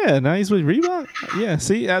 Yeah, now he's with Reebok. Yeah,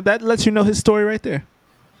 see, that lets you know his story right there.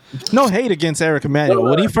 No hate against Eric Emanuel.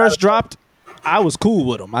 When he first dropped, I was cool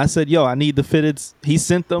with him. I said, yo, I need the fitteds. He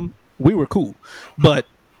sent them. We were cool. But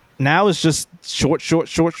now it's just short.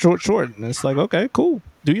 And it's like, okay, cool.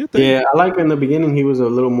 Do your thing. Yeah, I like in the beginning he was a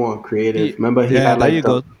little more creative. Remember he had like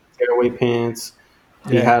the tearaway pants.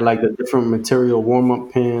 He had like the different material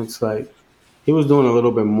warm-up pants. Like he was doing a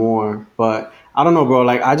little bit more. But I don't know, bro.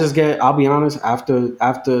 Like I'll be honest, after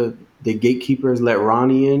the gatekeepers let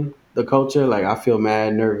Ronnie in the culture, like I feel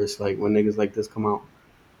mad nervous like when niggas like this come out.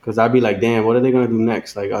 Cause I'd be like, damn, what are they gonna do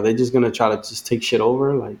next? Like, are they just gonna try to just take shit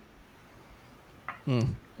over? Like,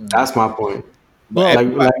 that's my point. But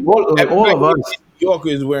All of us, New York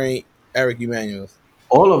is wearing Eric Emanuel's.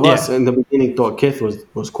 all of us in the beginning thought Kith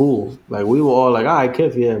was cool. Like we were all like, all right,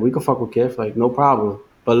 Kith, yeah, we can fuck with Kith, like no problem.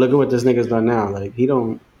 But look at what this nigga's done now. Like he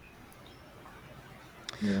don't.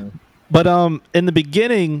 Yeah. But in the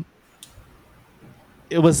beginning,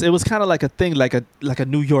 it was kind of like a thing, like a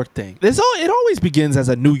New York thing. It always begins as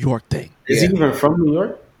a New York thing. Is he even from New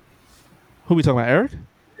York? Who we talking about, Eric?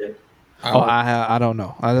 Yeah. I don't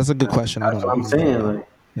know. That's a good question. I don't That's know. what I'm saying. Like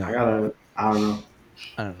Yeah. I don't know.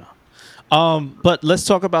 I don't know. But let's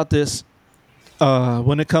talk about this.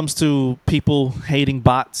 When it comes to people hating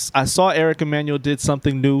bots, I saw Eric Emanuel did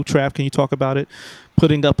something new. Trav, can you talk about it?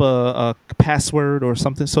 Putting up a password or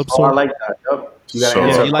something. Oh, I like that. Yep. So-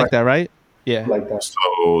 Yeah, you like that, right? Yeah. like that.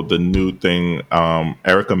 So the new thing,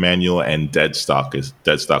 Eric Emanuel and Deadstock is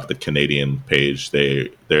Deadstock, the Canadian page. They're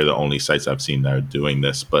the only sites I've seen that are doing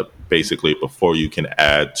this. But basically, before you can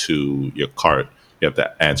add to your cart, you have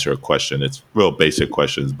to answer a question. It's real basic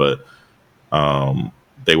questions, but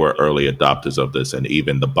they were early adopters of this, and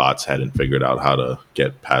even the bots hadn't figured out how to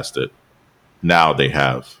get past it. Now they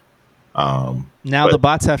have. Now But- the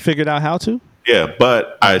bots have figured out how to. Yeah,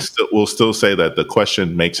 but I will still say that the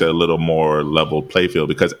question makes it a little more level playfield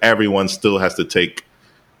because everyone still has to take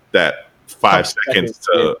that 5 seconds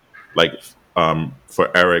to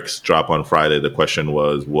for Eric's drop on Friday. The question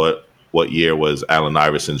was what year was Allen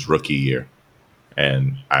Iverson's rookie year,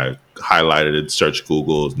 and I highlighted it. Search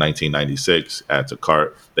Google's 1996. Add to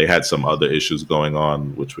cart. They had some other issues going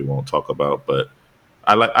on which we won't talk about, but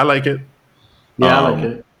I like it. Yeah, I like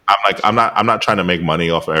it. I'm not trying to make money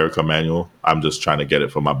off of Eric Emanuel. I'm just trying to get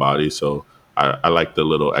it for my body. So I like the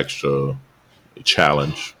little extra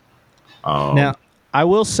challenge. Now, I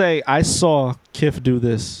will say I saw Kif do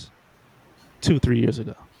this 2-3 years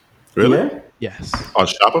ago. Really? Yeah. Yes. On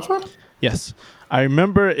Shopify? Yes. I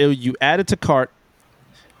remember you added to cart.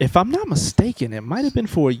 If I'm not mistaken, it might have been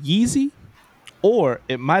for a Yeezy or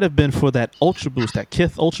it might have been for that Ultra Boost, that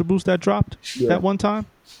Kith Ultra Boost that dropped that one time.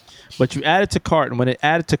 But you added to cart, and when it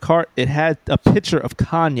added to cart, it had a picture of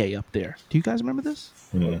Kanye up there. Do you guys remember this?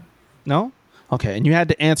 Mm. No? Okay, and you had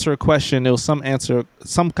to answer a question. There was some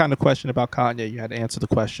kind of question about Kanye. You had to answer the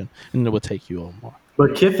question, and it would take you a more.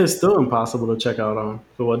 But Kith is still impossible to check out on.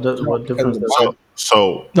 So what difference does it?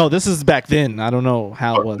 So No, this is back then. I don't know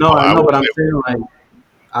how it was. No, I know, but I'm would- saying like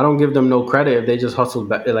I don't give them no credit if they just hustled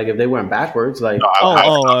back. Like if they went backwards, like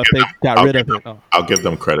If they got I'll rid give of it. Oh. I'll give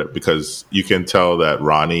them credit because you can tell that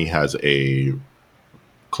Ronnie has a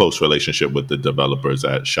close relationship with the developers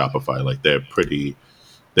at Shopify. Like they're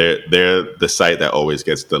the site that always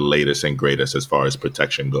gets the latest and greatest as far as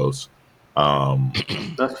protection goes.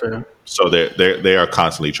 that's fair. So they are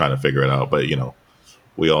constantly trying to figure it out. But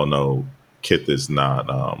we all know Kith is not.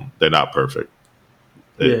 They're not perfect.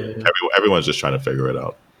 Everyone's just trying to figure it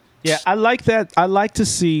out. Yeah, I like that. I like to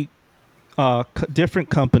see different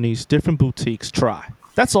companies, different boutiques try.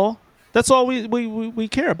 That's all. That's all we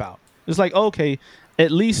care about. It's like, okay,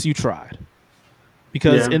 at least you tried.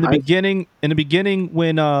 Because in the beginning,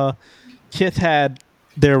 when Kith had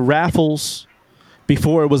their raffles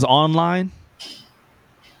before it was online,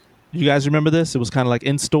 you guys remember this? It was kind of like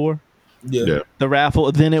in store. Yeah. The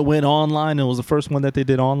raffle, then it went online. It was the first one that they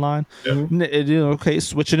did online. Okay,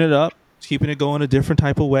 switching it up, keeping it going a different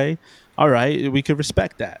type of way. All right, we could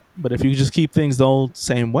respect that. But if you just keep things the old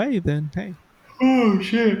same way, then hey,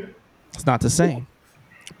 it's not the same.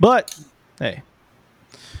 But hey,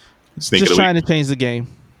 Sneak of just the trying week. to change the game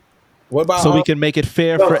What about so we can make it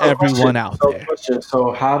fair for everyone out there.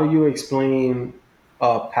 So how do you explain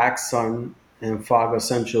PacSun and Fog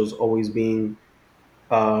Essentials always being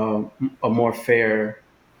a more fair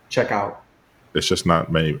checkout? It's just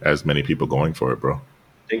not as many people going for it, bro.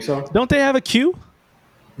 Think so? Don't they have a queue?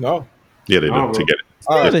 no? Yeah, they do Oh, to get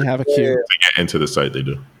Yeah, they have a queue. into the site. They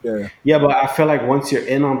do. Yeah. Yeah, but I feel like once you're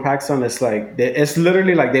in on PacSun, it's like it's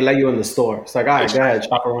literally like they let you in the store. It's like, all right, go ahead,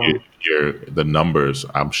 shop around. The numbers.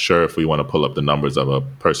 I'm sure if we want to pull up the numbers of a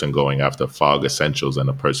person going after Fog Essentials and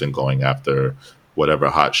a person going after whatever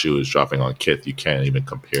hot shoe is dropping on Kith, you can't even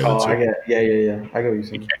compare the Oh, two. I get, yeah. I get what you're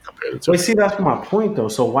saying. You can't compare the two. But see, that's my point, though.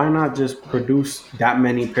 So why not just produce that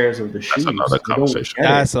many pairs of the shoes? another I don't conversation. get it.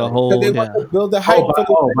 That's a whole. They Yeah. want to build the hype.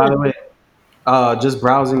 By the way, just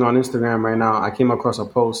browsing on Instagram right now, I came across a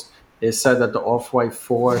post. It said that the Off-White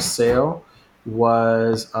 4 sale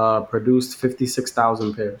was produced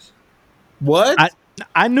 56,000 pairs. What?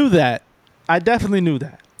 I knew that. I definitely knew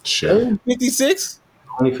that. Shit. 56?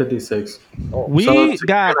 Only 56. We So to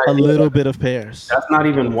got get a an idea, little bit of pairs. That's not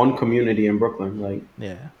even one community in Brooklyn. Like,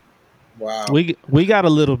 Yeah. Wow. We got a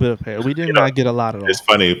little bit of pair. We did not get a lot at all. It's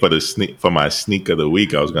funny for my sneak of the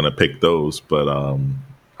week. I was gonna pick those, but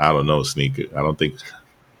I don't know sneaker.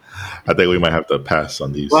 I think we might have to pass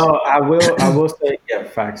on these. well, I will say, yeah,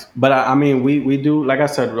 facts. But I mean, we do, like I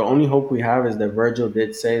said, the only hope we have is that Virgil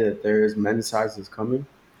did say that there is men's sizes coming.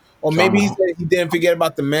 Or maybe he said he didn't forget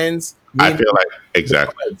about the men's. I feel like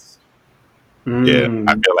exactly. Yeah,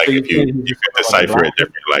 I feel like So if you think can he's talking about decipher the it black?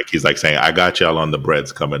 different, like he's like saying, "I got y'all on the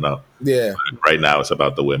breads coming up." Yeah. Right now, it's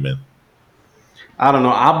about the women. I don't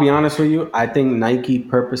know. I'll be honest with you. I think Nike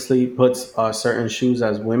purposely puts certain shoes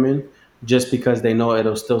as women just because they know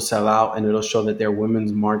it'll still sell out and it'll show that their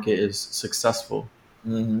women's market is successful.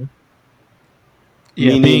 Mm-hmm.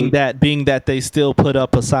 Yeah, meaning- being that they still put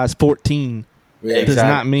up a size 14 Yeah. does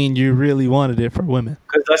not mean you really wanted it for women.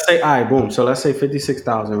 Because let's say, all right, boom. So let's say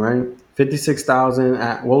 56,000, right? 56,000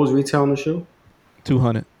 at what was retail on the shoe?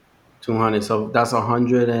 200. 200. So that's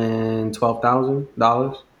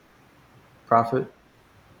 $112,000 profit.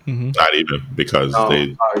 Not even, because Oh,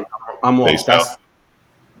 they sorry, I'm they off. sell That's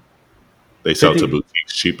they sell to 50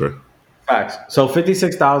 boutiques cheaper. facts. So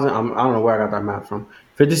 56,000. I don't know where I got that math from.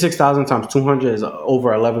 56,000 times 200 is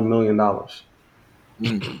over $11 million.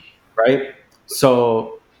 Right.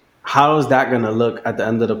 So how is that going to look at the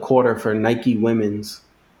end of the quarter for Nike women's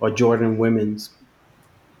or Jordan women's?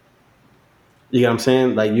 You get what I'm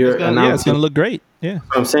saying? Like you're It's announcing. gonna look great. Yeah.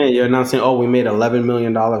 I'm saying you're announcing, oh, we made $11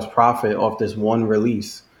 million profit off this one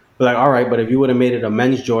release. But like, all right, but if you would have made it a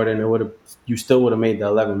men's Jordan, you still would have made the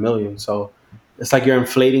 11 million. So it's like you're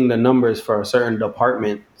inflating the numbers for a certain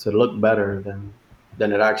department to look better than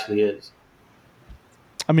it actually is.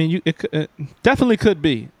 I mean, it definitely could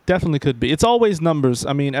be. Definitely could be. It's always numbers.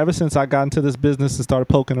 I mean, ever since I got into this business and started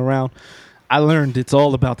poking around, I learned it's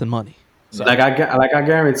all about the money. So.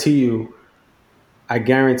 I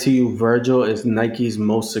guarantee you, Virgil is Nike's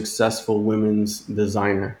most successful women's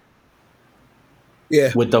designer.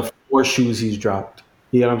 Yeah. With the 4 shoes he's dropped.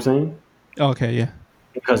 You know what I'm saying? Okay, yeah.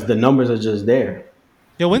 Because the numbers are just there.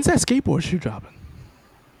 Yo, when's that skateboard shoe dropping?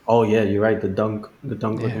 Oh yeah, you're right. The dunk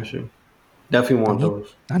looking shoe. Definitely want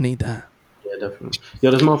those. I need that. Yeah, definitely.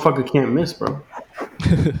 Yo, this motherfucker can't miss, bro.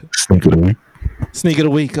 Sneak of the week. Sneak of the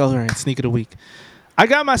week. All right, sneak of the week. I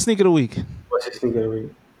got my sneak of the week. What's your sneaker of the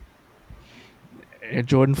week? Air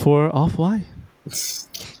Jordan 4 Off-White.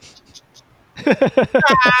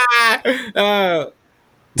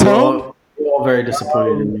 We're all very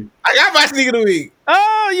disappointed in you. I got my sneaker of the week.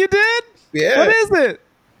 Oh, you did? Yeah. What is it?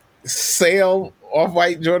 Sale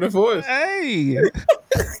Off-White Jordan 4s. Hey. Is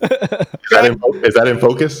that in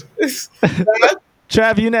focus?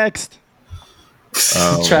 Trav, you next.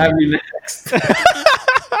 Trav, you next.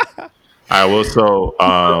 I will. So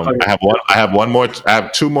I have one more. I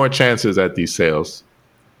have 2 more chances at these sales.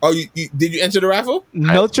 Oh, did you enter the raffle?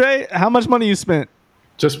 No, Trey? How much money you spent?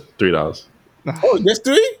 Just $3. Oh, just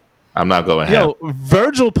 3? I'm not going. Yo,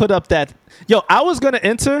 Virgil put up that. Yo, I was going to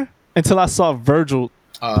enter until I saw Virgil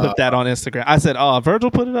put that on Instagram. I said, oh,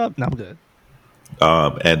 Virgil put it up? No, I'm good.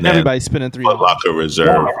 And then everybody's spending $3. Foot Locker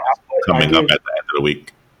Reserve coming up at the end of the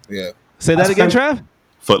week. Yeah. Say that again, Trav?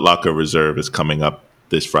 Foot Locker Reserve is coming up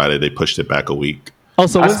this Friday. They pushed it back a week. Oh,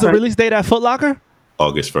 so when's the release date at Foot Locker?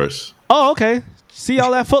 August 1st. Oh, okay. See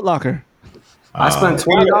y'all at Foot Locker. I spent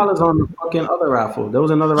 $20 on the fucking other raffle. There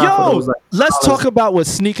was another raffle. That was like let's talk about what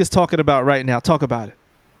Sneak is talking about right now. Talk about it.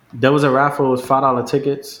 There was a raffle. It was $5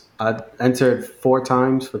 tickets. I entered 4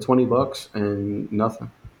 times for $20 and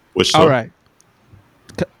nothing. Which store? All right.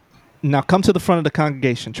 Now come to the front of the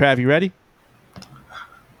congregation. Trav, you ready?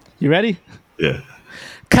 You ready? Yeah.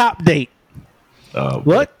 Cop date.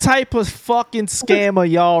 What type of fucking scam are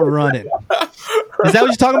y'all running? Is that what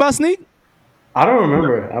you're talking about, Sneak? I don't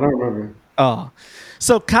remember. Oh.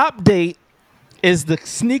 So Cop Date is the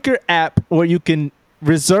sneaker app where you can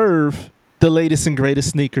reserve the latest and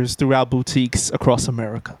greatest sneakers throughout boutiques across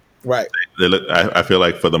America. Right. I feel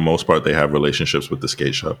like for the most part they have relationships with the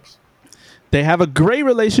skate shops. They have a great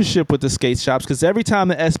relationship with the skate shops because every time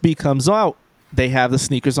the SB comes out, they have the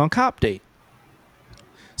sneakers on Cop Date.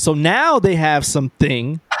 So now they have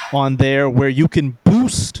something on there where you can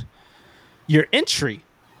boost your entry.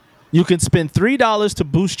 You can spend $3 to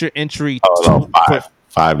boost your entry.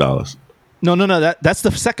 $5. No. That's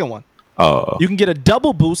the second one. Oh. You can get a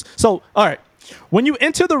double boost. So, all right. When you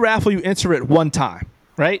enter the raffle, you enter it one time,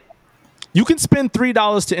 right? You can spend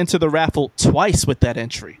 $3 to enter the raffle twice with that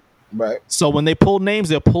entry. Right. So when they pull names,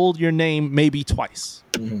 they'll pull your name maybe twice.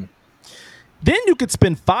 Mm-hmm. Then you could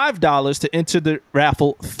spend $5 to enter the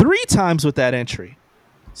raffle 3 times with that entry.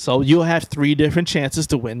 So you'll have 3 different chances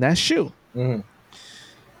to win that shoe. Mm-hmm.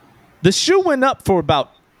 The shoe went up for about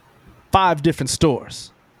 5 different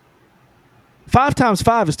stores. 5 times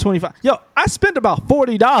 5 is 25. Yo, I spent about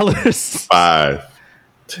 $40. 5.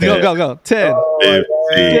 10, go. 10,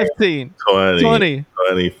 15, 20,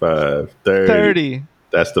 25, 30.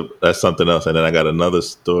 That's something else. And then I got another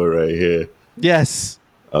store right here. Yes.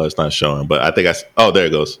 Oh, it's not showing, but I think there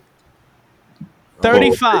it goes.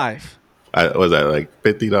 35. Was that like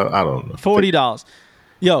 $50? I don't know. $40.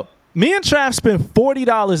 Yo, me and Trav spent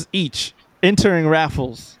 $40 each entering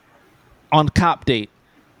raffles on Cop Date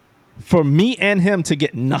for me and him to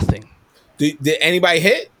get nothing. Did anybody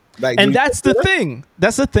hit? And that's the thing.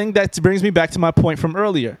 That's the thing that brings me back to my point from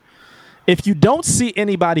earlier. If you don't see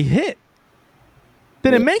anybody hit,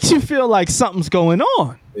 then it makes you feel like something's going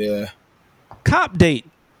on. Yeah. Cop Date,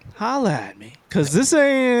 holla at me. Because this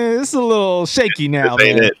a little shaky now, This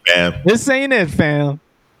ain't it, fam. This ain't it, fam.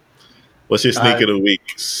 What's your sneak of the week,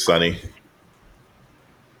 Sonny?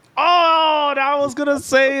 Oh, I was gonna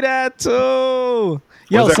say that too.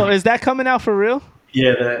 Yo, that? so is that coming out for real?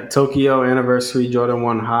 Yeah, the Tokyo Anniversary Jordan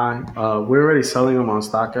 1 High. We're already selling them on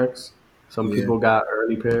StockX. Some people got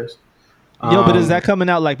early pairs. Yo, but is that coming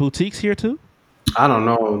out like boutiques here too? I don't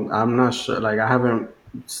know. I'm not sure. Like, I haven't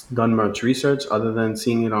done much research other than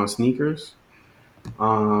seeing it on sneakers.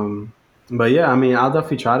 But yeah, I mean, I'll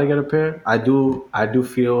definitely try to get a pair. I do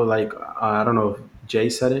feel like I don't know if Jay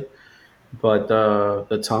said it, but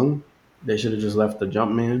the tongue, they should have just left the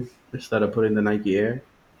Jumpman instead of putting the Nike Air.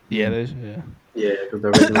 Yeah, Yeah, because the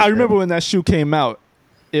original I remember when that shoe came out.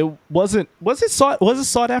 It wasn't. Was it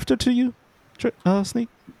sought after to you, Sneak?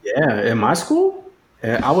 Yeah, in my school,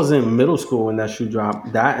 I was in middle school when that shoe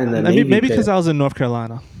dropped. That and the Maybe Navy because pair. I was in North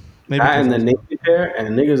Carolina. Maybe That 'cause and I the was- Navy pair,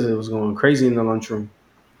 and niggas, it was going crazy in the lunchroom.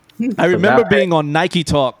 I remember that- being on Nike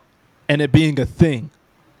Talk and it being a thing,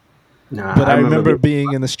 Nah, but I remember being-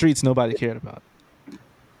 being in the streets. Nobody cared about it.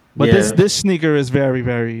 But Yeah. this sneaker is very,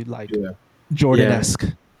 very like Jordan-esque.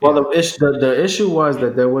 Well, the issue was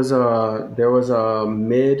that there was a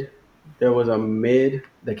mid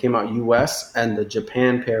that came out US, and the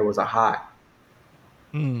Japan pair was a high.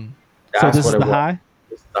 So That's this what is it the was. high.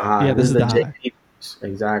 This is the high. Yeah, this is the high. JP.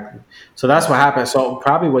 Exactly. So that's what happened. So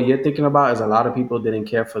probably what you're thinking about is a lot of people didn't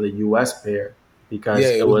care for the US pair because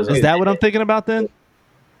it was. Is that what I'm thinking about then?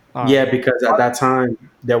 Yeah, because at that time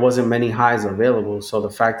there wasn't many highs available. So the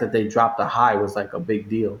fact that they dropped a high was like a big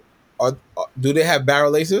deal. Do they have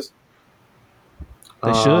barrel laces?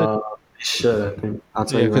 They should. They should, I think. I'll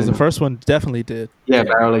tell Yeah, you because right the first one definitely did. now. Yeah,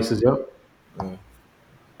 barrel laces. Yep.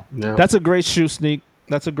 Yeah. That's a great shoe, Sneak.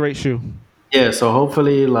 That's a great shoe. Yeah, so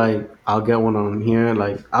hopefully, like, I'll get one on here.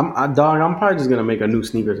 Like, I'm probably just gonna make a new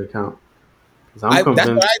sneakers account. 'Cause I'm That's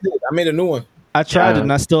convinced. what I did. I made a new one. I tried it Yeah.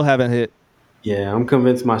 and I still haven't hit. Yeah, I'm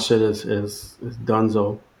convinced my shit is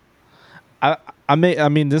donezo. I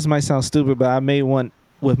mean, this might sound stupid, but I made one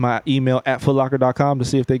with my email at footlocker.com to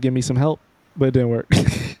see if they give me some help, but it didn't work.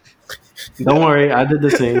 Don't worry, I did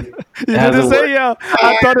the same. You did the same, yo.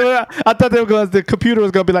 I thought they were going. The computer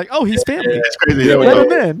was going to be like, "Oh, he's family. It's crazy. Yeah, Let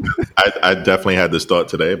though. him in." I definitely had this thought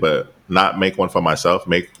today, but not make one for myself.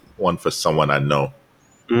 Make one for someone I know,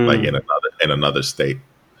 like in another state.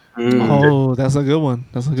 Oh, that's a good one.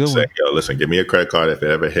 That's a good Say, one. yo, listen, give me a credit card. If it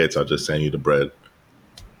ever hits, I'll just send you the bread.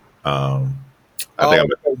 I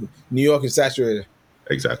think New York is saturated.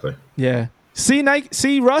 exactly. Yeah. See, Nike.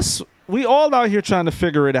 See, Russ. We all out here trying to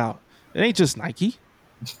figure it out. It ain't just Nike.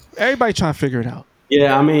 Everybody trying to figure it out.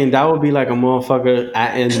 Yeah, I mean that would be like a motherfucker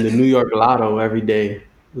in the New York Lotto every day.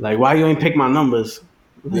 Like, why you ain't pick my numbers?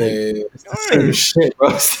 Like, it's the same shit, bro.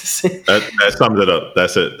 It's the same. That sums it up.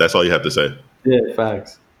 That's it. That's all you have to say. Yeah,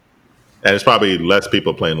 facts. And it's probably less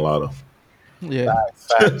people playing Lotto. Yeah.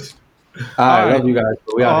 Facts. All right, love you guys.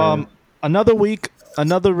 We out here. Another week,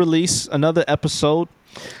 another release, another episode.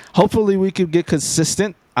 Hopefully, we can get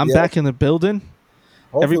consistent. I'm back in the building.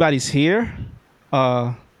 Hopefully. Everybody's here.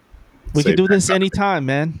 We can do this anytime,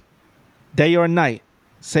 man. Day or night.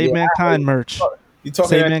 Save Mankind merch. You talking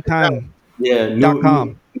Save that Mankind. Yeah,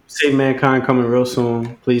 .com. Save Mankind coming real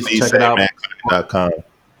soon. Please Please check it out. SaveMankind.com.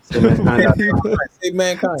 SaveMankind.com. Save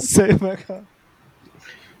mankind. Save Mankind.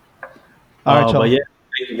 All right, y'all. But yeah,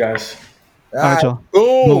 thank you guys. All right, y'all.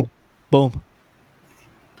 Boom. Boom. Boom.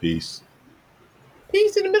 Peace.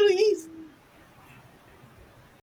 Peace in the Middle East.